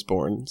after I was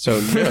born, so no.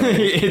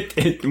 it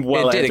did.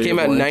 It Came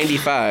out in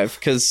 95,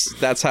 because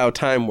that's how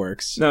time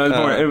works. No,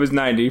 it was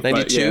 90.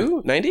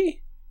 92?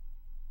 90?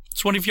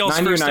 It's one of y'all's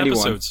 90 or first 91.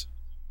 episodes.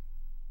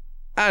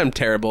 I'm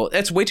terrible.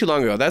 That's way too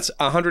long ago. That's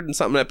 100 and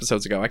something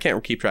episodes ago. I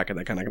can't keep track of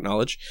that kind of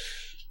knowledge.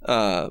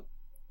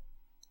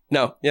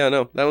 No,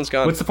 that one's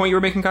gone. What's the point you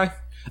were making, Kai?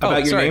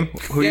 About your name?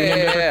 Who you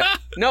named after?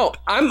 No,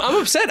 I'm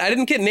upset. I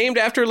didn't get named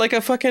after like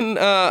a fucking.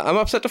 I'm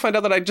upset to find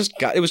out that I just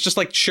got. It was just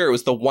like, sure, it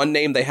was the one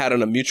name they had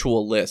on a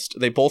mutual list.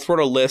 They both wrote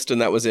a list,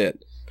 and that was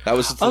it. That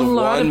was A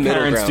lot of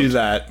parents do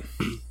that.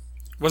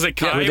 Was it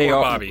Kai they or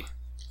all- Bobby?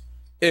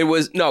 It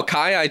was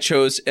Kai. I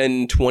chose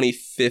in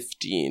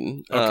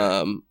 2015.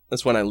 Okay.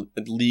 That's when I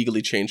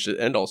legally changed it,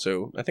 and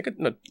also I think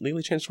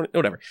legally changed 20.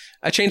 Whatever.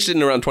 I changed it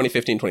in around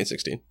 2015,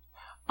 2016.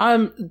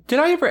 Did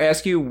I ever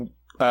ask you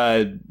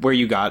where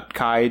you got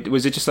Kai?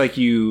 Was it just like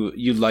you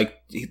liked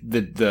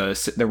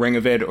the ring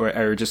of it,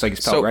 or just like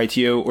it felt right to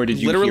you, or did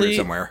you hear it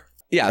somewhere?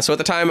 Yeah. So at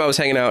the time I was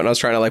hanging out and I was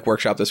trying to like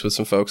workshop this with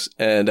some folks,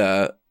 and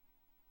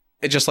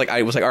it just like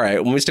I was like, all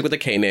right, let me stick with the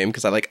K name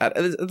because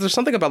there's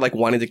something about like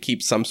wanting to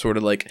keep some sort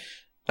of like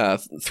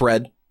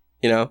thread,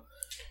 you know.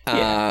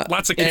 Yeah.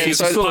 Lots of And kids,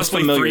 so it's still a plus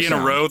like familiar 3 in a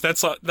sound. row.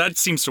 That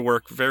seems to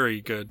work very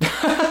good.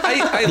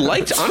 I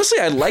liked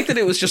that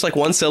it was just like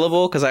one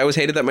syllable because I always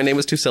hated that my name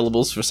was 2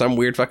 syllables for some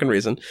weird fucking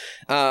reason,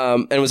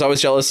 and was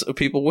always jealous of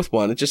people with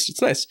one.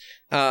 It's nice.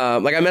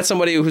 Like I met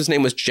somebody whose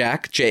name was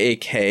Jack,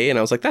 J-A-K, and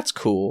I was like, that's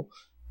cool.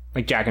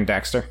 Like Jack and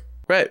Daxter.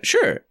 Right,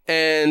 sure.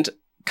 And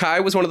Kai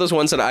was one of those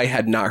ones that I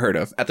had not heard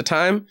of at the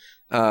time.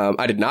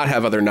 I did not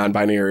have other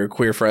non-binary or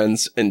queer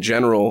friends in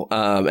general,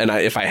 and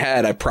if I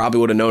had, I probably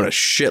would have known a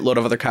shitload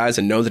of other Kais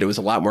and know that it was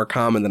a lot more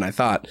common than I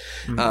thought.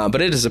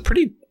 But it is a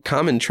pretty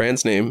common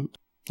trans name.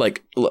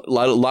 Like a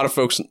lot of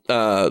folks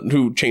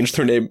who changed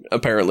their name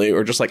apparently,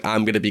 or just like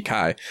I'm going to be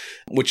Kai,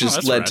 which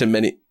has led to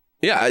many.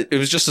 Yeah, it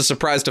was just a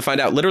surprise to find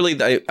out. Literally,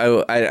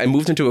 I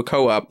moved into a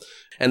co-op,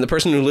 and the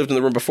person who lived in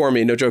the room before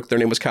me, no joke, their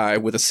name was Kai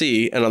with a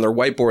C, and on their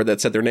whiteboard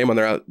that said their name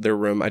on their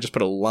room, I just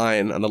put a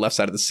line on the left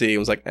side of the C and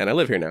was like, and I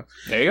live here now.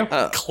 There you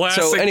go.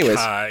 Classic so anyways,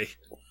 Kai.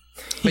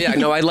 But yeah,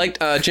 no, I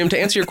liked, Jim, to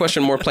answer your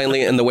question more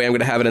plainly in the way I'm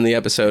going to have it in the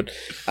episode,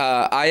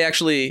 I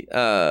actually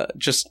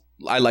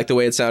I liked the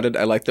way it sounded.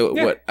 I liked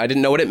what I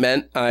didn't know what it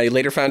meant. I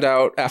later found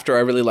out after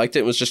I really liked it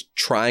and was just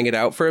trying it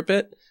out for a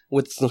bit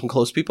with some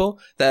close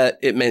people that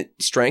it meant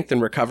strength and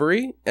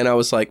recovery. And I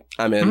was like,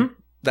 I'm in. Mm-hmm.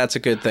 That's a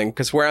good thing.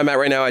 Because where I'm at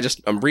right now,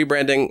 I'm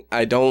rebranding.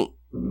 I don't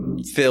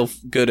feel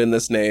good in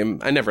this name.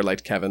 I never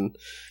liked Kevin.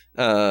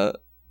 And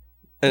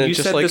you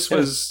said this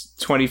was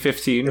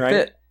 2015,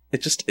 right?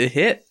 It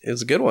hit. It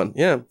was a good one.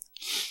 Yeah.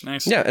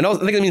 Nice. Yeah. And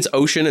also, I think it means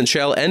ocean and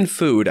shell and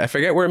food. I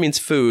forget where it means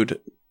food,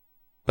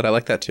 but I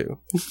like that too.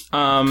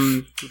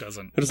 Who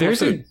doesn't?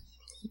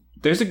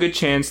 There's a good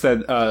chance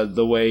that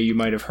the way you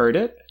might have heard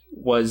it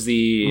was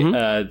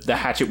the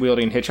hatchet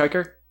wielding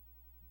hitchhiker.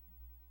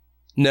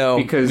 No,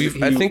 because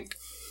I think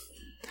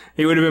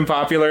he would have been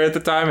popular at the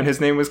time, and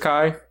his name was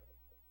Kai.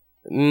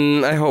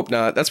 I hope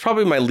not. That's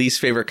probably my least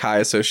favorite Kai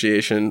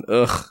association.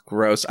 Ugh,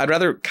 gross. I'd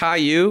rather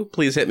Caillou.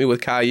 Please hit me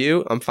with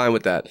Caillou. I'm fine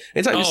with that.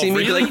 Anytime you see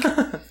me, be like,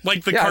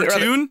 like the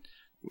cartoon.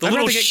 The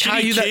little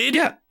shitty kid?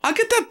 Yeah, I'll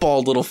get that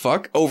bald little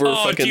fuck over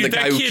the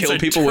guy who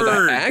killed people with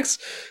an axe.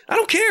 I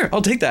don't care.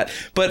 I'll take that.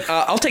 But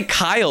I'll take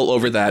Kyle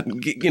over that.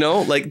 You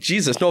know, like,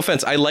 Jesus, no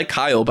offense. I like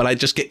Kyle, but I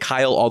just get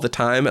Kyle all the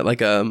time at when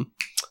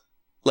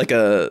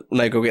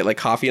I go get like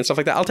coffee and stuff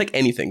like that. I'll take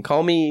anything.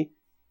 Call me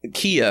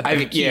Kia.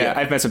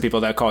 I've met some people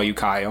that call you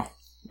Kyle.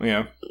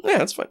 Yeah,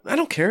 that's fine. I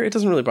don't care. It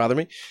doesn't really bother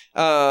me.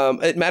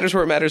 It matters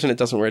where it matters, and it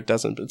doesn't where it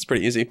doesn't. But it's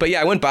pretty easy. But yeah,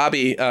 I went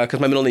Bobby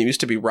because my middle name used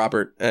to be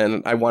Robert,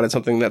 and I wanted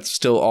something that's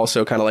still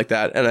also kind of like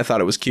that. And I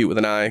thought it was cute with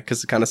an I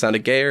because it kind of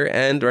sounded gayer.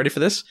 And ready for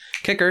this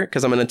kicker?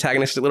 Because I'm an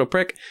antagonistic little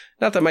prick.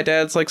 Not that my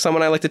dad's like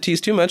someone I like to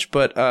tease too much,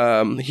 but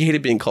he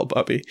hated being called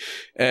Bobby,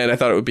 and I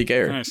thought it would be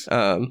gayer. Nice.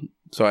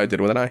 So I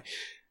did with an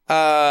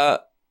I.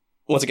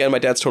 Once again, my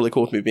dad's totally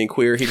cool with me being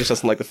queer. He just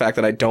doesn't like the fact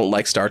that I don't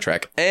like Star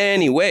Trek.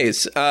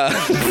 Anyways.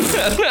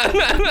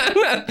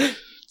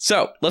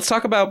 So, let's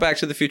talk about Back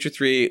to the Future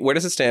 3. Where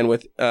does it stand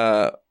with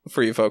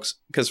for you folks?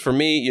 Because for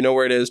me, you know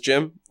where it is.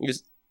 Jim,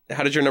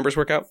 how did your numbers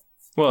work out?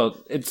 Well,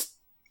 it's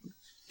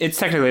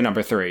technically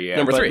number 3, yeah.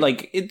 Number 3.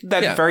 Like,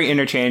 that's very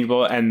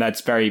interchangeable, and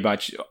that's very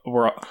much...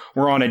 We're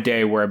on a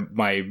day where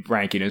my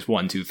ranking is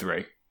 1, 2,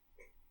 3.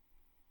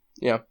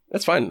 Yeah,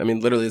 that's fine. I mean,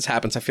 literally, this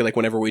happens. I feel like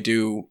whenever we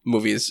do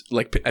movies,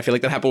 like I feel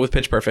like that happened with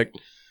Pitch Perfect.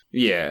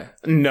 Yeah,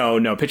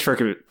 no, Pitch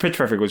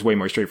Perfect was way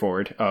more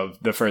straightforward.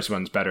 The first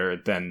one's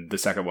better than the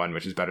second one,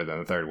 which is better than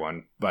the third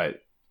one.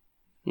 But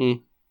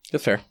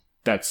that's fair.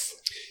 That's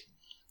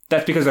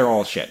because they're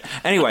all shit.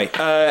 Anyway,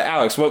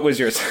 Alex, what was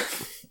yours?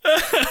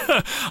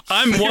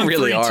 I'm 132.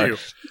 Really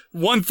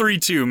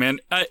 132, man.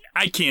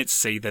 I can't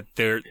say that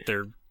they're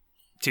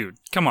dude.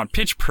 Come on,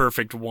 Pitch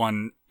Perfect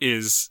 1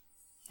 is.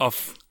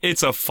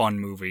 It's a fun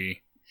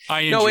movie.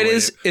 I enjoy No, it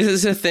is. It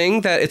is a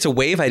thing that it's a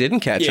wave I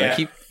didn't catch. Yeah. I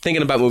keep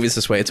thinking about movies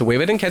this way. It's a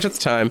wave I didn't catch at the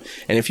time.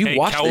 And if you Hey,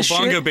 watch this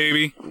cowabunga, shit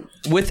baby.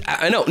 with,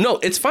 I know, no,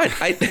 it's fine.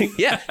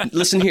 Yeah,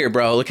 listen here,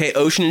 bro. Okay,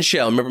 Ocean and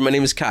Shell. Remember, my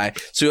name is Kai.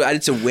 So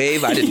it's a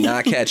wave I did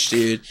not catch,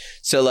 dude.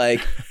 So like,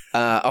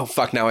 oh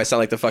fuck, now I sound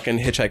like the fucking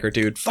hitchhiker,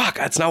 dude. Fuck,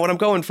 that's not what I'm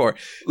going for.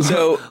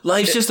 So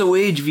Life's just a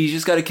wave. You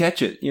just got to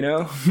catch it, you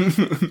know?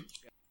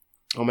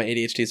 oh, my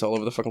ADHD is all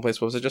over the fucking place.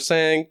 What was I just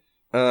saying?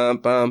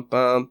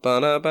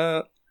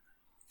 Ba-da-ba.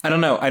 I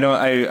don't know.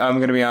 I'm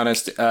going to be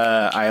honest.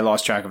 I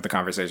lost track of the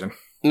conversation.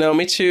 No,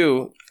 me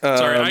too.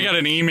 Sorry, I got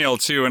an email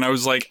too, and I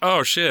was like,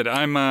 "Oh shit,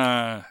 I'm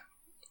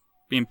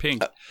being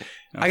pinged."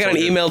 I got an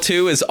email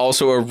too. Is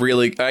also a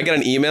really. I got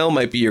an email.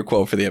 Might be your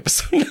quote for the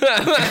episode. I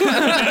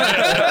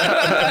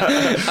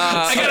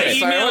got an email.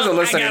 Sorry, I wasn't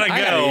listening. I gotta I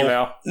got an go.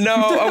 email. No,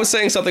 I was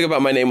saying something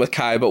about my name with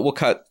Kai, but we'll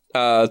cut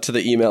to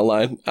the email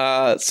line.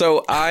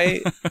 So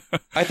I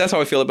that's how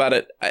I feel about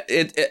it.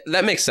 It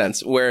that makes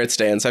sense where it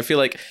stands. I feel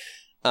like.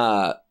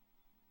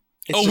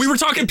 We were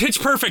talking Pitch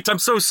Perfect. I'm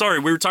so sorry.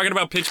 We were talking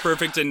about Pitch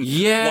Perfect and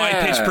why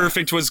Pitch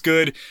Perfect was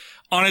good.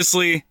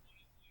 Honestly,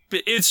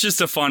 it's just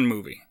a fun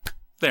movie.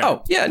 There.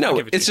 Oh yeah,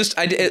 no, it's just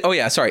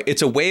sorry.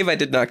 It's a wave I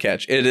did not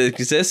catch. It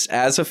exists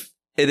as a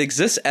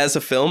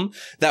film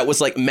that was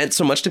like meant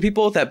so much to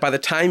people that by the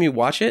time you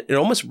watch it, it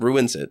almost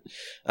ruins it.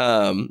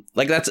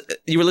 Like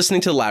you were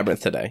listening to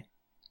Labyrinth today.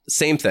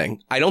 Same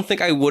thing. I don't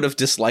think I would have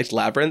disliked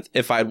Labyrinth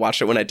if I had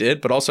watched it when I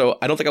did, but also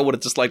I don't think I would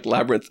have disliked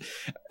Labyrinth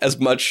as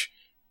much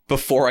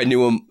before I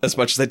knew him as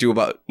much as I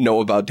know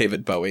about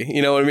David Bowie.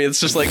 You know what I mean? It's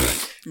just like,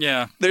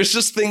 yeah, there's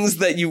just things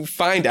that you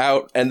find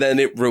out and then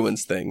it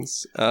ruins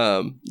things.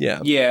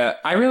 Yeah.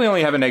 I really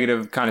only have a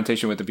negative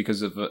connotation with it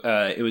because of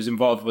it was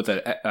involved with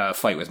a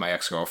fight with my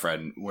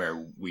ex-girlfriend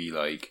where we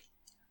like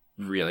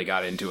really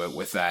got into it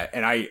with that.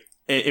 And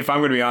if I'm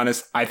going to be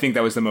honest, I think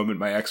that was the moment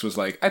my ex was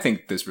like, I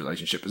think this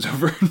relationship is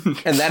over.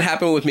 And that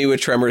happened with me with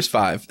Tremors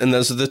 5. And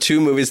those are the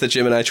two movies that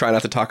Jim and I try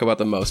not to talk about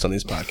the most on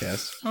these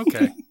podcasts.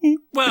 Okay.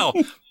 Well,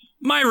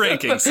 my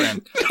rankings then.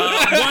 1, 3, 2.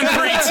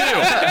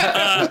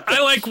 I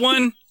like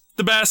 1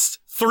 the best,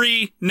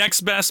 3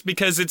 next best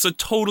because it's a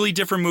totally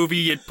different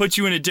movie. It puts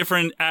you in a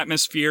different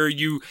atmosphere.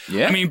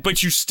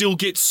 But you still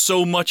get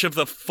so much of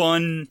the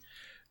fun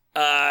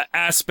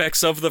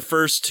aspects of the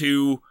first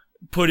 2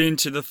 put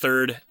into the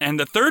third. And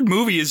the third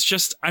movie is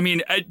just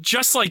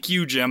like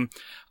you, Jim.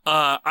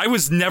 I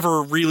was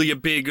never really a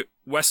big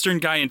Western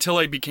guy until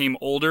I became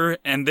older,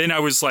 and then I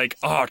was like,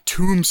 oh,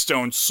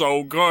 Tombstone's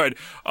so good.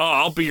 Oh,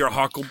 I'll be your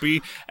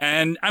Huckleberry.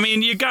 And,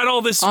 you got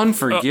all this...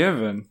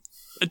 Unforgiven.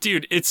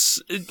 Dude,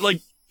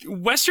 like,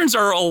 Westerns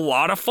are a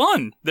lot of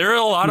fun. They're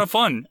a lot of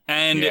fun.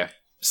 And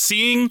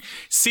seeing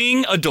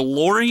a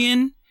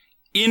DeLorean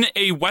in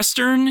a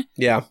Western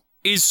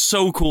is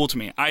so cool to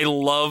me. I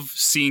love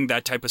seeing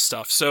that type of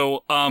stuff.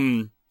 So,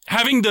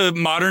 having the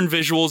modern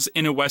visuals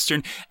in a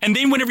Western, and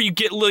then whenever you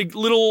get like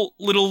little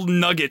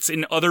nuggets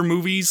in other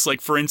movies, like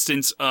for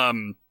instance,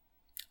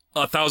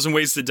 1,000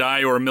 Ways to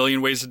Die or A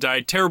Million Ways to Die,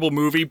 terrible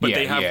movie, but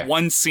they have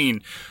one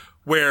scene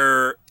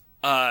where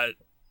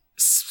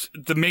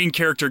the main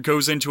character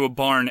goes into a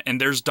barn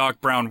and there's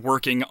Doc Brown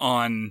working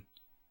on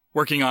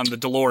the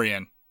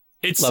DeLorean.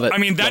 Love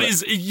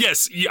it.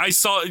 Yes, I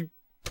saw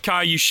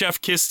Kai, you chef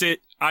kissed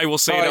it. I will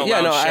say it out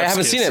loud. I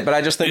haven't seen it, but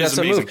I just think that's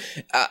a move.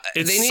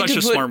 It's such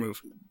a smart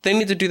move. They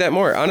need to do that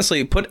more.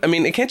 Honestly,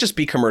 it can't just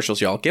be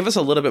commercials, y'all. Give us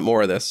a little bit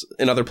more of this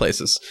in other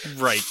places.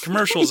 Right.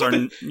 Commercials are,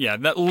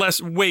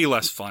 way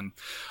less fun.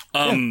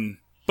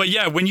 But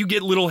yeah, when you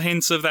get little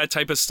hints of that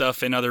type of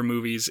stuff in other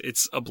movies,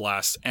 it's a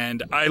blast.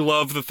 And I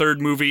love the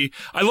third movie.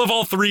 I love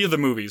all 3 of the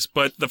movies,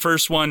 but the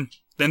first one,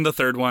 then the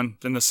third one,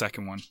 then the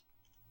second one.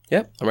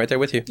 Yep, I'm right there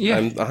with you. Yeah.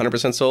 I'm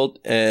 100% sold.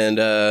 And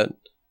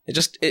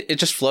it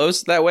just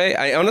flows that way.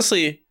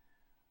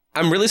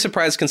 I'm really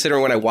surprised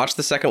considering when I watched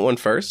the second one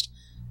first,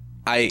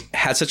 I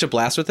had such a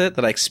blast with it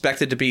that I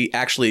expected to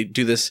actually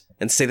do this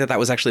and say that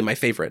was actually my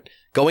favorite.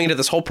 Going into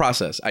this whole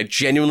process, I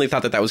genuinely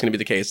thought that was going to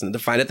be the case, and to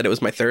find it that it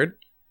was my third,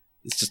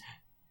 it's just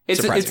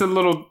it's a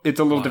little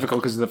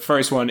difficult because the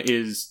first one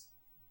is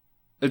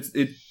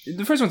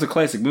the first one's a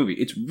classic movie.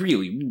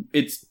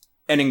 It's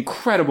an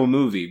incredible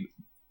movie,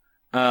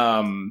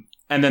 and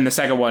then the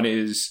second one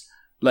is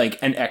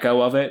like an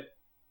echo of it.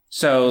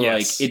 So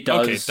like it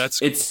does. Okay, that's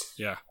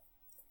cool.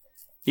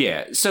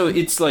 Yeah. So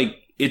it's like.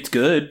 It's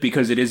good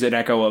because it is an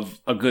echo of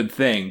a good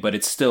thing, but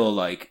it's still a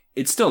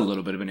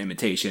little bit of an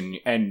imitation,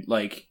 and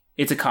like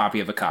it's a copy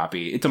of a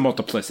copy. It's a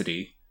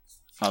multiplicity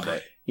of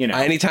it. You know,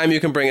 anytime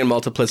you can bring in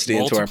multiplicity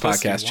into our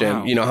podcast,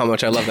 Jim, you know how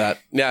much I love that.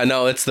 Yeah,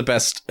 no, it's the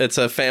best. It's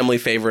a family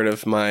favorite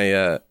of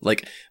my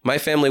my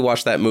family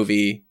watched that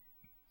movie.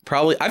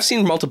 Probably, I've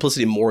seen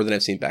Multiplicity more than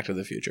I've seen Back to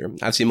the Future.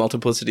 I've seen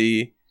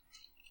Multiplicity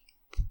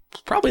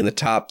probably in the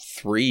top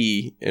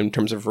 3 in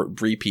terms of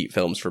repeat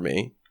films for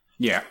me.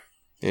 Yeah.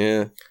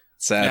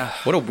 Sad. Yeah.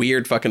 What a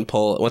weird fucking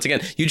pull. Once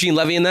again, Eugene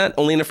Levy in that,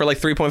 only in it for like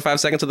 3.5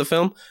 seconds of the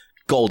film.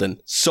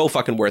 Golden. So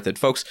fucking worth it.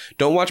 Folks,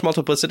 don't watch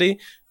Multiplicity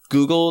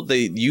Google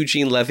the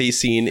Eugene Levy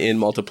scene in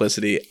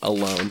Multiplicity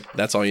alone.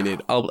 That's all you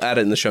need. I'll add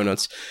it in the show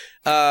notes.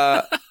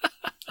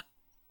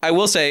 I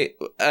will say,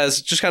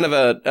 as just kind of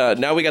a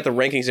now we got the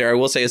rankings there. I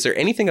will say, is there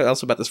anything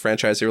else about this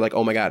franchise you're like,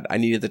 oh my god, I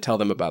needed to tell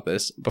them about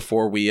this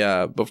before we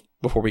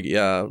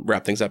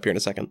wrap things up here in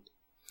a second?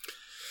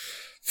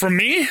 From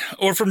me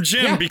or from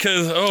Jim? Yeah.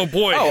 Because oh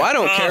boy, I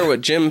don't care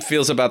what Jim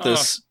feels about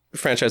this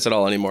franchise at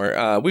all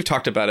anymore. We've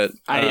talked about it.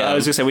 I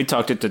was gonna say we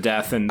talked it to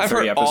death in I've 3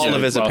 heard episodes. all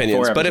of his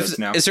opinions, 4 but episodes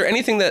now. is there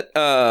anything that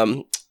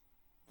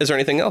is there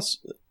anything else?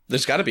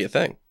 There's got to be a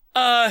thing.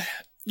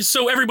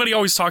 So everybody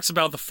always talks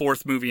about the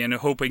 4th movie and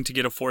hoping to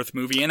get a 4th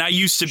movie. And I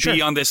used to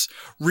be on this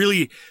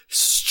really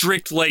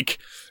strict, like,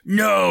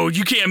 no,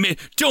 you can't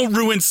don't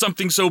ruin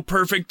something so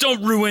perfect.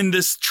 Don't ruin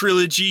this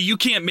trilogy. You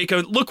can't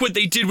look what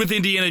they did with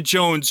Indiana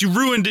Jones. You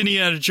ruined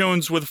Indiana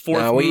Jones with a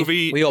 4th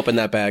movie. We opened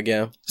that bag,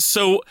 yeah.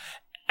 So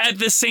at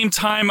the same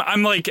time,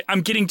 I'm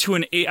getting to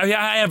an age.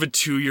 I have a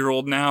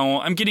 2-year-old now.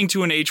 I'm getting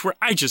to an age where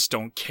I just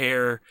don't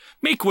care.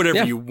 Make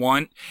whatever you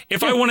want.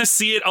 If I want to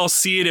see it, I'll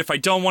see it. If I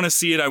don't want to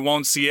see it, I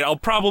won't see it. I'll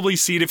probably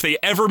see it if they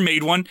ever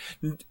made one.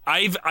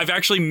 I've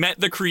actually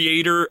met the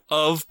creator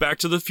of Back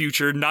to the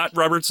Future, not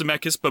Robert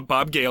Zemeckis, but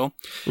Bob Gale.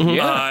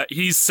 Yeah.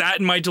 He's sat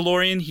in my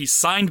DeLorean. He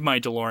signed my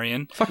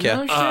DeLorean. Fuck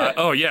yeah.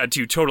 Oh yeah,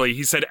 dude, totally.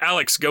 He said,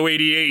 "Alex, go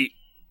 88."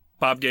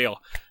 Bob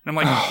Gale. And I'm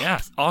like,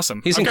 yeah,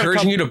 awesome. He's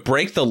encouraging you to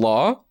break the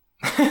law?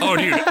 Oh,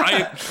 dude,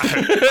 I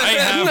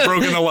have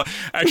broken the law.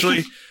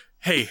 Actually,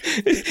 hey,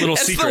 little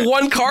It's secret. the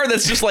one car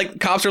that's just like,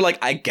 cops are like,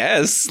 I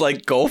guess,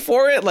 like, go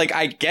for it. Like,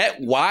 I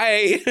get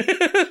why.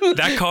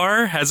 That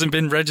car hasn't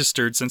been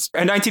registered since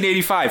In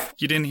 1985.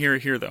 you didn't hear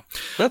it here, though.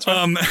 That's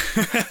fine.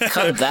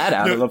 Cut that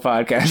out of the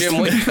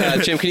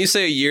podcast. Jim, can you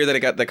say a year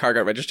that the car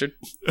got registered?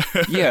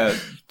 Yeah,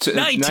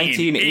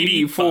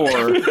 1984 or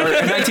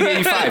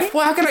 1985.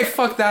 Well, how can I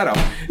fuck that up?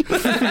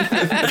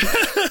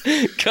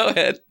 Go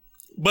ahead.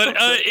 But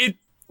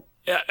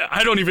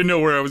I don't even know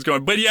where I was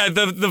going. But yeah,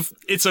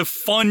 it's a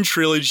fun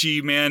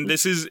trilogy, man.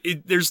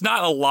 There's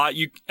not a lot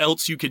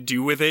else you could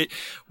do with it.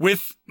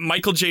 With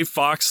Michael J.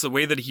 Fox, the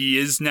way that he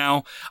is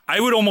now, I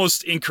would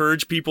almost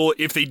encourage people,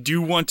 if they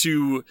do want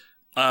to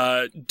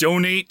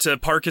donate to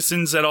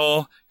Parkinson's at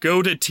all,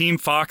 go to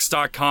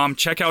teamfox.com.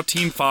 Check out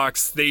Team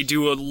Fox. They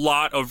do a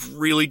lot of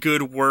really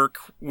good work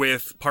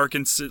with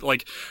Parkinson's,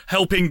 like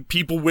helping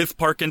people with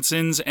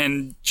Parkinson's,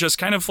 and just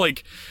kind of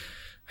like,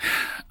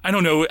 I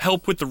don't know,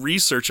 help with the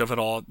research of it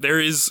all.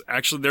 There's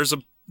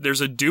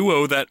a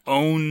duo that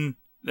own,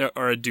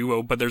 or a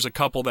duo, but there's a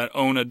couple that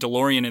own a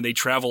DeLorean, and they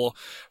travel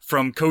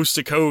from coast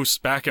to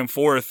coast, back and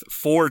forth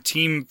for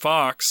Team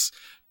Fox,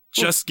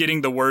 just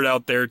getting the word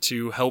out there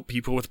to help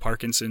people with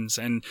Parkinson's.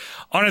 And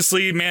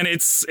honestly, man,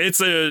 it's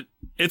a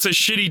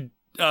shitty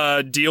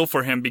deal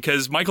for him,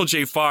 because Michael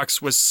J.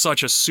 Fox was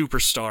such a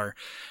superstar.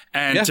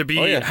 And to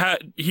be,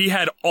 he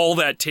had all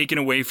that taken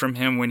away from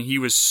him when he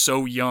was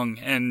so young.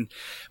 And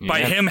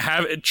by him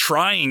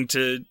trying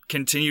to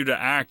continue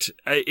to act,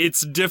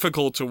 it's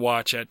difficult to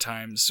watch at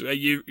times.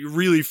 You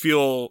really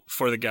feel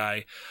for the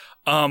guy.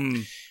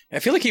 I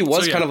feel like he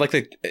was kind of like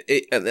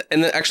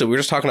and actually we were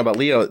just talking about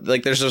Leo.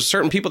 Like, there's a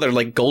certain people that are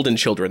like golden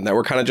children that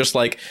were kind of just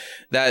like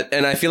that.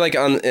 And I feel like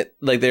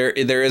there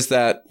is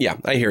that. Yeah,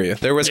 I hear you.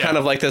 There was kind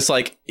of like this,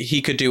 like,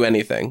 he could do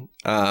anything.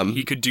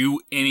 He could do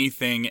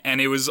anything,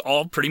 and it was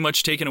all pretty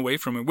much taken away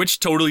from him, which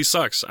totally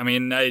sucks. I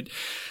mean, I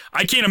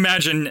can't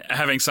imagine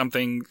having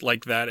something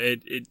like that.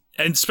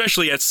 And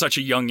especially at such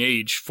a young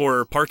age,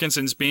 for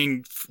Parkinson's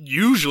being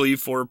usually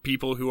for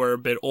people who are a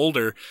bit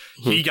older.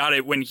 He got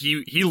it when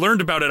he learned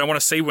about it, I want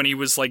to say, when he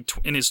was like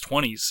in his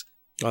 20s.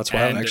 Oh, that's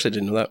wild. I actually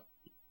didn't know that.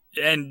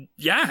 And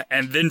yeah,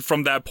 and then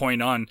from that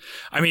point on,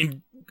 I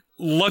mean,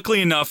 luckily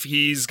enough,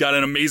 he's got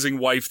an amazing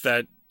wife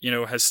that,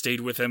 has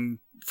stayed with him,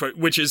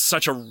 which is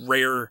such a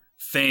rare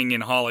thing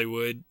in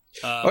Hollywood.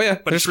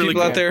 But there's really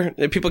people out there.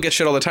 People get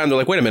shit all the time. They're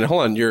like, "Wait a minute,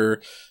 hold on.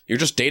 You're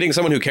just dating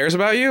someone who cares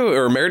about you,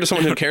 or married to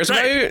someone who cares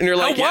about you?" And you're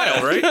like,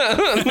 wild, right?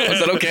 Is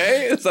that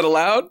okay? Is that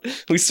allowed?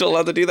 We still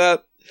allowed to do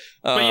that?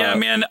 But yeah,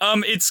 man,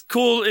 it's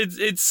cool.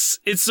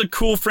 It's a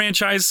cool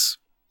franchise.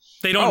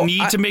 They don't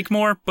need to make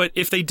more, but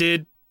if they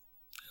did,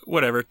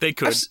 whatever, they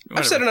could.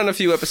 I've said it on a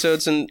few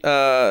episodes, and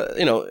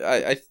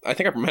I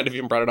think I might have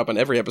even brought it up on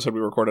every episode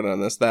we recorded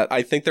on this, that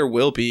I think there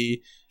will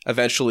be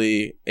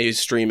eventually a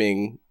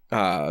streaming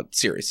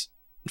series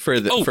for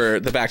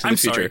the Back to the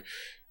Future. Sorry.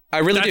 I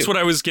really do. That's what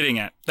I was getting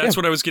at.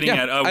 What I was getting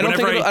at. I don't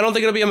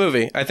think it'll be a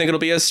movie. I think it'll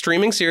be a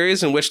streaming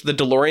series in which the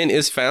DeLorean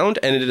is found,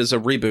 and it is a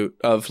reboot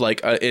of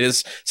it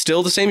is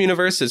still the same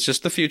universe. It's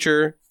just the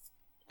future,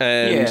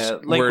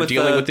 and we're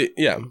dealing with the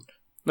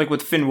like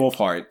with Finn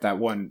Wolfhard, that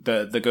one,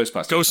 the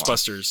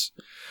Ghostbusters.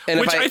 And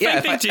which I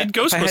think they did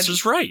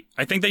Ghostbusters right.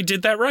 I think they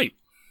did that right.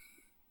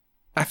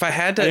 If I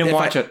had to, I didn't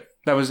watch it.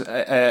 That was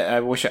I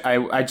wish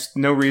I just,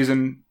 no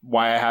reason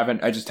why I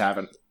haven't. I just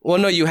haven't. Well,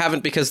 no, you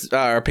haven't, because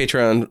our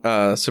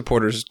Patreon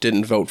supporters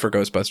didn't vote for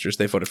Ghostbusters.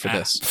 They voted for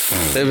this.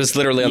 It was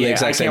literally on the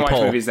exact same I can't watch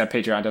poll. movies that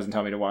Patreon doesn't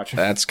tell me to watch.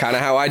 That's kind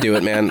of how I do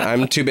it, man.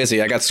 I'm too busy.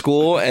 I got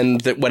school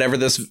and whatever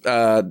this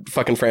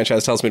fucking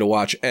franchise tells me to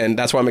watch. And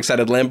that's why I'm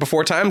excited. Land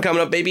Before Time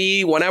coming up,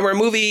 baby. 1 hour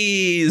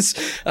movies.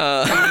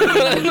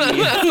 I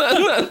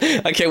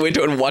can't wait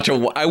to watch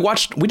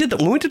when we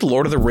did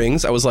Lord of the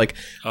Rings, I was like,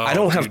 I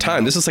don't have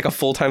time. This is like a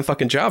full-time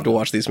fucking job to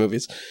watch these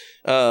movies.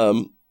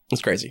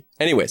 It's crazy.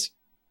 Anyways,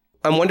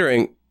 I'm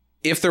wondering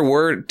if there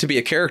were to be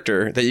a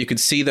character that you could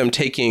see them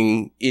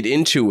taking it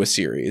into a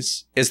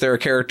series, is there a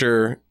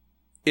character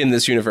in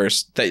this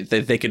universe that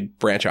they could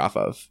branch off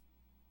of?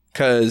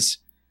 Because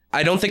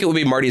I don't think it would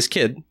be Marty's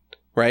kid,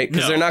 right?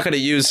 Because they're not going to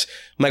use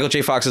Michael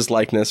J. Fox's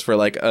likeness for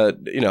like a,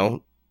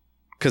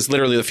 because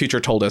literally the future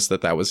told us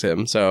that was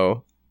him.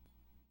 So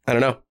I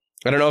don't know.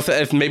 I don't know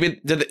if maybe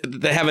did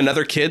they have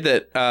another kid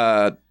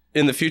that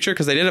in the future,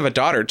 because they did have a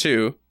daughter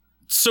too.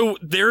 So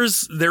there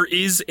is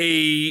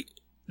a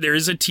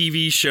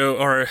TV show,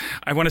 or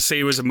I want to say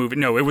it was a movie.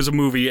 No, it was a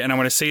movie, and I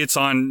want to say it's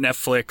on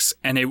Netflix,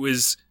 and it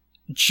was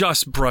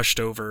just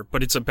brushed over,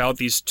 but it's about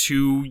these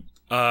two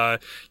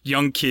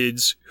young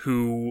kids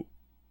who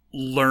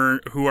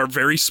are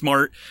very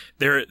smart.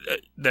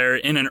 They're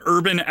in an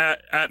urban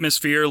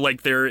atmosphere,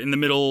 like they're in the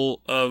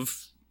middle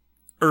of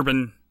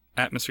urban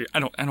atmosphere. I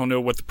don't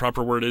know what the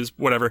proper word is,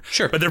 whatever.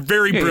 Sure. But they're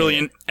very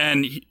brilliant,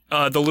 and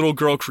the little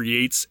girl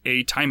creates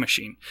a time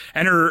machine,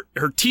 and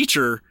her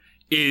teacher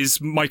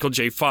is Michael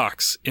J.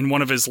 Fox in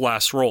one of his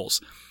last roles.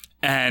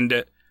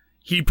 And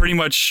he pretty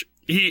much,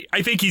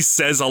 I think he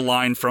says a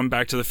line from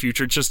Back to the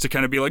Future just to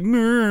kind of be like,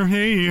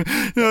 hey,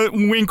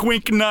 wink,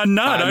 wink, nod,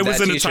 nod. I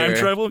was in a time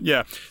travel.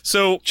 Yeah.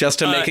 So just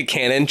to make it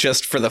canon,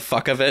 just for the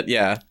fuck of it.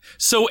 Yeah.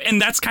 So,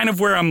 and that's kind of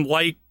where I'm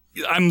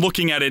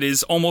looking at it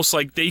is almost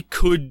like they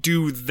could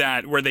do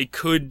that, where they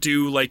could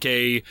do like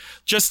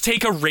just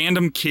take a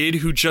random kid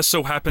who just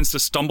so happens to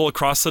stumble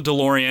across the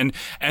DeLorean,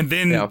 and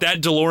then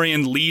that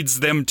DeLorean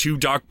leads them to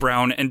Doc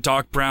Brown, and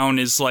Doc Brown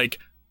is like,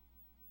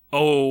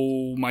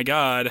 oh my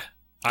God,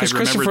 I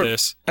remember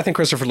this. I think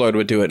Christopher Lloyd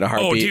would do it in a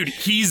heartbeat. Oh,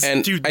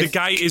 dude, the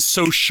guy is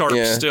so sharp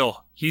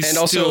still. And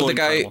also the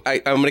incredible.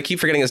 guy, I'm going to keep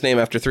forgetting his name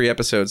after 3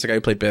 episodes. The guy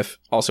who played Biff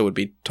also would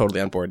be totally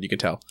on board. You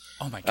could tell.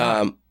 Oh my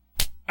God.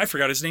 I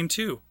forgot his name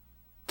too.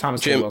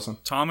 Thomas J. Wilson.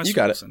 Thomas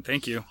Wilson.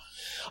 Thank you.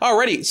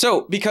 Alrighty.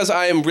 So, because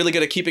I am really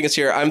good at keeping us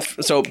here,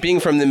 being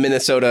from the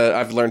Minnesota,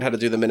 I've learned how to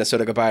do the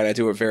Minnesota goodbye, and I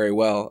do it very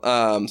well.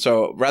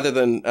 So rather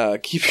than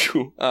keep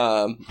you,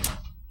 can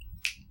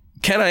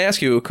I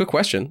ask you a quick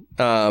question?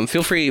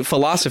 Feel free.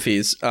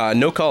 Philosophies,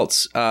 no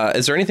cults.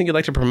 Is there anything you'd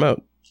like to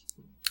promote?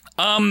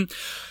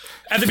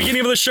 At the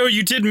beginning of the show,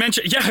 you did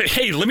mention... Yeah,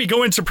 hey, let me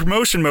go into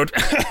promotion mode.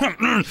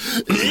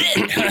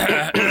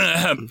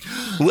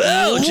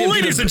 Well,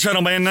 ladies and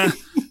gentlemen...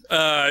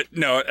 at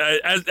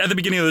the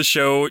beginning of the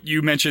show,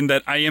 you mentioned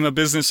that I am a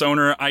business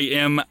owner.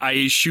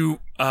 I shoot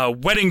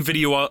wedding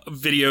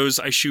videos.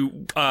 I shoot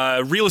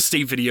real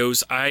estate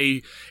videos.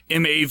 I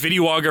am a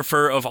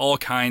videographer of all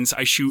kinds.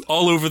 I shoot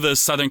all over the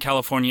Southern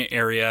California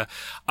area.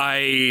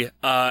 I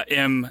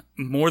am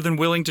more than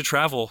willing to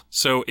travel.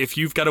 So if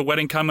you've got a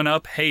wedding coming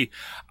up, hey,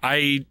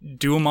 I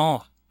do them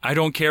all. I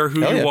don't care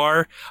who you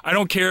are. I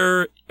don't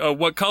care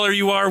what color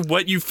you are,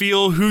 what you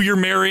feel, who you're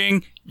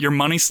marrying. Your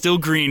money's still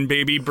green,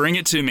 baby. Bring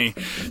it to me.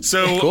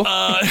 So, cool.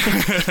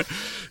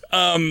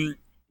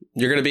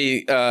 You're going to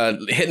be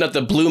hitting up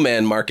the blue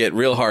man market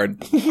real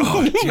hard.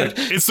 Oh, dude.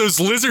 It's those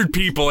lizard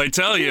people, I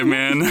tell you,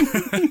 man.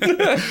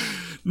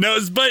 No,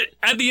 but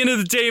at the end of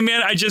the day,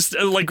 man, I just,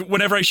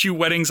 whenever I shoot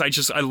weddings, I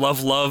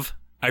love.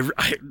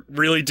 I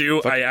really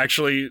do. I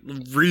actually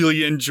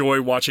really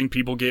enjoy watching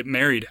people get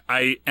married.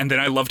 And then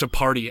I love to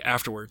party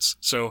afterwards.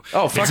 So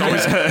it's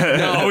always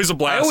a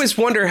blast. I always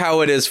wonder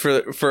how it is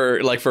for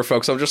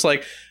folks. I'm just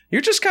like,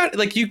 you're just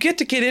you get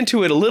to get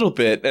into it a little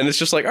bit, and it's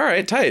just like, all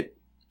right, tight.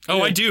 Oh,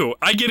 yeah. I do.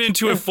 I get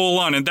into it full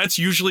on, and that's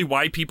usually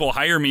why people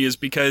hire me, is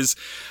because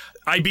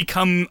I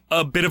become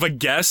a bit of a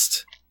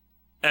guest,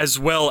 as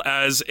well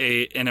as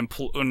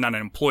not an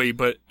employee,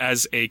 but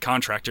as a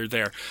contractor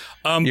there.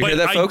 You hear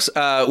that, folks?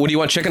 What do you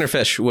want, chicken or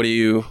fish? What do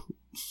you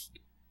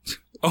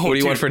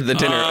want for the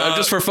dinner?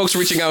 Just for folks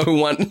reaching out who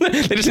want,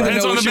 they just need to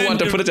know what you want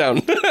to put it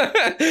down.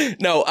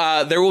 No,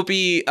 there will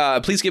be,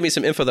 please give me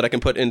some info that I can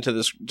put into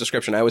this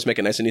description. I always make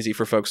it nice and easy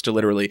for folks to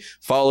literally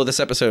follow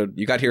this episode.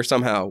 You got here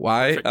somehow.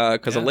 Why?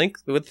 Because a link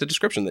with the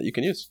description that you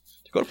can use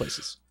to go to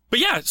places. But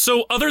yeah,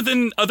 so other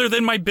than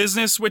my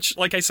business, which,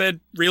 like I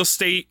said, real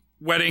estate,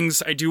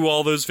 weddings, I do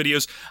all those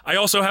videos. I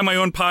also have my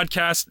own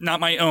podcast,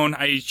 not my own.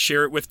 I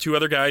share it with 2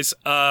 other guys.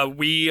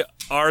 We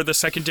are the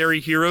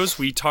Secondary Heroes.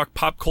 We talk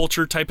pop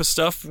culture type of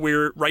stuff.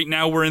 Right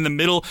now we're in the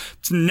middle.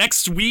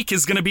 Next week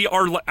is going to be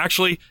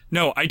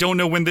I don't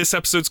know when this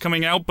episode's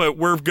coming out, but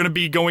we're going to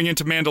be going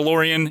into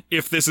Mandalorian,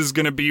 if this is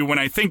going to be when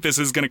I think this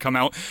is going to come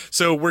out.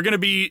 So we're going to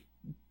be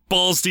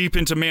balls deep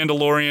into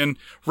Mandalorian.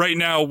 Right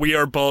now we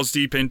are balls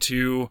deep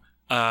into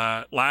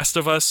Last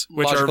of Us,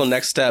 which logical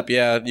next step.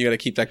 Yeah, you got to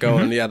keep that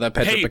going. Mm-hmm. Yeah, that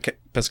Pedro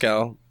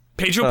Pascal.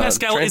 Pedro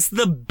Pascal is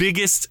the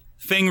biggest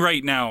thing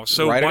right now.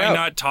 So Write it why out.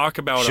 not talk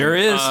about Sure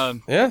them?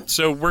 is. Yeah.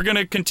 So we're going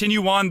to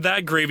continue on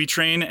that gravy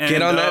train. And,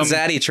 Get on that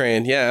zaddy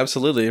train. Yeah,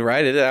 absolutely.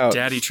 Write it out.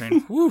 Daddy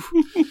train. Woo.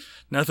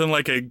 Nothing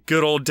like a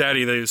good old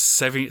daddy that is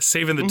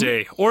saving the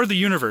day or the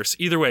universe.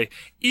 Either way,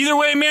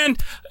 man,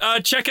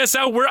 check us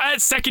out. We're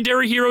at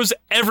Secondary Heroes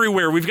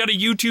everywhere. We've got a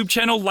YouTube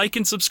channel. Like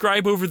and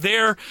subscribe over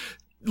there.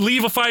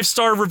 Leave a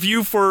 5-star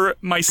review for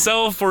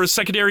myself or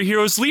Secondary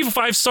Heroes. Leave a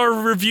 5-star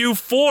review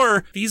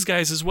for these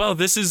guys as well.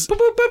 This is...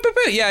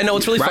 Yeah, I know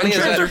what's really funny is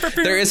that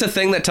there is a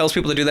thing that tells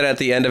people to do that at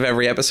the end of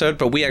every episode,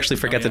 but we actually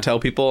forget to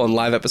tell people on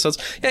live episodes,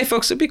 hey,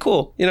 folks, it'd be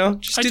cool.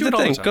 Just I do do the it all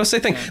the thing. time. Go say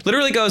thing.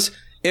 Literally goes,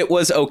 it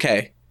was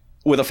okay.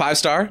 With a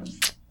 5-star,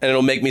 and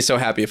it'll make me so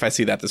happy if I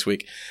see that this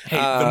week. Hey,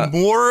 the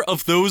more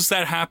of those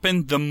that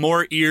happen, the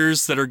more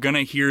ears that are going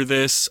to hear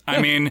this. Yeah.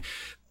 I mean,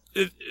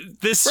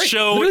 this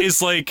show literally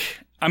is like...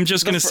 I'm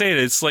just going to say it.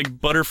 It's like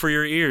butter for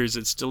your ears.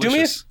 It's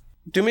delicious.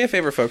 Do me a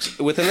favor, folks.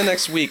 Within the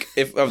next week,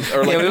 we want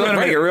to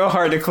make it real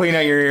hard to clean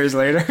out your ears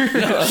later.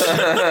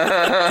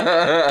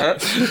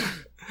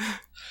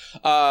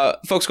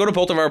 Folks, go to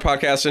both of our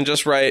podcasts and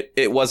just write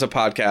 "it was a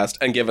podcast"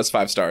 and give us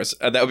 5 stars.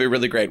 That would be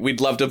really great. We'd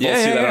love to both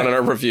see that on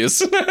our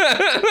reviews.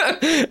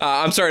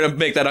 I'm sorry to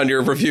make that on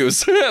your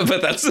reviews,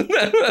 but that's I'm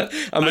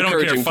I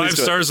don't care. 5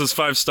 stars is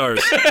 5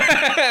 stars.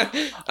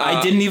 I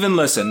didn't even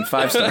listen.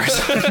 5 stars.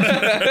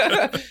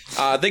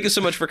 Thank you so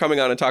much for coming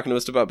on and talking to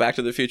us about Back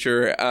to the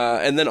Future,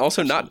 and then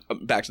also not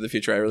Back to the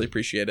Future. I really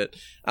appreciate it.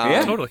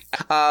 Yeah, totally.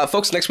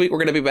 Folks, next week we're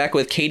going to be back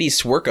with Katie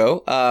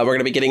Swerko. We're going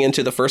to be getting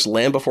into the first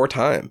Land Before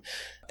Time.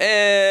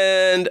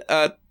 And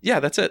yeah,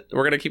 that's it.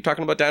 We're going to keep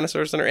talking about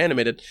dinosaurs that are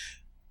animated.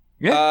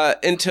 Yeah.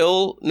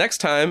 Until next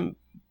time,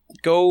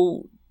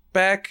 go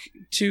back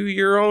to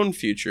your own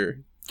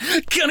future.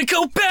 Gonna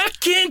go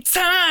back in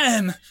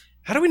time.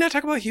 How do we not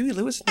talk about Huey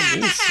Lewis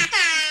in the news?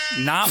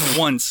 Not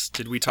once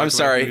did we talk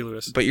about Huey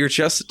Lewis. But you're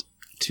just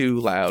too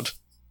loud.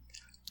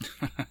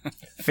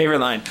 Favorite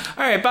line.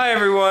 All right, bye,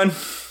 everyone.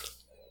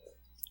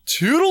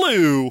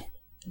 Toodaloo.